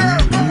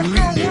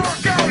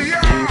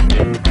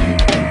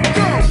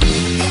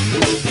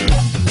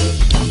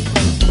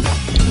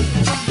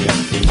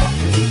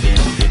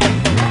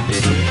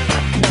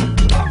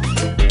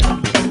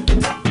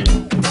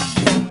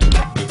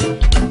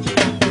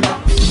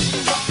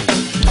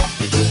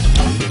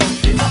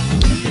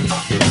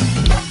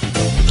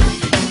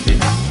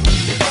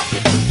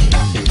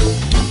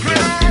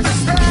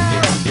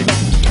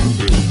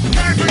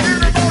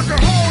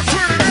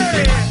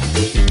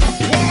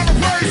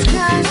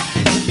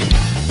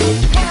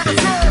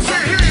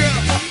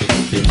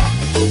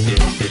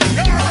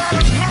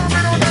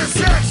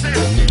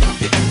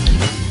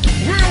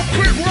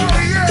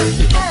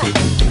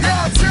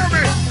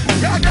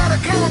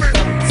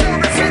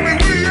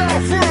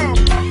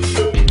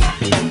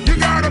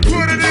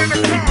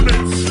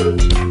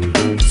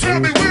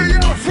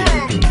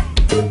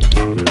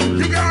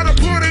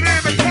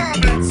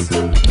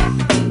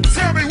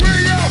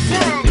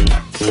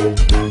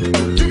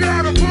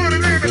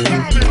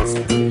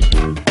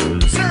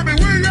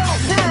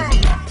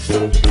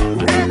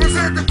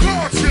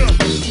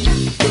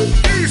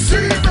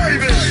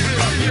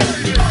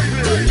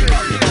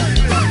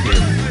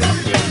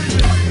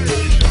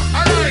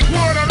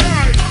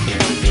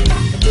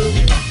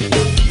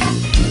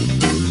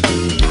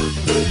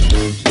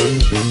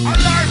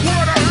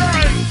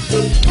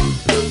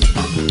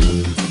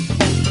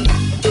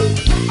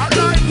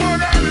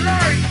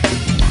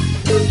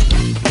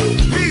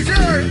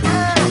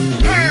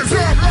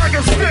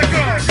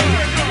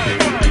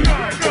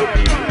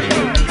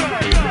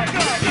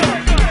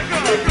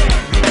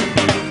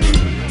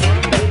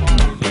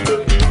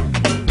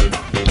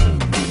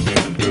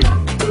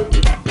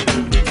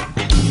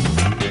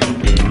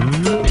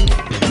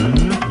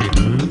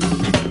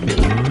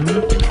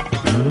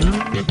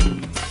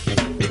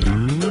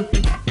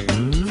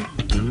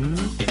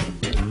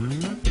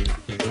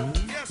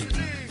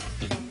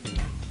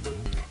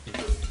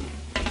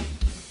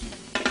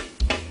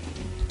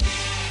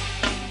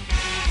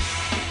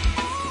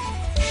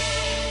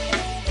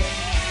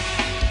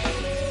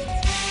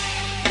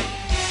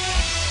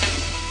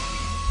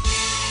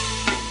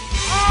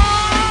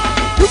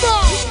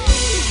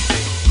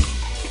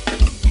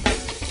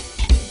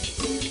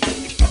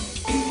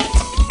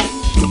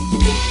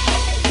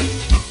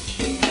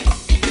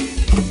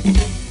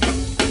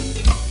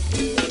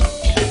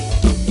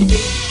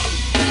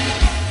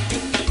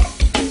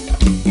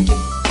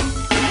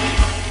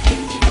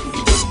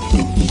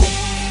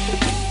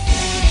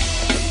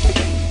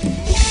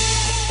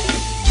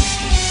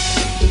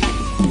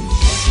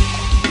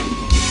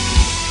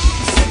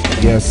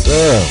 Yes,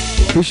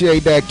 sir.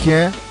 Appreciate that,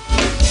 Ken.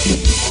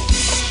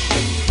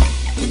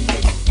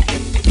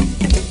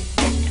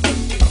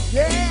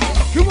 Yeah,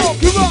 come on,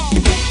 come on.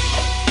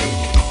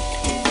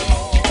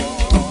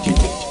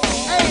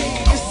 Hey,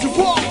 it's the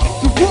walk,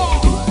 the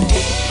walk.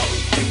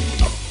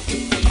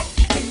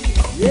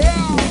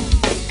 Yeah.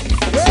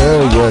 Sir,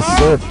 yes,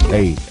 sir.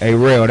 Hey,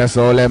 Real, that's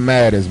all that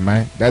matters,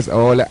 man. That's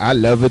all that, I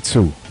love it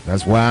too.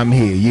 That's why I'm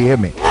here. You hear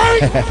me?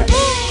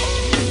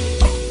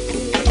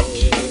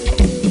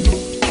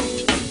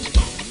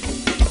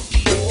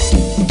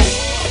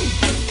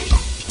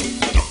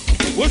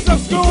 What's up,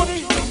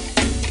 Scooty?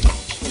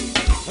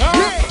 Huh?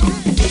 Yeah.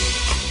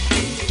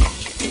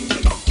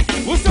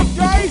 What's up,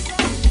 guys?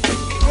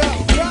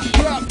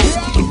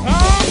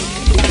 Huh?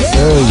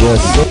 Sir,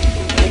 yes, sir.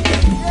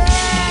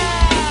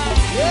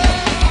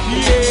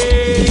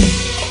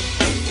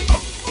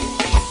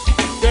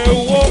 They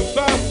walk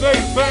by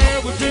faith, man,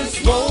 with this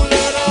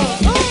rolling up.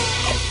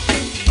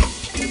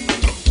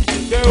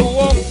 They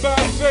walk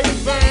by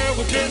faith, man,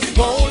 with this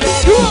rolling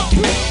up.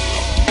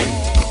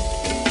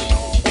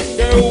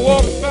 They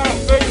walk by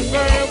faith,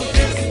 man, with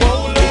this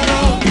rolling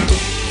up.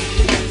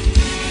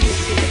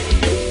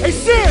 Hey,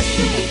 sis!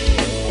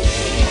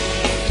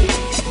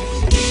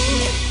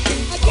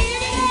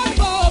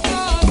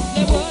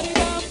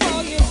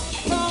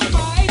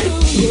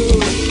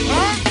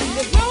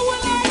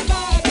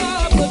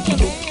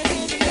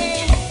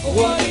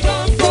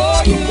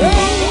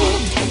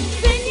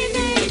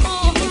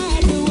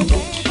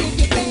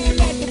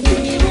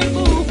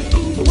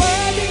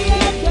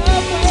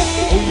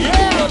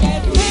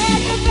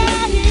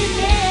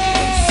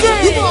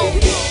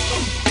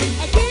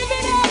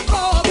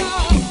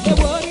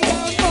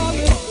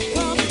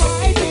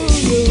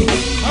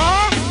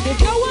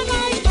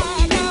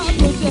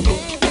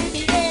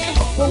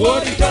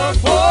 What he done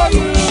for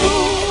you?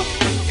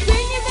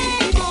 Sing his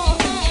name all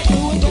high, do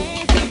a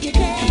dance if you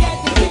can, let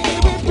the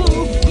spirit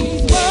move.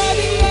 He's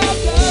worthy of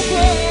the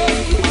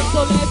praise, so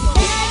let's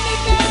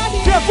magnify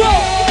his name.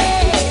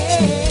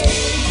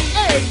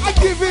 Hey, I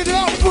give it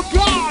up for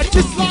God,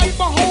 just like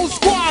my whole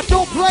squad.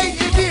 Don't play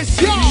in this,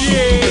 y'all.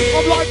 Yeah.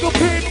 I'm like a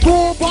pit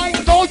bull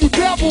biting all you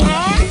devils.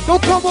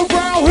 Don't come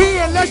around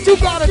here unless you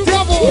got a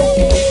devil.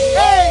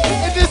 Hey,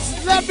 and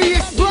this, let me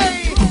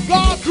explain.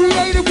 God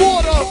created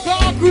water,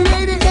 God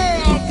created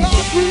air,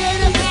 God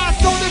created eyes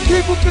so that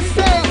people can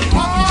stare.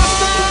 Our eyes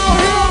down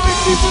here and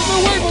keep us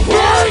away from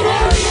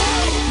pain.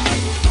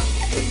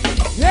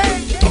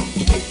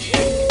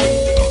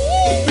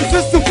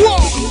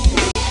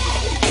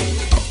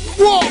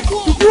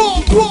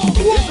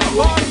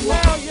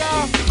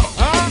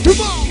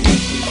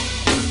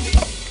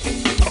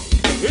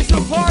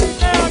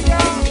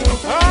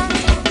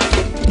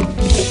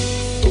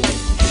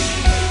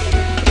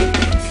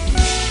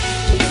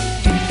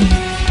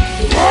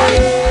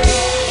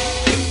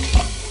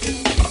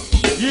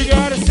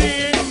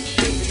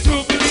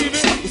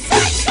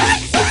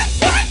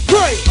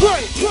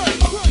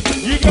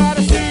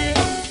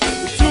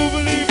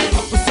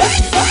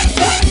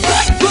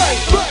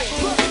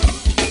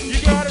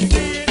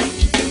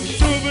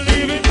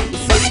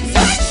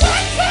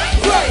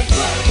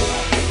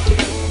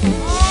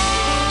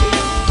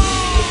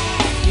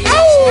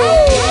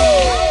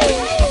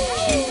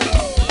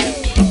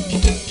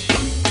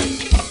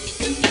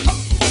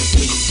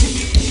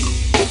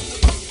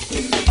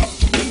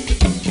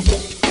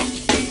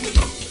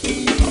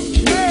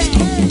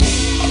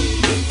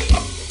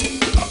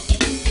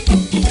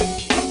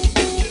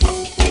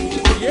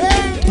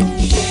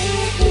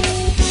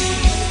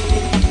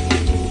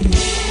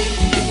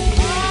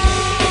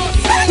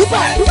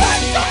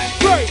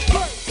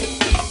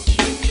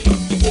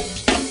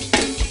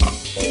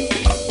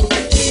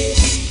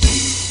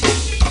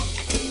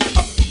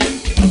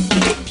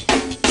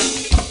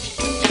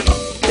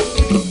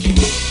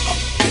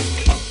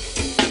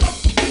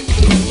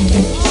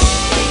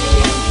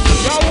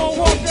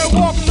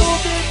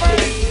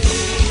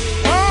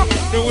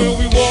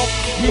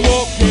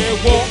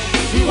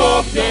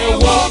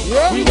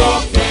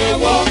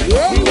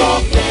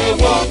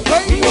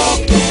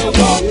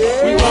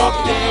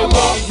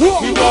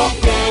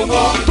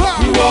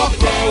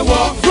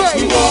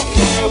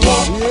 and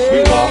walk. We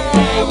walk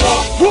and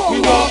walk. We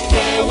walk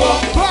and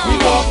walk. We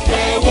walk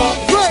and walk.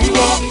 We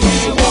walk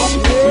and walk.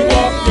 We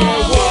walk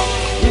and walk.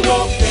 We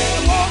walk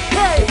and walk.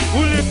 Hey,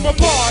 well it's my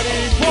party,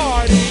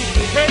 party.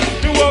 Hey,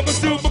 you welcome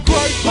to my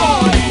great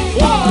party,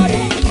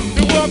 party.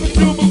 You welcome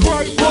to my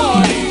great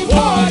party,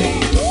 party.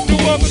 You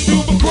welcome to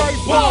my great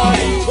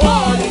party,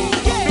 party.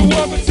 You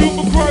welcome to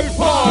my great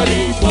party,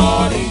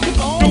 party.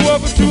 You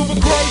welcome to my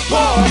great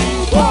party,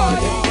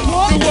 party.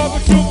 You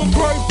welcome to my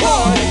great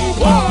party,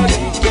 party.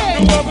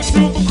 You welcome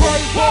to my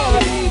great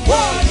party,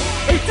 party.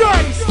 Hey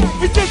Dice,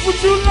 is this what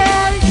you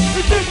like?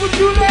 Is this what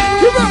you like?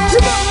 Come on,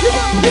 come on, come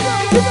on, come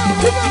on, come on,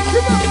 come on,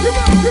 come on, come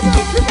on, come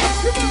on, come on.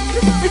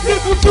 Is this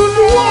what you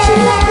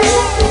like?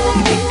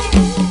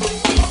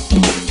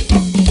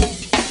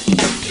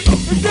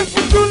 Is this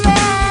what you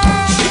like?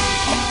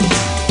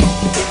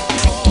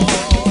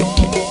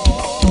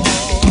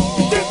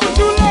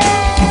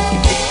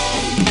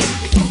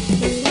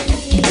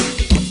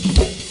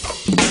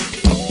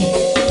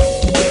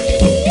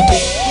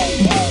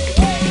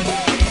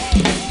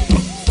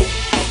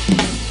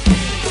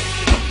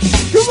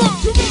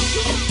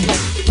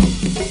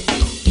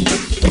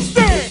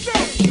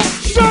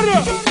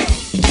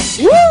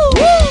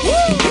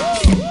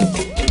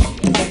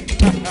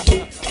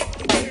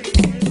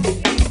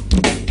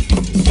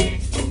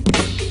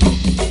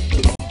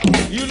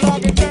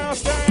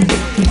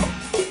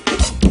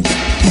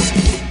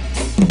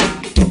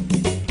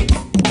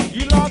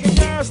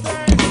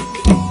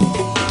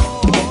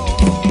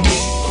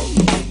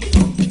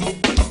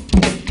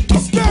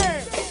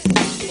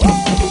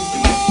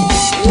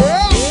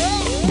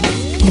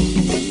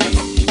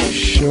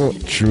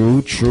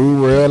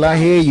 True, real. I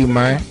hear you,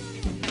 man.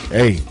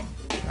 Hey,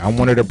 I'm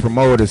one of the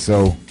promoters,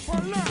 so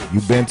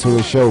you've been to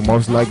a show.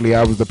 Most likely,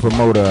 I was the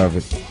promoter of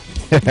it.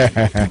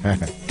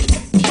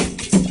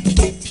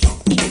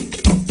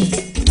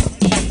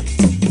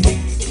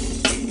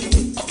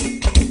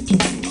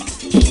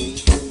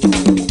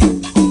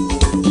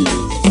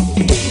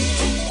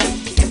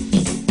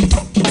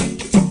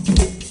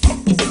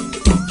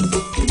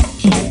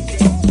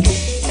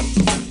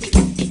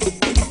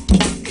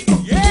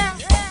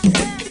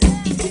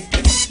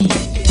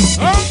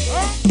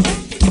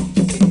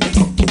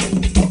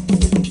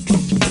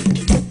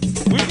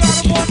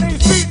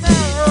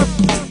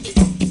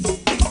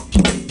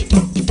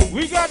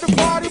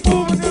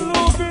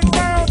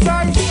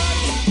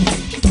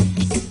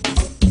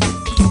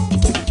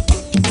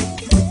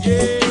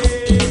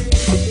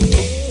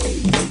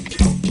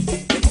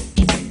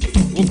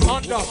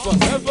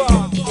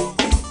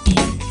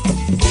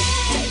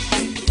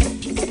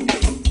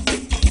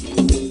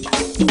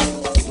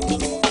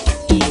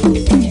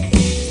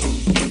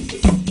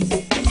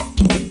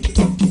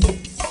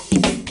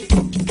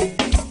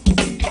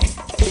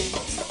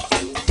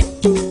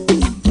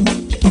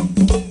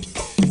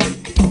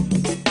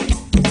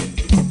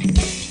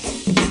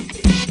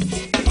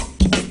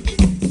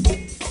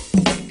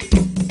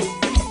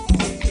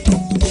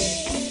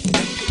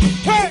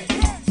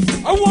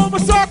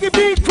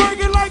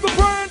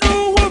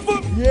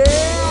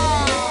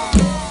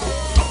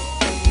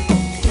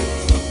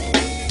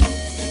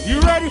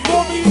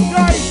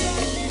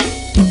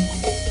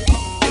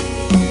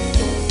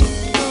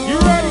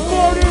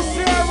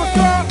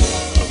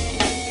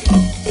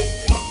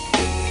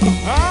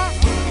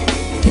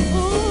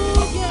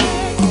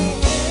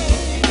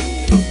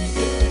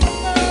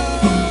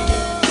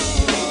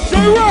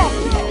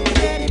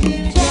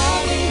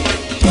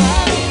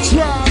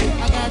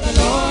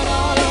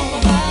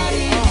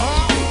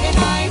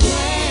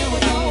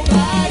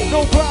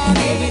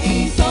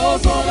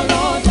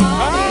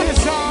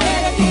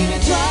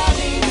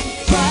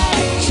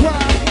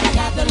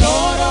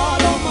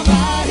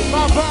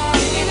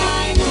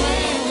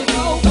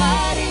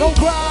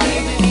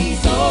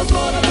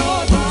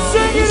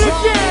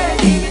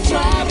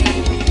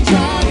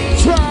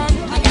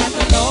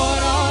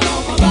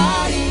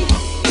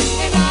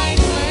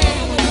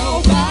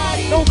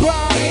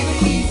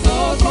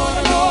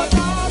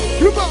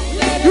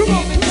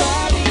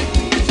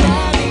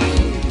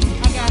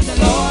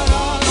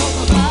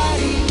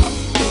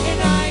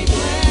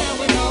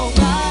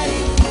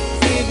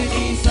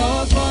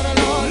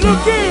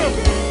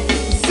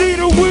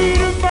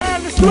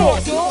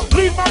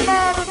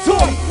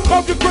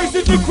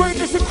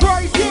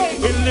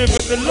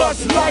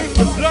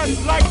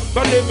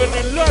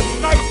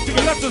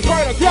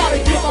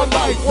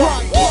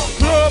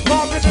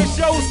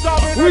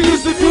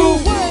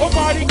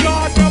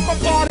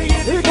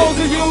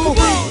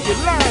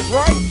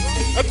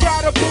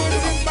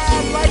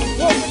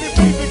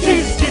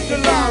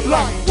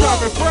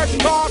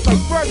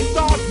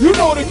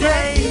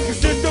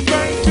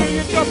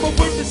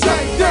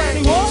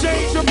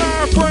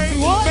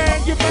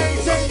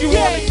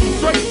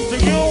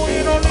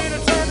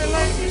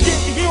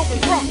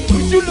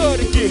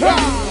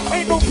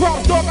 Ain't no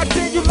problem, dog, I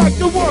tell you like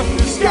the one in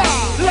the sky.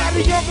 A lot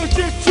of youngers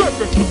just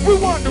tripping, we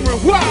wondering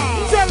why.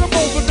 Tell them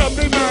open up,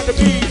 they mind to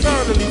be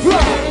eternally fly.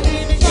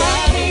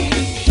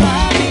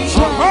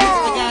 I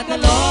got the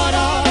Lord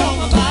all on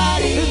my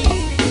body.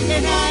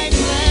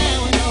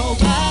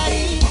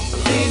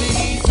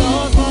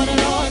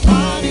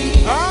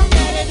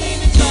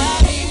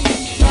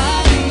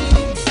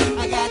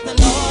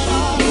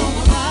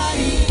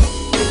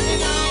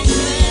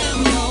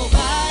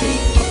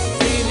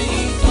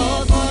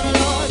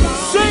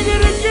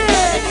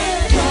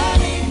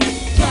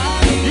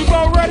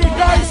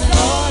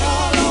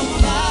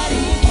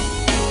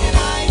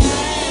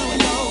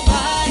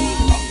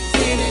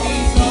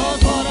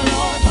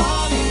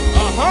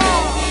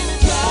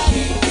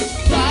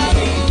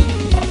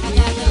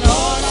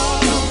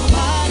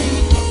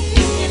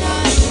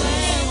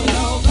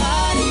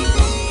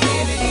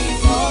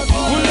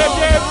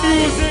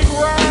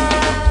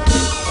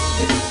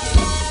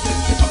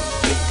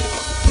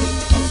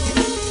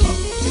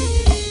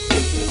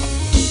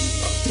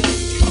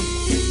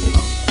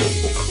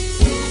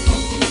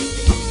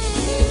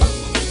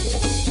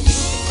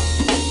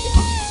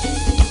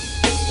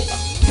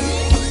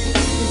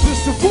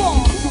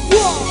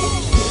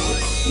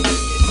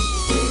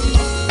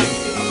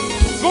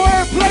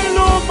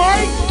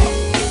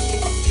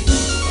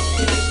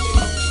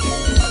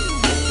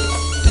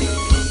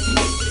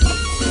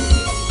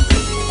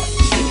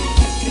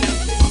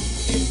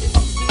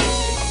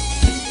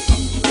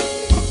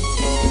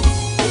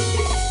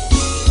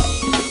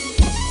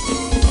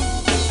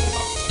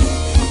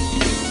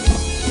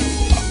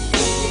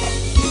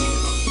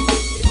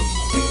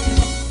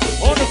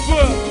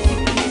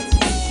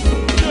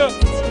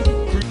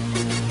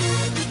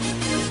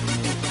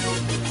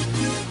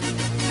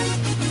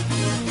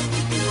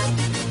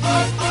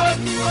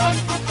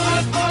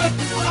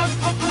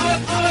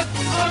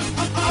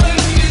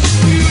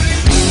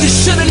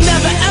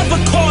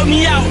 brought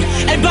me out.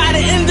 And by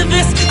the end of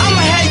this,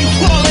 I'ma have you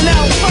crawling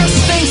out. First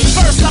things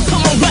first, I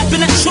put my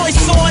weapon of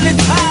choice on and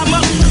tie him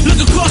up.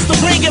 Look across the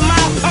ring at my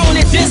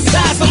opponent, this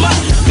size him up.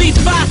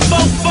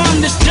 B5-4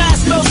 from this giant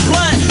spills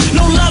blood.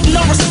 No love,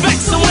 no respect,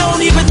 so we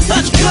don't even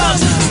touch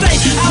gloves. Stay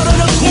out of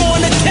the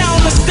corner,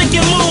 counter, stick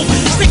and move.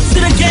 Stick to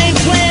the game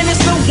plan, there's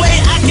no way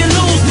I can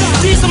lose.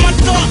 These are my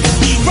thoughts,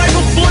 right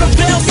before the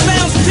bell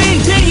sounds. Ding,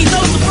 ding,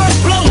 those the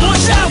first blow, one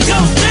child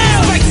goes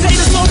down.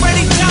 Spectators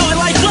already counting,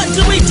 like what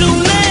do we do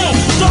now?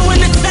 Throw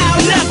in the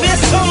towel, never,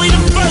 it's only the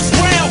first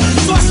round.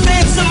 So I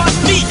stand to my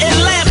feet and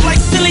laugh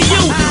like silly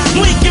you.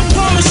 We can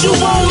promise you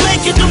won't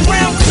make it to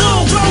round two.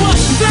 Throw up,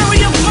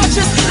 bury your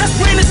punches, let's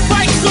bring this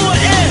fight to an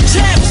end.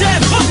 Jab,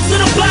 jab, hook to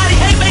the body,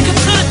 haymaker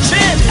to the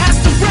chin. As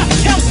the rep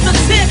counts to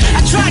 10,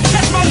 I try to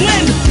catch my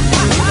wind.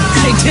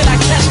 Hey, did I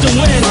catch the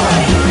wind?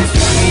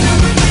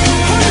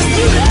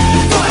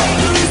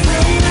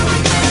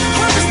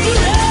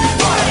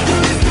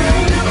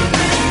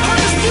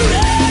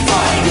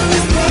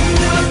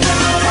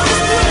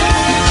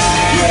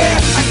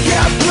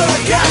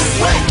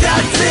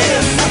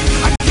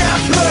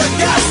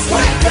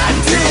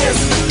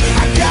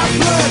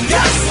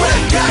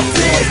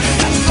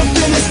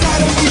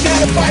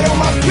 Fight on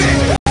my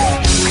pen.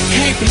 I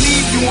can't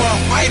believe you wanna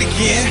fight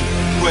again.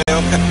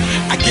 Well,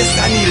 I guess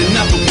I need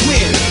another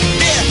win.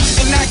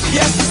 Yeah, and I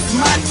guess it's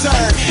my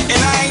turn. And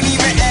I ain't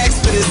even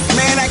asked for this,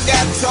 man. I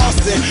got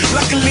tossed in.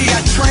 Luckily, I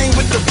trained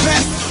with the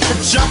best.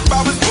 From jump, I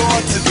was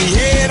born to be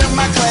head of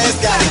my class.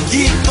 Got a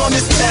geek on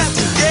this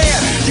test. And yeah,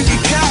 you can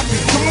copy.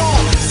 Come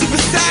on, sit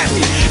beside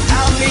me.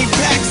 I'll lean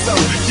back so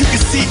you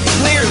can see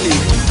clearly.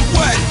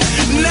 What?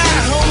 Nah,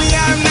 homie,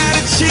 I'm not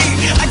a cheat.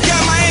 I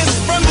got my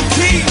answers from the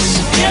teach.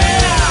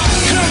 Yeah,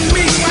 come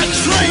meet my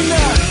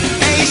trainer.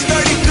 Age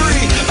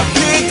 33,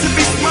 appeared to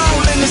be small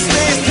in the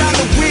stands,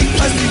 kinda weak.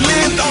 Plus he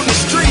lived on the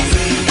streets.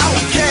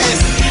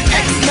 Outcast,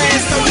 X-Man,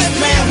 so this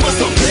man was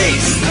a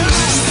beast.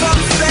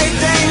 Some say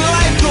they ain't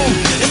like him.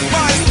 As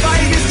far as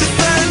fight is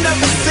concerned,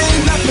 never seen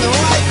nothing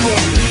like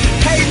him.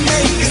 Hey,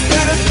 mate, it's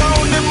better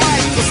thrown than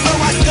Michael, so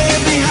I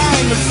stand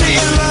behind him. See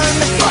and learn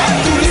to fight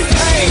through this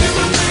pain.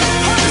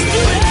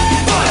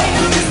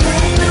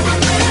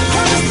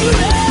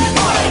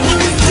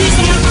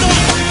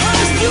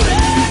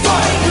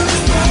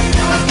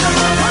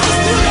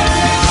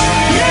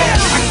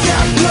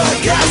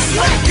 Got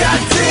sweat, got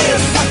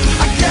tears.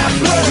 I got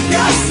blood,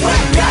 got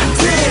sweat, got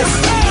tears.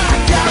 I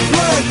got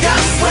blood,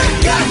 got sweat,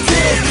 got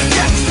tears.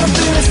 Got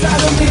something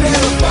inside of me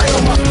that'll fight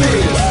on my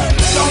fears.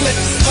 Don't let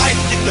this life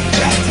get the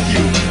best of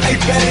you. Hey,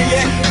 better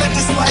yet, let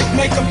this life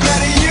make a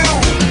better you.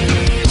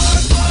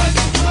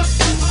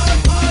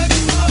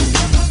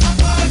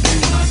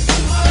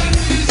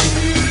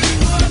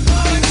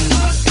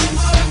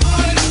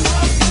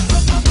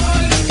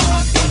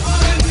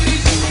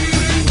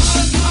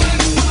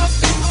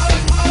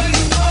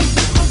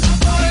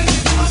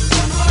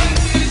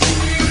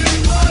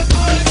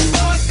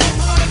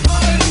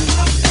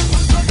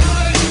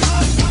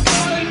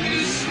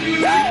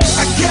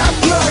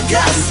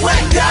 Got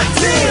sweat, got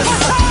tears.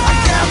 I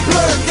got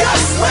blood, got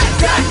sweat,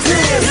 got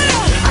tears.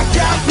 I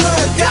got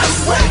blood, got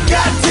sweat,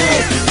 got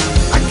tears.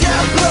 I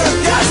got blood,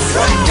 got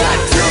sweat,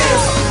 got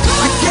tears.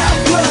 I got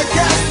blood, got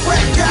sweat,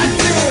 got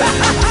tears.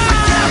 I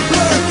got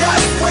blood,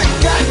 got sweat,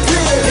 got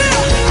tears.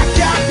 I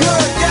got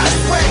blood, got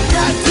sweat,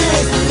 got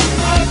tears.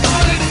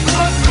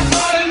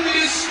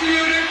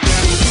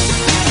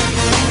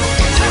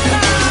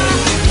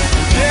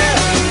 Yeah.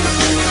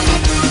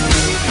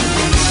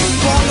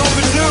 Long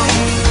overdue.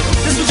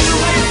 This was you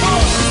waiting for.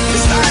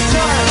 It's our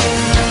turn.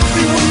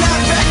 We will not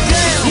back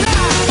down.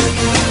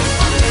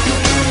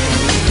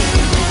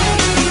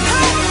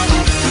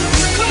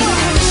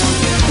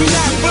 We're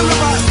not full of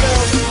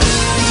ourselves.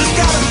 Just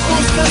got a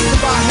full sense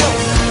of our health.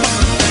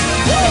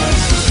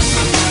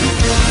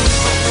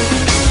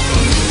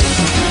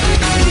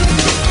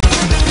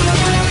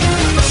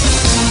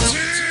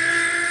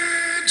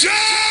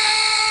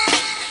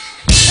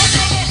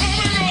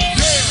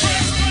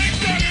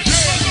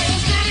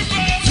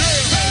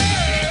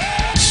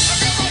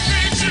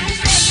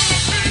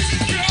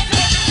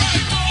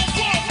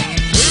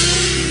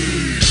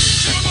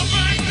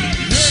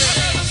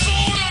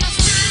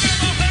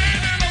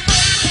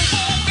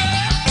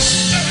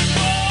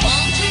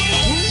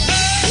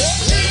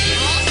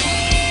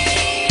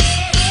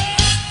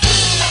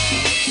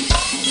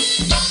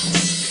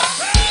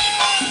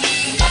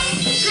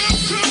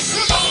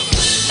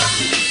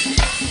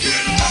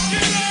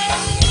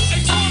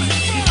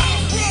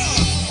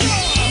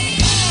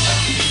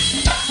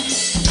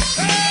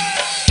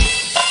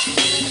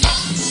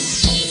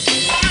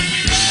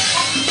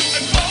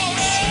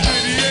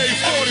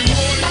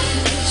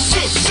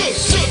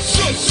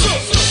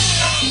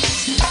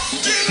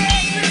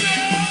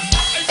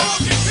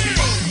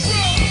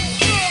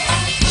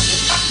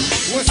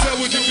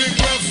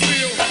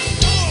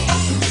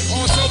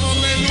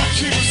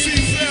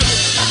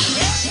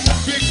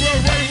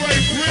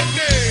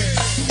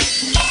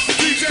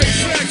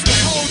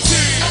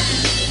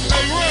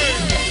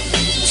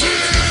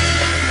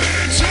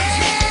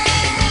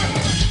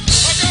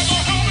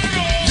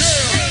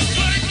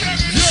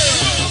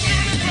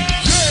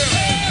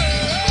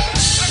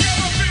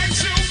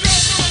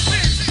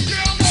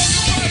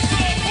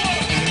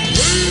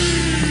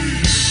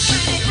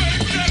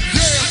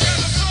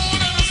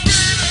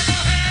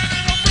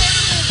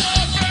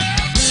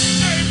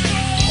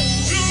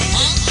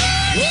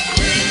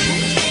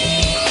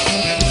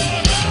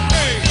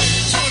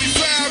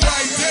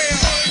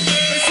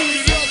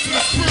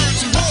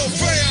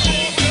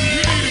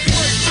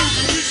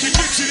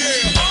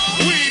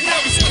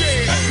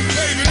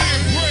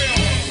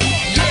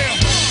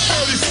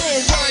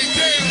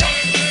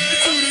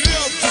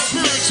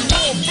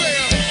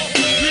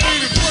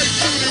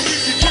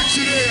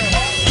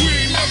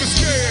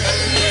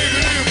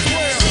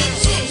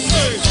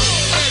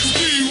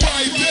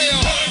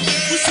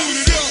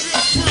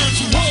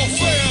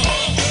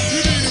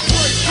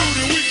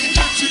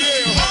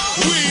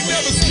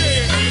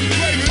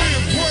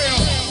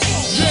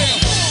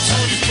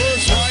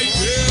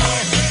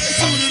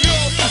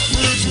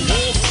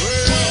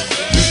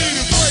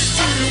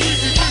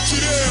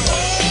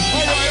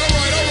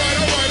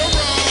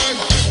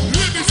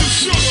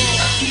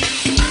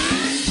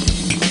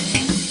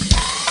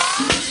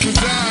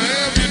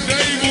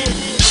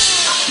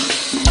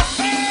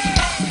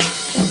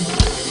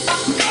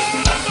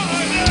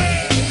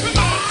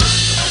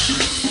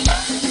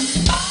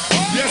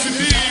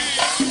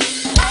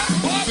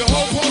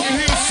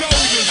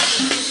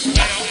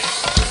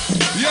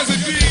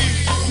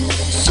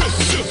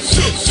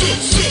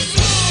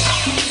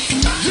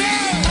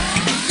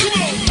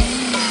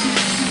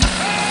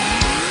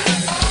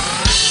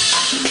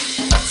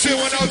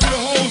 send one out to the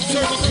whole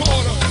Turtle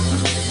Corner.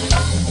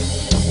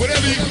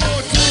 Whatever you're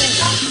going through,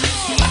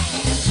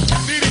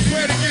 need a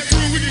prayer to get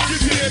through, we can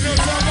get you there. No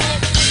time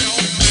out.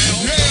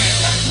 Yeah.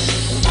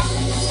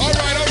 All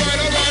right.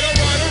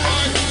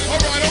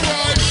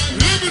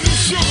 Lemons and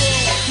sugar.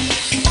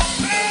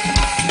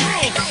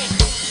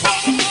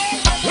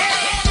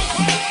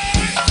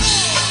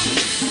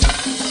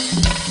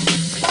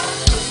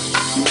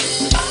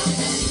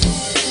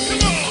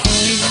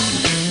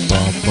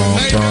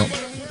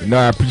 You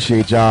know, I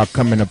appreciate y'all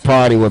coming to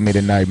party with me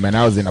tonight, man.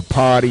 I was in a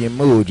partying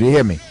mood, you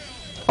hear me?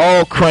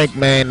 All crank,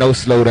 man, no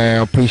slow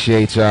down.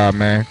 Appreciate y'all,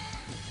 man.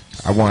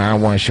 I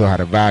want to show how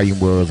the volume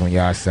was on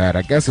y'all side.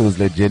 I guess it was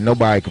legit.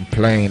 Nobody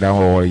complained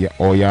or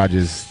y'all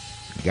just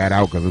got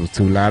out because it was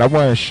too loud. I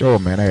wasn't sure,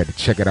 man. I had to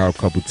check it out a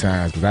couple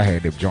times because I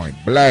had the joint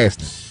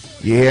blasting.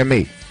 You hear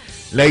me?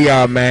 Lay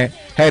y'all, man.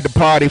 Had the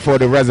party for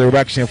the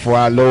resurrection for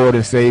our Lord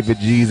and Savior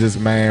Jesus,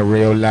 man.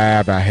 Real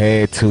live. I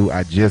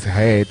just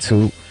had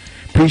to.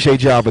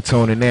 Appreciate y'all for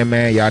tuning in,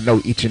 man. Y'all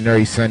know each and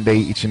every Sunday,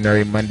 each and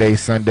every Monday.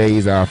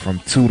 Sundays are from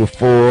 2 to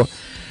 4.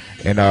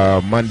 And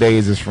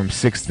Mondays is from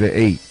 6 to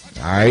 8.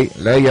 All right?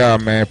 Love y'all,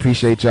 man.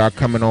 Appreciate y'all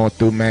coming on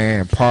through,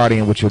 man, and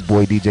partying with your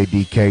boy, DJ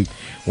DK.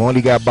 We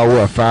only got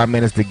about, 5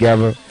 minutes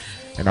together.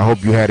 And I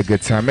hope you had a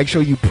good time. Make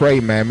sure you pray,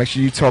 man. Make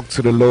sure you talk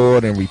to the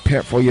Lord and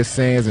repent for your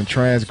sins and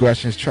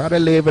transgressions. Try to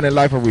live in a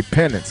life of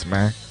repentance,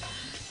 man.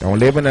 Don't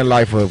live in a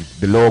life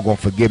of the Lord gonna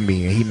forgive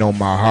me and he know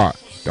my heart.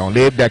 Don't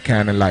live that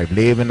kind of life.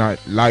 Live in a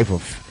life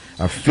of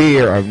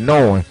fear of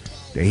knowing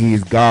that he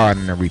is God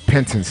in a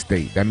repentant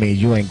state. That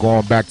means you ain't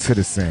going back to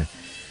the sin.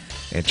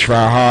 And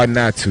try hard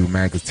not to,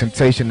 man, because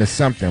temptation is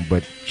something.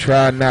 But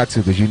try not to,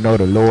 because you know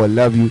the Lord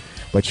love you,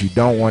 but you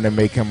don't want to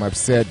make him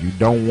upset. You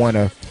don't want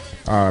to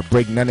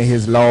break none of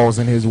his laws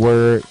and his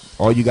word.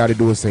 All you got to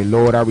do is say,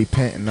 Lord, I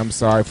repent and I'm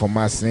sorry for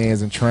my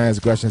sins and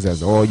transgressions.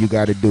 That's all you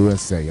got to do and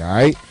say, all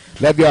right?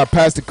 Love y'all.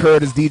 Pastor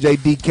Curtis, DJ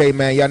DK,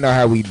 man. Y'all know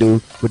how we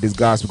do with this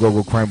Gospel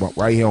Go-Go Crank Up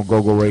right here on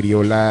Go-Go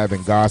Radio Live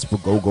and Gospel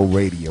Go-Go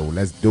Radio.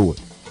 Let's do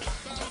it.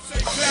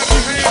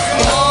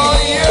 Oh,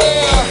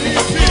 yeah.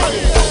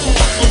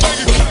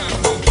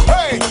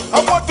 Hey, I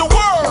want the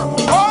word.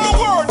 All the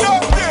word,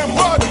 nothing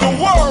but the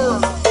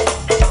word.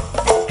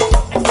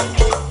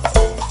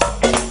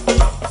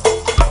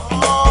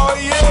 Oh,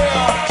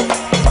 yeah.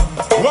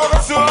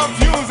 Welcome to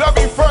Unfused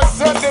every first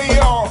Sunday,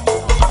 y'all.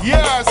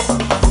 Yes.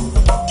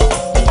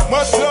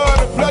 Much love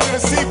and pleasure to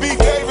see B.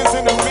 Davis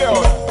in the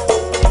building.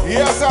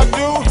 Yes, I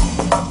do.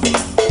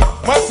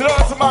 Much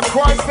love to my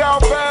Christ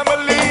Town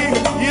family.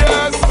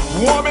 Yes,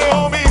 woman,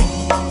 homie.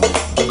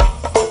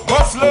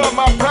 Much love,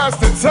 my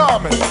Pastor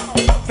Thomas.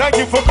 Thank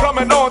you for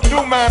coming on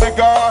through, man of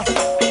God.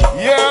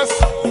 Yes,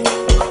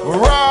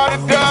 ride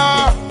or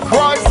die,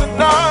 Christ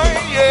tonight,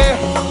 yeah.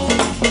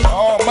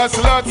 Oh, much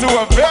love to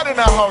a vet in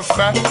the house,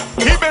 man.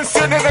 He been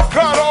sitting in the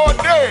car all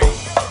day.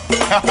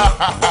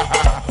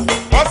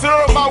 Much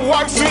love, my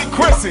wife, sweet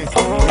Chrissy.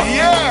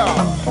 Yeah.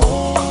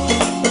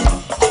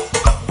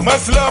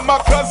 Much love, my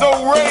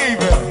cousin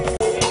Raven.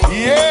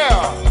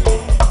 Yeah.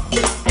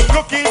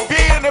 Cookie B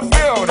in the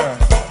building.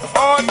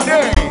 All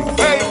day.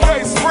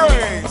 AK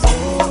sprays.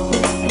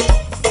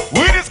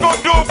 We just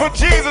gonna do it for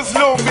Jesus a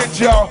little bit,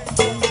 y'all.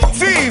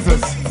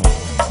 Jesus.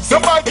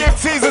 Somebody give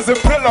Jesus a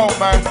pillow,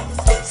 man.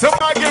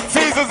 Somebody give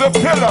Jesus a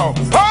pillow.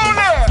 Hold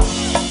it.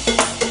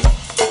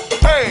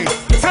 Hey,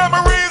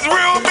 Tamarine's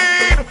real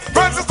mean.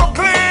 Francis so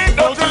clean,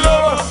 don't you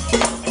love her?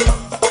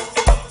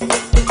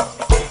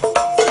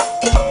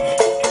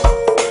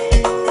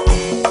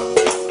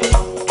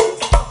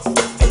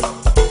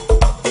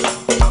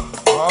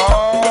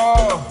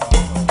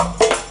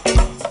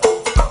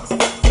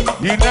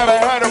 You never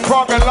had a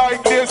parking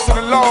like this in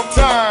a long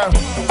time.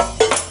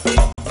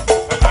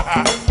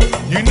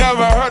 You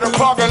never heard a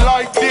parking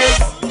like this.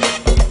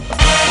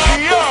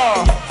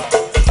 Yeah.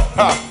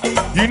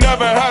 You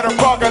never had a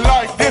parking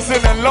like this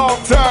in a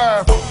long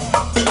time.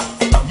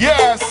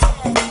 Yes.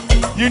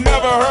 You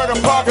never heard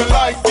a parking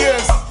like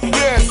this.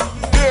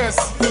 This.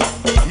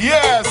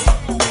 Yes.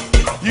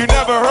 You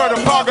never heard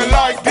a parking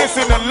like this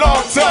in a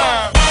long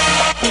time.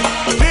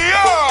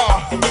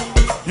 Yeah.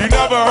 You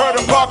never heard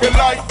a parking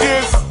like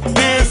this.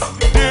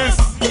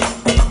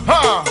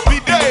 Be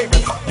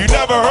Davis. You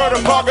never heard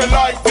a parking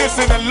like this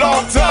in a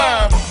long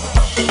time.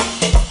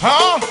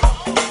 Huh?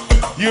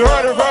 You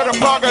heard a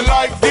parking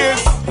like this.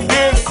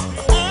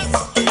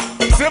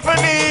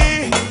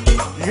 Symphony.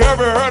 You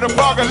ever heard a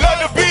parking? Let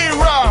the beat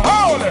rock.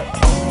 Hold it.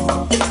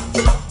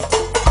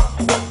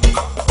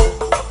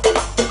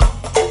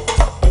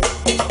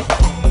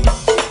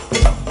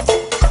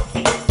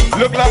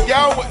 Look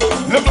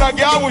like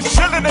y'all was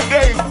chilling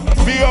today,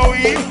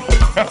 BOE.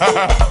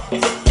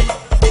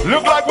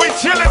 Look like we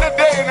chilling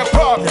today in the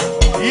park.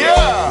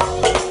 Yeah.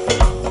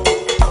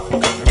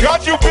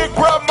 Got you, big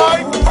bro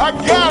Mike. I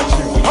got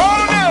you.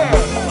 Hold it.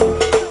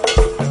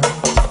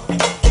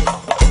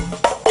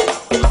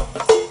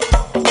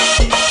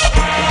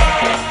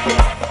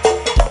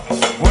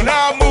 When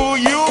I move,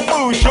 you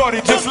move,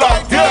 shorty, just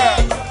like that.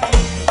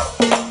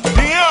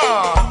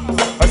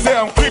 Yeah. I say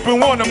I'm creeping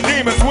one of them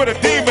demons with a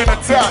demon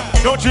attack.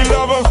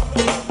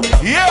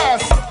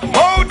 Yes.